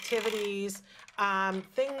different activities,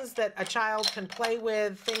 things that a child can play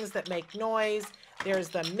with, things that make noise. There's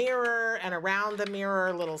the mirror, and around the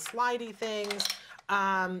mirror, little slidey things.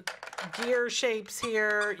 Gear shapes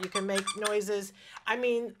here, you can make noises. I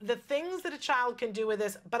mean, the things that a child can do with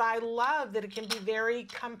this, but I love that it can be very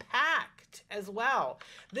compact as well.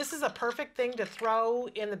 This is a perfect thing to throw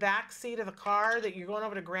in the back seat of the car that you're going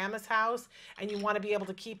over to grandma's house and you want to be able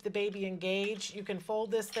to keep the baby engaged. You can fold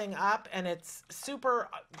this thing up and it's super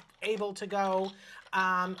able to go.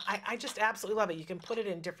 I just absolutely love it. You can put it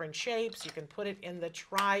in different shapes. You can put it in the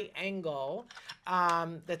Triangle,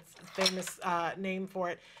 that's famous name for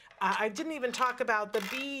it. I didn't even talk about the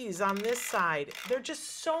bees on this side. There are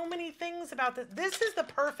just so many things about this. This is the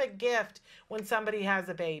perfect gift when somebody has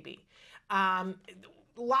a baby.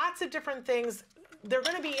 Lots of different things. They're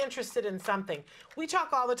going to be interested in something. We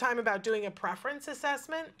talk all the time about doing a preference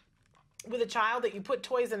assessment with a child, that you put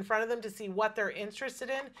toys in front of them to see what they're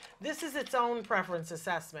interested in. This is its own preference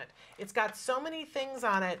assessment. It's got so many things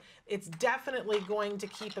on it. It's definitely going to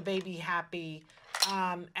keep a baby happy.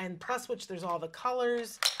 And plus which there's all the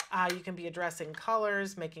colors. You can be addressing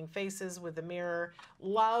colors, making faces with the mirror.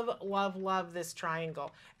 Love, love, love this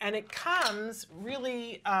Triangle. And it comes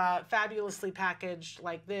really fabulously packaged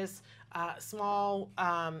like this, small,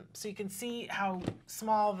 so you can see how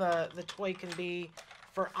small the toy can be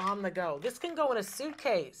for on the go. This can go in a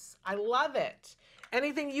suitcase. I love it.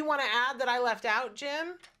 Anything you want to add that I left out,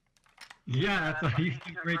 Jim? Yeah, I thought you did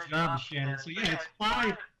a great job, Shannon. So yeah, it's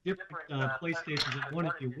 5 different PlayStations in one,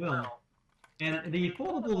 if you will. And the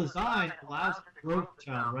foldable design allows it to grow the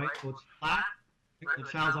child, right? So it's flat, the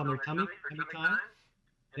child's on their tummy anytime.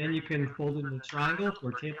 Then you can fold it in a triangle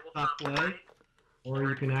for tabletop play, or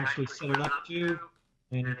you can actually set it up to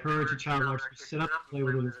and encourage the child to actually sit up and play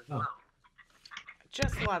with it as well.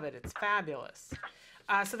 Just love it. It's fabulous.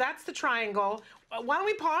 So that's the Triangle. Why don't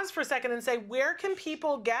we pause for a second and say, where can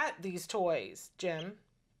people get these toys, Jim?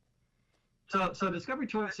 So Discovery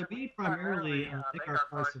Toys, so we primarily make our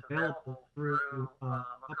parts available through a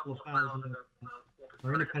couple of thousand of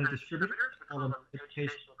our independent distributors, called them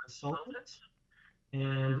educational consultants.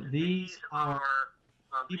 And these are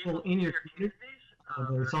people in your community that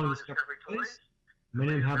are selling Discovery Toys.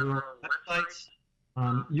 Many of them have their own websites.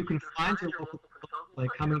 You can find your local by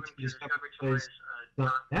coming to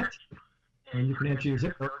discoverytoys.net, and you can enter your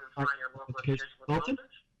zip code to find your local education consultant.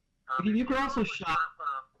 You can also shop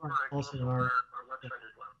also on our website as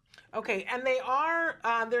well. Okay, and they are,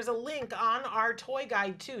 there's a link on our toy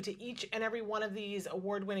guide too to each and every one of these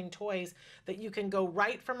award-winning toys that you can go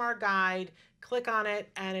right from our guide, click on it,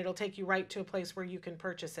 and it'll take you right to a place where you can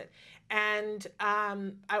purchase it. And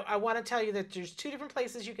I want to tell you that there's 2 different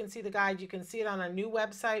places you can see the guide. You can see it on our new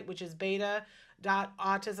website, which is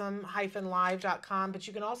beta.autism-live.com, but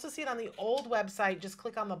you can also see it on the old website. Just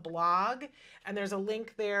click on the blog, and there's a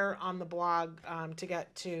link there on the blog to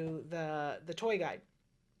get to the toy guide.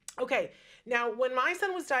 Okay, now when my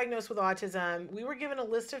son was diagnosed with autism, we were given a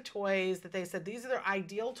list of toys that they said, these are their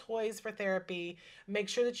ideal toys for therapy. Make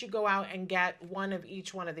sure that you go out and get one of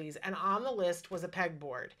each one of these. And on the list was a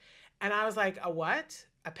pegboard. And I was like, a what?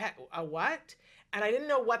 A what? And I didn't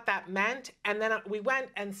know what that meant. And then we went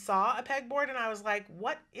and saw a pegboard, and I was like,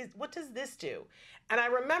 what does this do? And I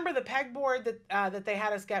remember the pegboard that they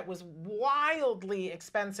had us get was wildly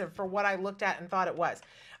expensive for what I looked at and thought it was.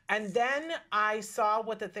 And then I saw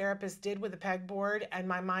what the therapist did with the pegboard, and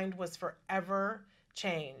my mind was forever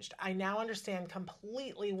changed. I now understand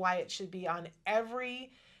completely why it should be on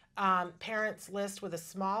every parents list with a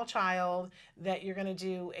small child that you're going to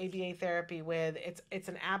do ABA therapy with. It's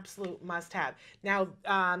an absolute must-have. Now,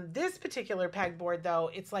 this particular pegboard, though,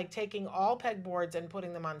 it's like taking all pegboards and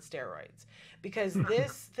putting them on steroids, because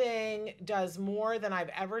this thing does more than I've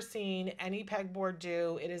ever seen any pegboard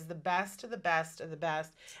do. It is the best of the best of the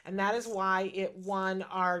best, and that is why it won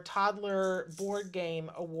our toddler board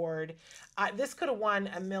game award. This could have won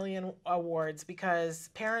a million awards because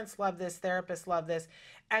parents love this, therapists love this.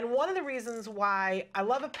 And one of the reasons why I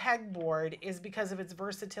love a pegboard is because of its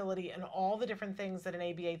versatility and all the different things that an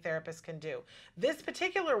ABA therapist can do. This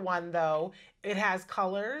particular one, though, it has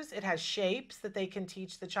colors, it has shapes that they can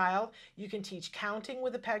teach the child. You can teach counting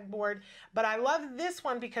with a pegboard, but I love this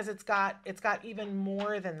one because it's got even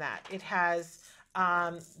more than that. It has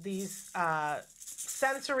these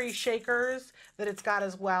sensory shakers that it's got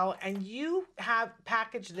as well, and you have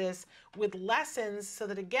packaged this with lessons so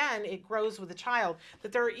that, again, it grows with the child.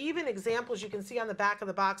 That there are even examples you can see on the back of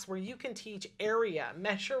the box where you can teach area,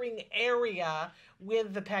 measuring area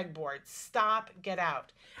with the pegboard. Stop, get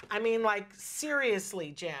out. I mean, like,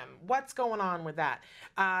 seriously, Jim, what's going on with that?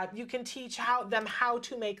 You can teach them how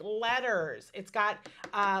to make letters. It's got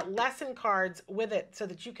lesson cards with it so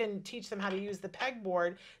that you can teach them how to use the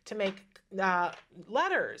pegboard to make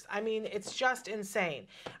letters. I mean, it's just insane.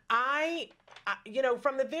 You know,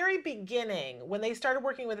 from the very beginning, when they started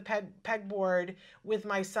working with a pegboard with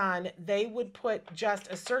my son, they would put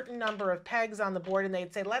just a certain number of pegs on the board and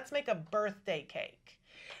they'd say, let's make a birthday cake.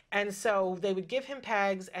 And so they would give him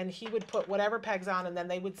pegs and he would put whatever pegs on, and then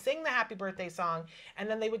they would sing the happy birthday song, and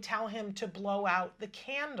then they would tell him to blow out the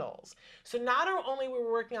candles. So not only were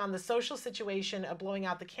we working on the social situation of blowing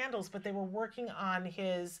out the candles, but they were working on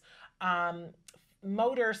his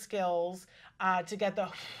motor skills to get the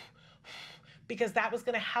because that was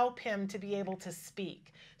going to help him to be able to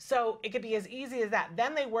speak. So it could be as easy as that.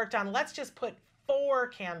 Then they worked on, let's just put 4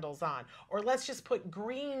 candles on, or let's just put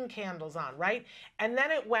green candles on, right? And then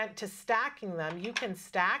it went to stacking them. You can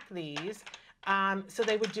stack these. So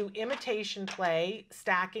they would do imitation play,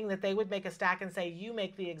 stacking, that they would make a stack and say, you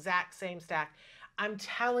make the exact same stack. I'm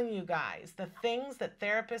telling you guys, the things that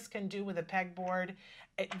therapists can do with a pegboard,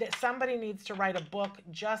 that somebody needs to write a book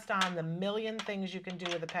just on the million things you can do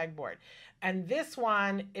with a pegboard. And this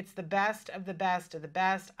one, it's the best of the best of the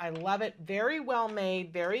best. I love it. Very well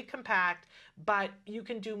made, very compact, but you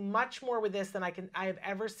can do much more with this than I have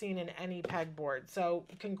ever seen in any pegboard. So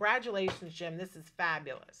congratulations, Jim. This is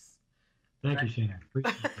fabulous. Thank you, Shannon.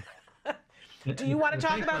 Appreciate it. Do you want to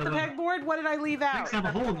talk about the pegboard? What did I leave out? Pegs have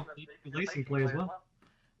a hole in the lacing play as well.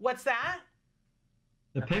 What's that?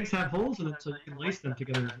 The pegs have holes in them so you can lace them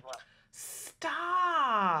together.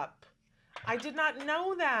 Stop. I did not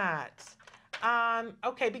know that.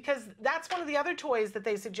 Okay, because that's one of the other toys that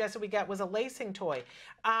they suggested we get was a lacing toy.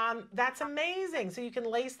 That's amazing. So you can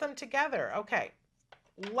lace them together. Okay.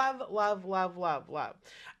 Love, love, love, love, love.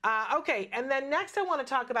 Okay, and then next I want to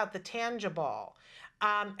talk about the Tangi-Ball.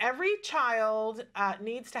 Every child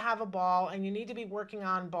needs to have a ball, and you need to be working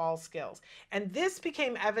on ball skills. And this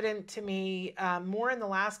became evident to me more in the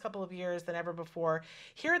last couple of years than ever before.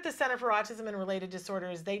 Here at the Center for Autism and Related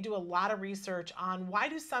Disorders, they do a lot of research on why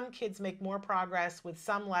do some kids make more progress with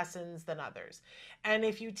some lessons than others. And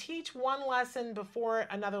if you teach one lesson before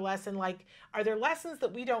another lesson, like, are there lessons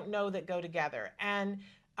that we don't know that go together? And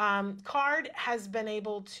CARD has been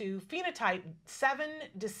able to phenotype 7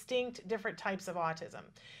 distinct different types of autism.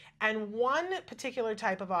 And one particular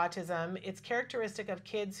type of autism, it's characteristic of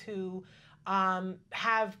kids who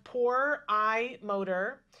have poor eye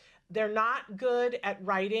motor. They're not good at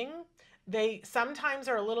writing. They sometimes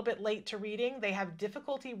are a little bit late to reading. They have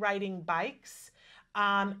difficulty riding bikes,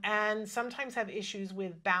 and sometimes have issues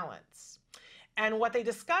with balance. And what they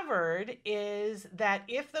discovered is that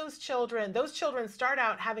if those children start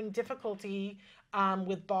out having difficulty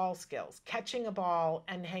with ball skills, catching a ball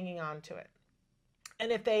and hanging on to it. And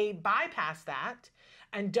if they bypass that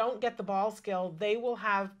and don't get the ball skill, they will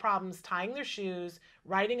have problems tying their shoes,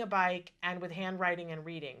 riding a bike, and with handwriting and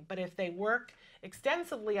reading. But if they work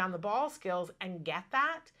extensively on the ball skills and get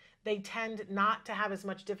that, they tend not to have as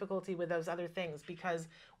much difficulty with those other things, because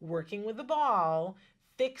working with the ball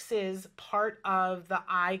fixes part of the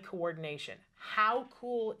eye coordination. How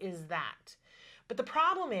cool is that? But the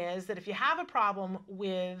problem is that if you have a problem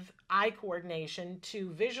with eye coordination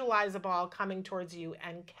to visualize a ball coming towards you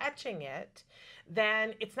and catching it,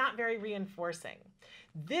 then it's not very reinforcing.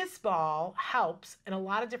 This ball helps in a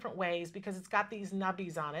lot of different ways because it's got these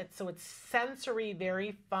nubbies on it, so it's sensory,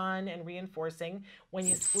 very fun and reinforcing. When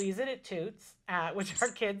you squeeze it, it toots, which our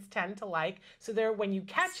kids tend to like. So when you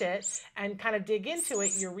catch it and kind of dig into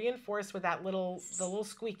it, you're reinforced with the little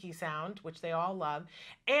squeaky sound, which they all love.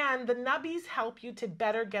 And the nubbies help you to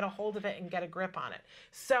better get a hold of it and get a grip on it.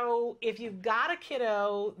 So if you've got a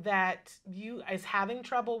kiddo that is having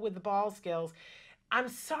trouble with the ball skills, I'm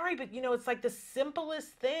sorry, but it's like the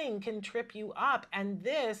simplest thing can trip you up, and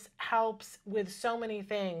this helps with so many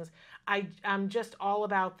things. I'm just all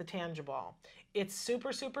about the Tangi-Ball. It's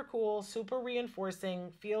super, super cool, super reinforcing,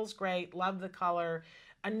 feels great, love the color.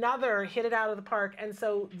 another hit it out of the park. And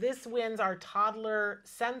so this wins our Toddler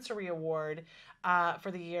Sensory Award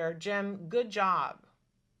for the year. Jim, good job.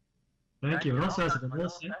 Thank you. It also has a vanilla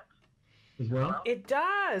scent as well. It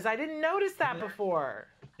does. I didn't notice that before.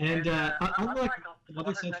 And unlike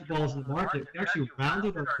other sensory balls in the market, we actually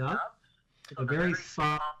rounded it up with a very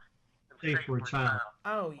soft shape for a child.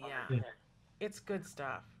 Oh, yeah. It's good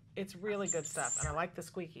stuff. It's really good stuff, and I like the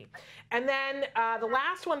squeaky. And then the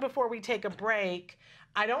last one before we take a break,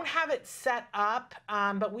 I don't have it set up,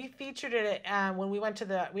 but we featured it when we went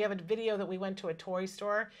to we have a video that we went to a toy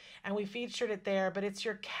store, and we featured it there, but it's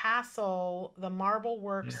your castle, the Marble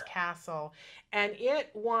Works castle, and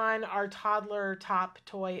it won our Toddler Top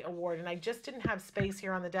Toy Award, and I just didn't have space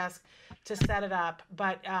here on the desk to set it up,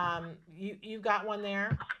 but you got one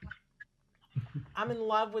there? I'm in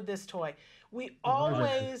love with this toy. We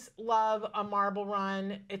always love a marble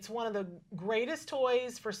run. It's one of the greatest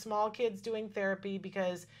toys for small kids doing therapy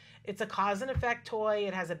because it's a cause and effect toy.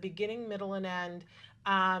 It has a beginning, middle, and end.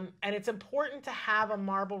 And it's important to have a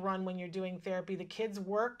marble run when you're doing therapy. The kids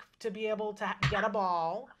work to be able to get a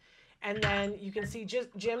ball. And then you can see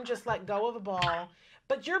Jim just let go of a ball.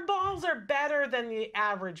 But your balls are better than the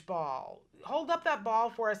average ball. Hold up that ball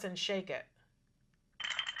for us and shake it.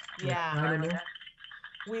 Yeah.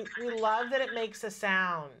 We love that it makes a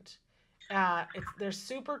sound. They're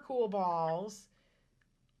super cool balls.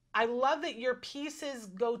 I love that your pieces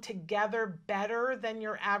go together better than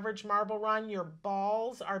your average marble run. Your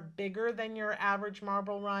balls are bigger than your average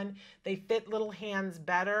marble run. They fit little hands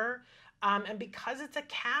better. And because it's a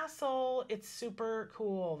castle, it's super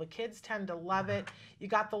cool. The kids tend to love it. You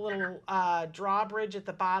got the little drawbridge at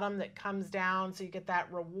the bottom that comes down, so you get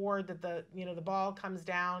that reward that the ball comes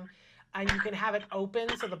down. And you can have it open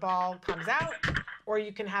so the ball comes out, or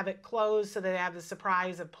you can have it closed so they have the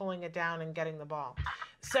surprise of pulling it down and getting the ball.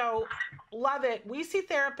 So love it. We see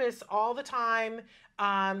therapists all the time.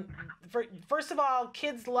 First of all,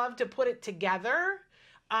 kids love to put it together.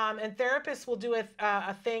 And therapists will do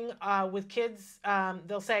a thing with kids.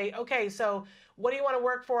 They'll say, okay, so what do you want to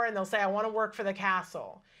work for? And they'll say, I want to work for the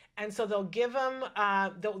castle. And so they'll give them,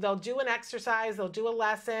 they'll do an exercise, they'll do a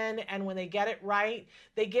lesson, and when they get it right,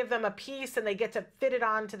 they give them a piece and they get to fit it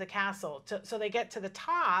onto the castle. So they get to the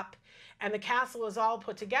top and the castle is all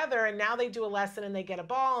put together, and now they do a lesson and they get a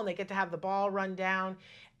ball and they get to have the ball run down.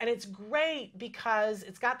 And it's great because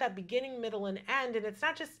it's got that beginning, middle, and end, and it's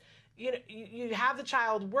not just, you have the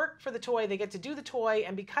child work for the toy, they get to do the toy,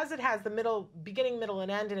 and because it has the beginning, middle, and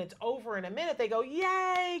end, and it's over in a minute, they go,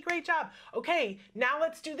 yay, great job. Okay, now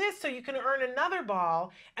let's do this so you can earn another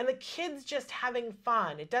ball, and the kid's just having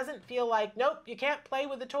fun. It doesn't feel like, nope, you can't play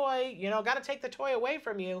with the toy, got to take the toy away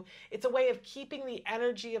from you. It's a way of keeping the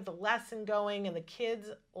energy of the lesson going, and the kids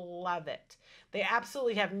love it. They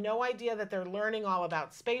absolutely have no idea that they're learning all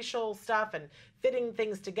about spatial stuff and fitting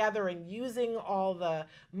things together and using all the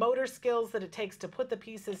motor skills that it takes to put the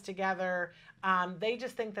pieces together. They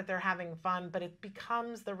just think that they're having fun, but it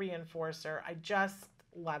becomes the reinforcer. I just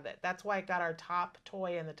love it. That's why it got our top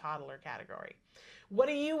toy in the toddler category. What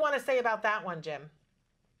do you want to say about that one, Jim?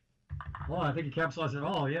 Well, I think it encapsulates it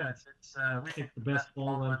all. Yeah, it's we think the best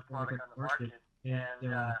ball run product on the market.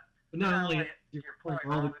 And but not only you're putting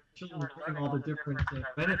all the children putting all the different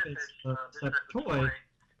benefits of such a toy,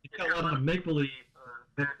 it's got a lot of make-believe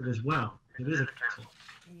benefit as well. It is a castle.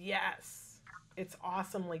 Yes, it's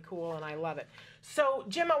awesomely cool, and I love it. So,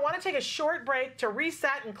 Jim, I want to take a short break to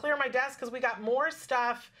reset and clear my desk because we got more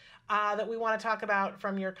stuff that we want to talk about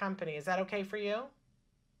from your company. Is that okay for you?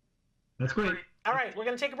 That's great. All right, we're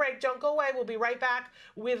going to take a break. Don't go away. We'll be right back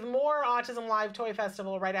with more Autism Live Toy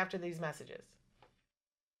Festival right after these messages.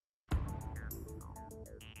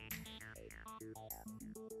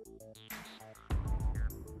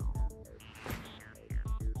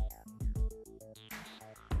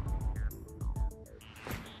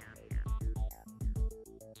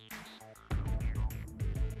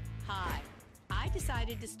 Hi, I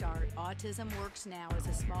decided to start Autism Works Now as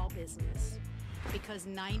a small business because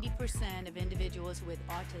 90% of individuals with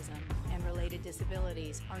autism and related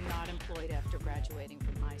disabilities are not employed after graduating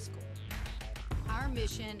from high school. Our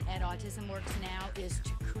mission at Autism Works Now is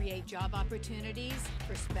to create job opportunities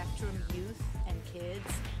for Spectrum youth and kids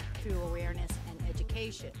through awareness and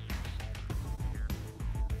education.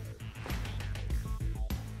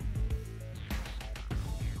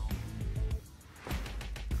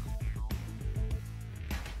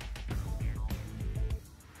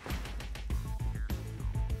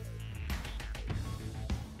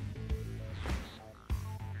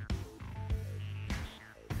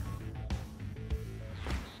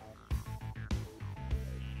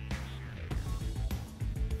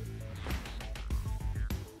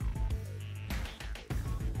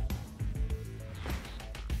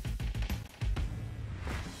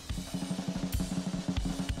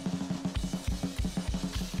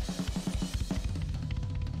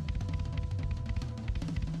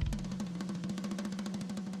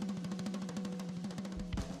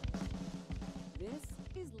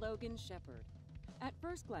 Logan Shepard. At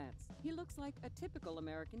first glance, he looks like a typical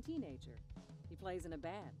American teenager. He plays in a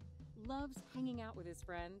band, loves hanging out with his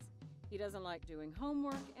friends, he doesn't like doing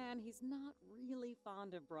homework, and he's not really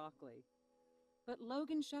fond of broccoli. But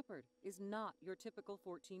Logan Shepard is not your typical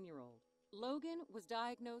 14-year-old. Logan was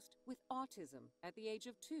diagnosed with autism at the age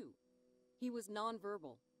of 2. He was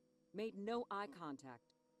nonverbal, made no eye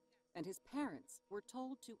contact, and his parents were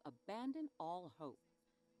told to abandon all hope.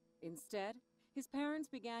 Instead, his parents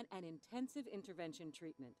began an intensive intervention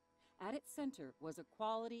treatment. At its center was a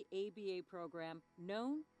quality ABA program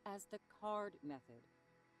known as the CARD method.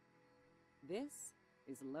 This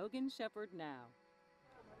is Logan Shepard now.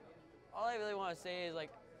 All I really want to say is, like,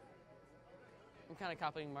 I'm kind of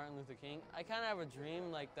copying Martin Luther King. I kind of have a dream,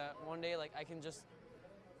 like, that one day, like, I can just,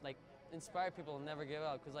 like, inspire people and never give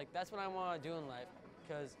up. Because, like, that's what I want to do in life.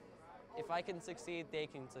 Because if I can succeed, they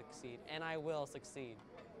can succeed. And I will succeed.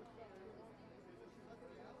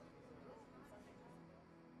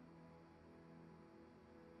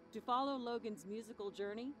 To follow Logan's musical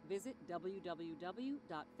journey, visit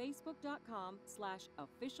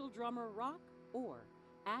www.facebook.com/officialdrummerrock or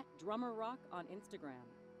 @drummerrock on Instagram.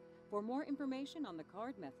 For more information on the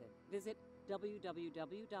CARD method, visit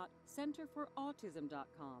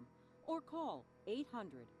www.centerforautism.com or call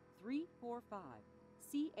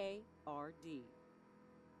 800-345-CARD.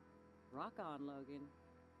 Rock on, Logan.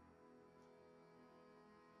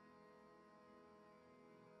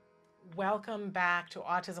 Welcome back to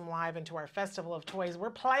Autism Live and to our Festival of Toys. We're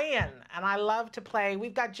playing, and I love to play.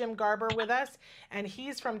 We've got Jim Garber with us, and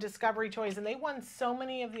he's from Discovery Toys, and they won so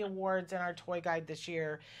many of the awards in our toy guide this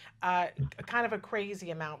year. Kind of a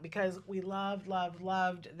crazy amount because we loved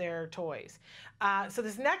their toys. So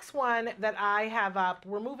this next one that I have up,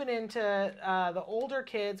 we're moving into the older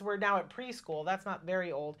kids. We're now at preschool. That's not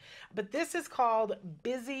very old. But this is called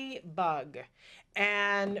Busy Bug.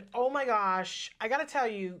 And oh my gosh, I gotta tell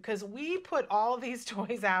you, because we put all of these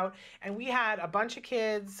toys out and we had a bunch of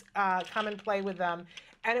kids come and play with them.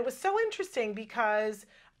 And it was so interesting because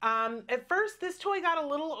at first this toy got a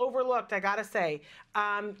little overlooked, I gotta say.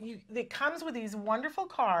 It comes with these wonderful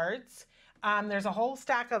cards. There's a whole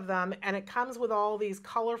stack of them, and it comes with all these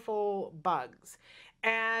colorful bugs.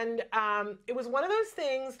 And it was one of those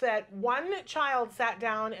things that one child sat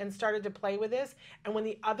down and started to play with this, and when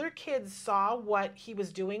the other kids saw what he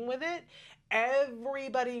was doing with it,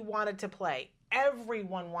 everybody wanted to play.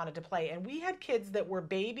 Everyone wanted to play. And we had kids that were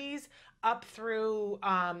babies up through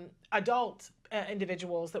adult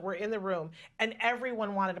individuals that were in the room, and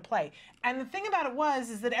everyone wanted to play. And the thing about it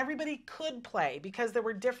is that everybody could play because there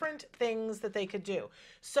were different things that they could do.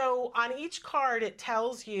 So on each card, it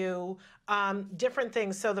tells you different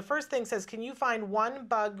things. So the first thing says, can you find one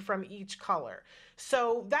bug from each color?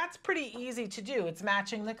 So that's pretty easy to do. It's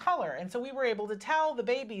matching the color. And so we were able to tell the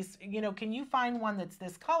babies, you know, can you find one that's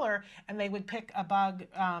this color? And they would pick a bug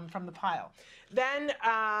from the pile. Then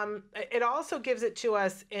it also gives it to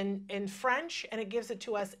us in French, and it gives it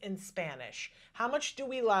to us in Spanish. How much do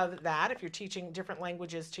we love that if you're teaching different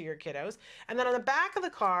languages to your kiddos? And then on the back of the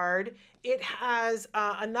card, it has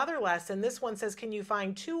another lesson. This one says, can you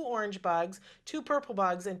find 2 orange bugs, 2 purple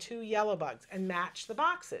bugs, and 2 yellow bugs, and match the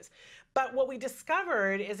boxes. But what we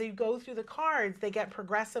discovered is as you go through the cards, they get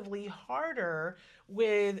progressively harder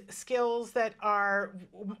with skills that are,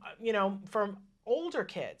 you know, from older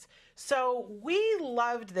kids. So we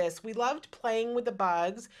loved this. We loved playing with the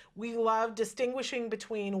bugs. We loved distinguishing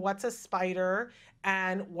between what's a spider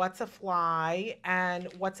and what's a fly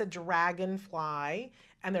and what's a dragonfly.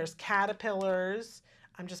 And there's caterpillars.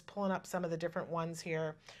 I'm just pulling up some of the different ones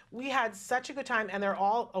here. We had such a good time, and they're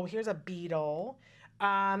all, oh, here's a beetle.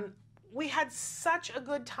 We had such a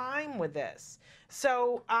good time with this.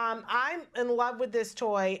 So I'm in love with this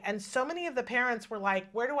toy, and so many of the parents were like,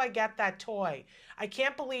 where do I get that toy? I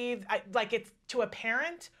can't believe, like, it's to a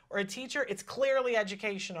parent or a teacher, it's clearly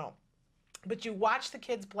educational. But you watch the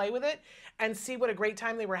kids play with it and see what a great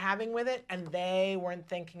time they were having with it, and they weren't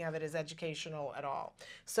thinking of it as educational at all.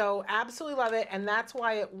 So absolutely love it, and that's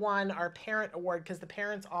why it won our parent award, because the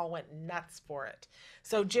parents all went nuts for it.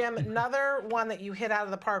 So Jim, another one that you hit out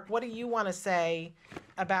of the park. What do you want to say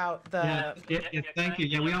about the... Yeah, thank you.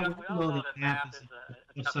 Yeah, we all know that math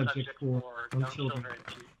is a subject for young children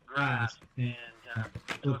to grasp, and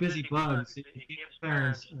with Busy Bugs, it gives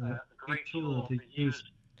parents a great tool to use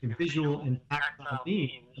visual and tactile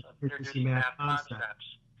means of literacy math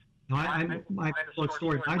concepts. Now, my short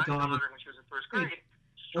story, my daughter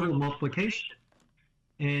ordered multiplication,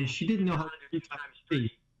 and she didn't know how to do 2 times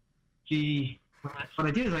 3. What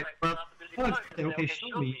I did is I brought the bugs and said, okay,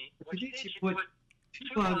 show me. She put 2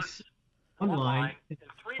 bugs on one line and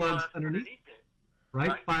 3 bugs underneath it.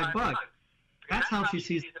 right? $5. That's how she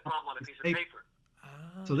sees the problem on a piece of paper.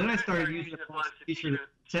 So then I started using the T-shirt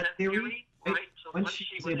set theory. Right? Once she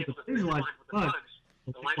was able to visualize the bugs,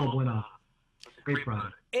 the light bulb went off. Great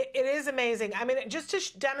product. It is amazing. I mean, just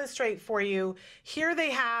to demonstrate for you, here they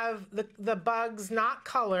have the bugs not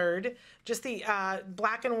colored, just the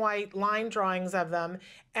black and white line drawings of them,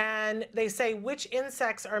 and they say which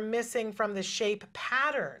insects are missing from the shape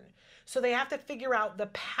pattern. So they have to figure out the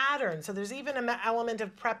pattern. So there's even an element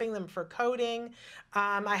of prepping them for coding.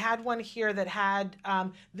 I had one here that had,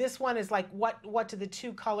 this one is like, what do the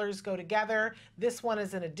two colors go together? This one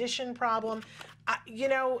is an addition problem. You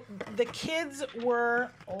know, the kids were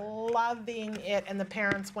loving it and the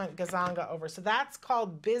parents went gazanga over. So that's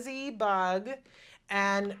called Busy Bug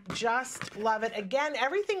and just love it. Again,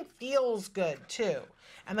 everything feels good too.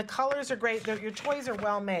 And the colors are great. Your toys are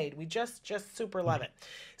well made. We just super love it.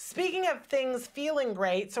 Speaking of things feeling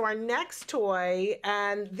great, so our next toy,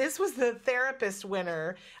 and this was the therapist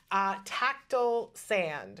winner, Tactile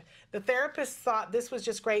Sand. The therapist thought this was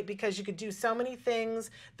just great because you could do so many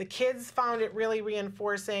things. The kids found it really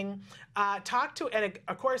reinforcing. And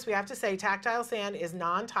of course, we have to say Tactile Sand is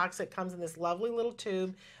non-toxic, comes in this lovely little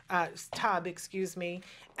tub, excuse me,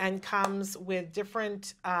 and comes with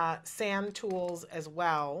different sand tools as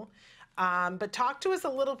well. But talk to us a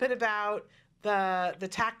little bit about the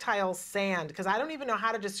Tactile Sand, because I don't even know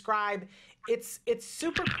how to describe. It's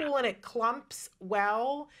super cool and it clumps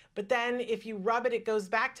well, but then if you rub it, it goes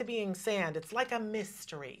back to being sand. It's like a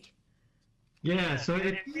mystery. Yeah, so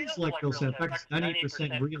it feels like real sand. In fact, it's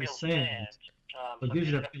 90% real sand. It gives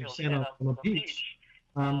you that feel sand on a beach.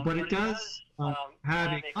 But it does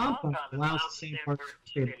have a compound that allows the same parts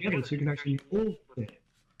to stay together, so you can actually mold it,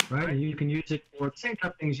 right? And you can use it for the same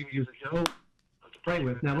type of things you use a dough to play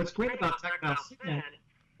with. Now, what's great about Tactile Sand,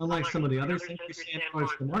 unlike some of the other Century Sand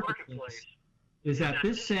products in the marketplace, is that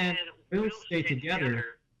this sand will stay together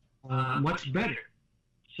much better.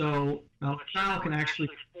 So a child can actually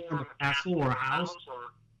form a castle or a house,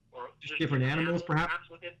 or just different animals perhaps.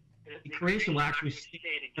 The creation will actually stay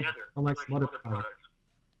together, unlike some other products.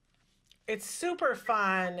 It's super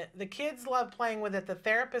fun. The kids love playing with it. The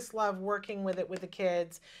therapists love working with it with the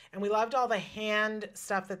kids. And we loved all the hand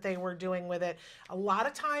stuff that they were doing with it. A lot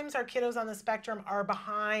of times our kiddos on the spectrum are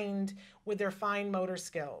behind with their fine motor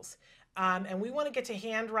skills. And we want to get to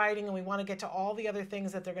handwriting and we want to get to all the other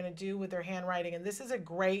things that they're going to do with their handwriting. And this is a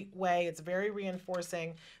great way. It's very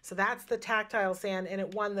reinforcing. So that's the Tactile Sand, and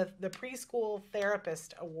it won the Preschool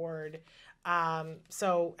Therapist Award.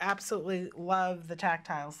 So absolutely love the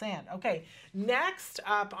Tactile Sand. Okay, next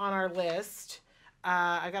up on our list,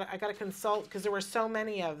 I got to consult because there were so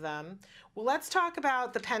many of them. Well, let's talk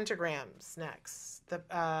about the pentagrams next. The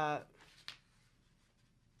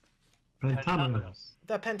Pentominoes.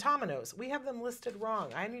 The pentominoes. We have them listed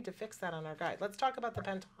wrong. I need to fix that on our guide. Let's talk about the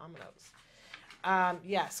pentominoes.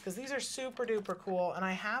 Yes, because these are super duper cool, and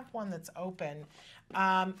I have one that's open.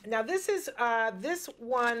 Now this is this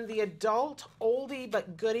one, the adult oldie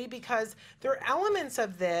but goodie, because there are elements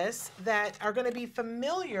of this that are going to be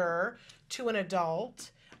familiar to an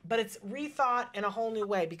adult, but it's rethought in a whole new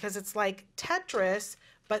way because it's like Tetris,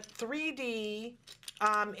 but 3D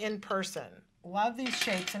in person. Love these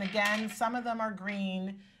shapes, and again, some of them are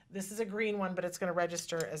green. This is a green one, but it's going to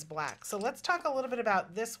register as black. So let's talk a little bit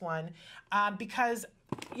about this one because,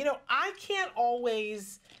 you know, I can't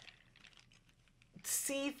always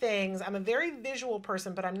see things. I'm a very visual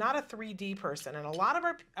person, but I'm not a 3D person. And a lot of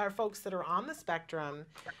our folks that are on the spectrum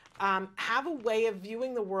have a way of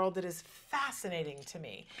viewing the world that is fascinating to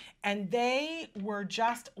me. And they were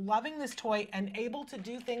just loving this toy and able to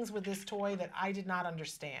do things with this toy that I did not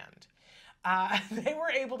understand. They were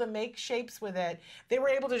able to make shapes with it. They were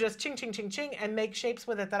able to just ching, ching, ching, ching and make shapes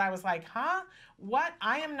with it that I was like, huh? What?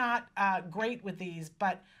 I am not great with these,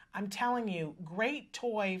 but I'm telling you, great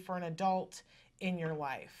toy for an adult in your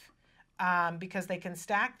life because they can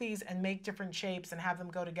stack these and make different shapes and have them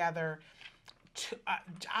go together.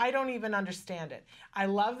 I don't even understand it. I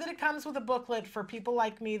love that it comes with a booklet for people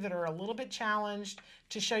like me that are a little bit challenged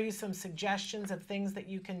to show you some suggestions of things that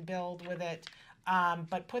you can build with it.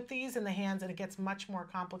 But put these in the hands, and it gets much more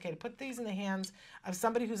complicated. Put these in the hands of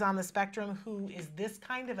somebody who's on the spectrum who is this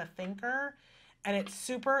kind of a thinker, and it's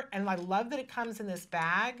super, and I love that it comes in this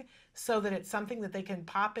bag so that it's something that they can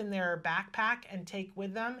pop in their backpack and take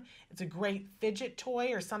with them. It's a great fidget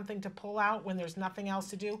toy or something to pull out when there's nothing else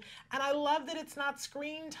to do. And I love that it's not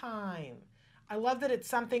screen time. I love that it's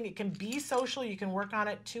something, it can be social, you can work on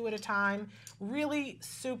it 2 at a time. Really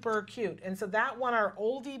super cute. And so that won our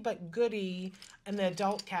oldie but goodie in the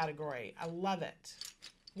adult category. I love it.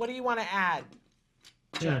 What do you want to add?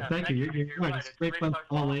 Yeah, thank you. You're right. It's a great fun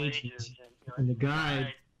for all ages. And the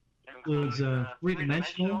guide includes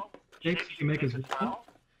three-dimensional shapes you can make as well,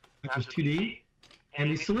 which is 2D.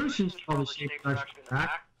 And these solutions for all the shapes are actually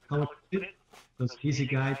back, color-coded. So it's an easy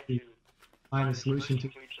guide to find a solution to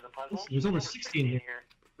each of the puzzles. There's over 60 in here.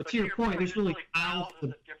 But to your point, there's really thousands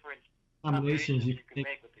of different combinations you can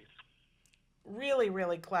make with these. Really,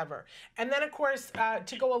 really clever. And then, of course,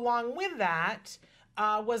 to go along with that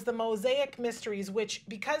was the Mosaic Mysteries, which,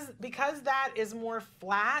 because that is more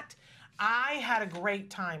flat, I had a great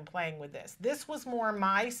time playing with this. This was more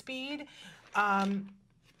my speed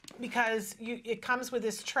because it comes with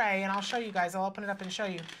this tray, and I'll show you guys. I'll open it up and show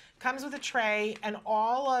you. Comes with a tray and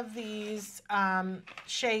all of these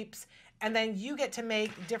shapes, and then you get to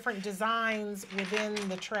make different designs within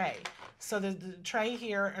the tray. So the tray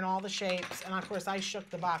here and all the shapes, and of course I shook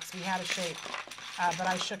the box. We had a shape, but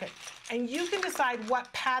I shook it. And you can decide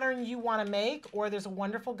what pattern you want to make, or there's a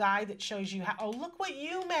wonderful guide that shows you how. Oh, look what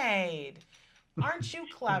you made. Aren't you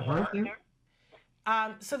clever?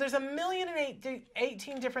 So there's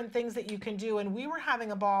 1,018 different things that you can do, and we were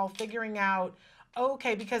having a ball figuring out,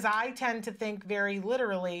 okay, because I tend to think very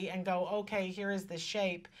literally and go, okay, here is the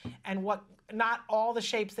shape, and not all the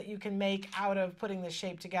shapes that you can make out of putting this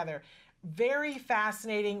shape together. Very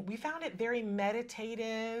fascinating. We found it very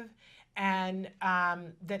meditative, and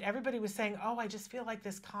that everybody was saying, oh, I just feel like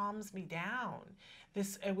this calms me down.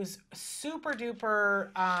 It was super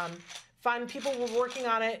duper fun. People were working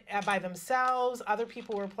on it by themselves. Other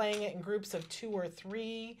people were playing it in groups of 2 or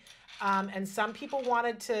 3. And some people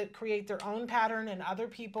wanted to create their own pattern, and other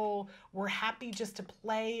people were happy just to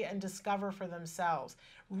play and discover for themselves.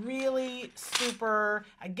 Really super,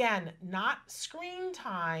 again, not screen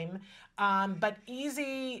time, but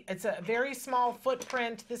easy. It's a very small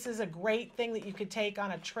footprint. This is a great thing that you could take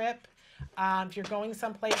on a trip if you're going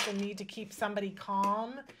someplace and need to keep somebody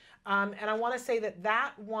calm. And I want to say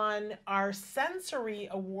that won our sensory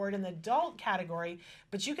award in the adult category,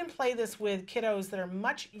 but you can play this with kiddos that are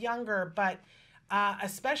much younger, but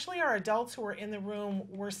especially our adults who were in the room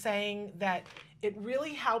were saying that it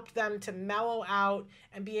really helped them to mellow out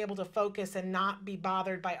and be able to focus and not be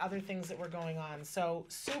bothered by other things that were going on. So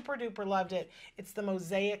super duper loved it. It's the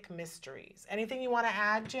Mosaic Mysteries. Anything you want to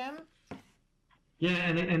add, Jim? Yeah,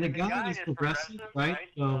 and the guide is progressive, right?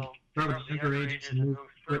 So start with younger ages and move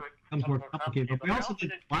through it. Becomes more complicated. But we also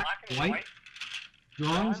did black and white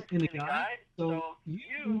drawings in the guide, so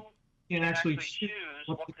you can actually choose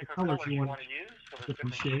what different colors you want to use for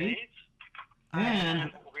different shades.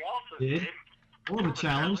 And we did more of a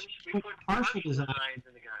challenge, put partial designs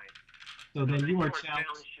in the guide. So then you are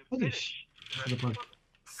challenged to finish the puzzle.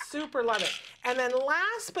 Super love it. And then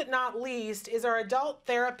last but not least is our Adult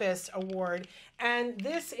Therapist Award. And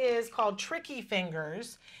this is called Tricky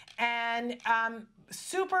Fingers. And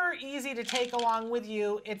super easy to take along with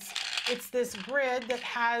you. It's this grid that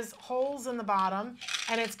has holes in the bottom,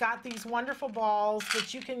 and it's got these wonderful balls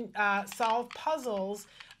that you can solve puzzles.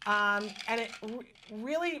 And it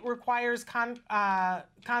really requires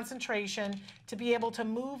concentration to be able to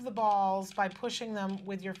move the balls by pushing them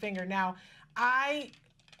with your finger. Now, I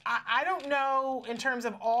don't know in terms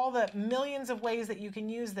of all the millions of ways that you can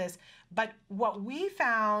use this, but what we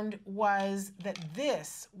found was that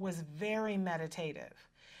this was very meditative.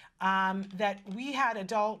 That we had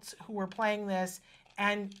adults who were playing this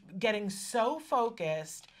and getting so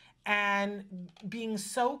focused and being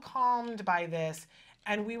so calmed by this,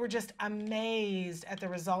 and we were just amazed at the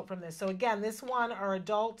result from this. So again, this won our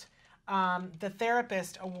Adult, the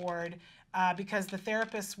Therapist Award, because the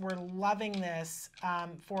therapists were loving this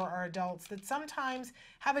for our adults that sometimes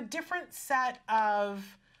have a different set of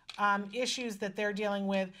issues that they're dealing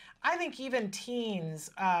with. I think even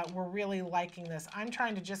teens were really liking this. I'm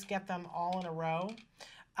trying to just get them all in a row.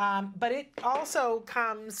 But it also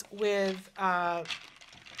comes with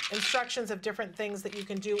instructions of different things that you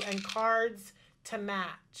can do and cards to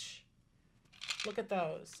match. Look at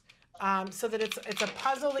those. So that it's a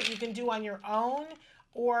puzzle that you can do on your own,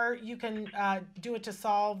 or you can do it to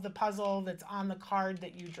solve the puzzle that's on the card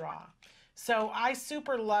that you draw. So I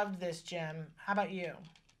super loved this, Jim. How about you?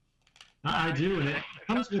 I do, and it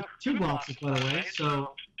comes with 2 boxes, by the way,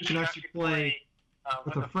 so you can actually play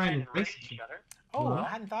with a friend and race each other. Oh, I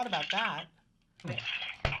hadn't thought about that.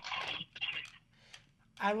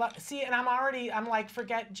 See, and I'm like,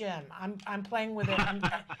 forget Jim. I'm playing with it.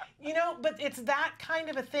 You know, but it's that kind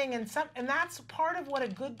of a thing, and that's part of what a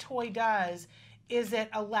good toy does. Is it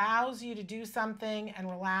allows you to do something and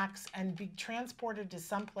relax and be transported to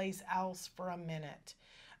someplace else for a minute.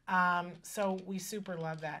 So we super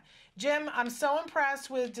love that. Jim, I'm so impressed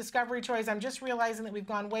with Discovery Toys. I'm just realizing that we've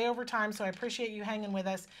gone way over time, so I appreciate you hanging with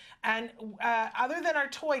us. And other than our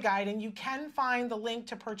toy guide, and you can find the link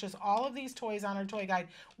to purchase all of these toys on our toy guide,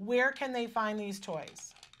 where can they find these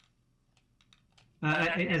toys?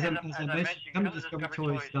 As I mentioned, come to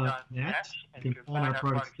discoverytoys.net. You can find our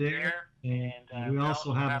products there. And we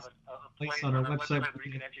also have a place on our website where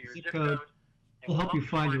you can enter your zip code. We'll help you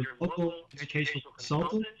find your local educational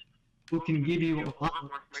consultant who can give you a lot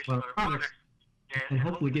more about our products and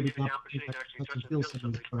hopefully give you the opportunity to touch and feel some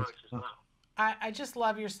of these products as well. I just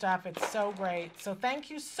love your stuff. It's so great. So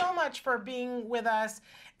thank you so much for being with us.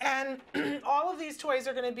 And all of these toys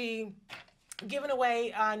are going to be given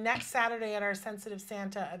away next Saturday at our Sensitive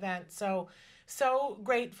Santa event. So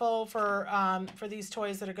grateful for these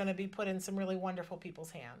toys that are going to be put in some really wonderful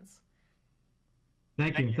people's hands.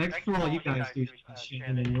 Thank you. Thanks for all you guys do,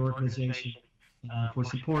 Shannon, and your organization, for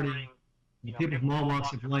supporting the people from all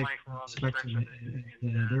walks of life, spectrum,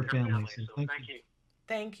 and their families. And thank you.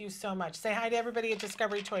 Thank you so much. Say hi to everybody at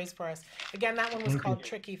Discovery Toys for us. Again, that one was called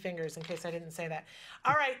Tricky Fingers, in case I didn't say that.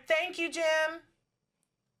 All right. Thank you, Jim.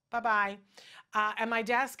 Bye-bye. At my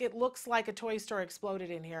desk, it looks like a toy store exploded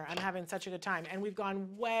in here. I'm having such a good time. And we've gone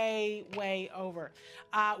way, way over.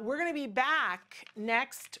 We're going to be back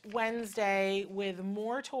next Wednesday with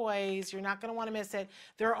more toys. You're not going to want to miss it.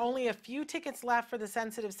 There are only a few tickets left for the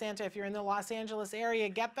Sensitive Santa. If you're in the Los Angeles area,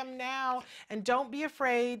 get them now. And don't be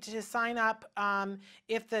afraid to sign up.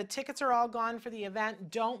 If the tickets are all gone for the event,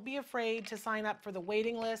 don't be afraid to sign up for the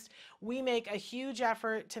waiting list. We make a huge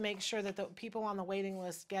effort to make sure that the people on the waiting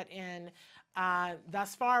list get in.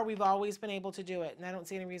 Thus far, we've always been able to do it, and I don't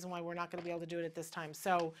see any reason why we're not going to be able to do it at this time.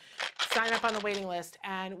 So sign up on the waiting list,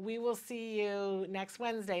 and we will see you next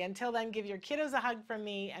Wednesday. Until then, give your kiddos a hug from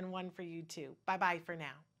me and one for you too. Bye-bye for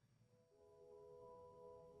now.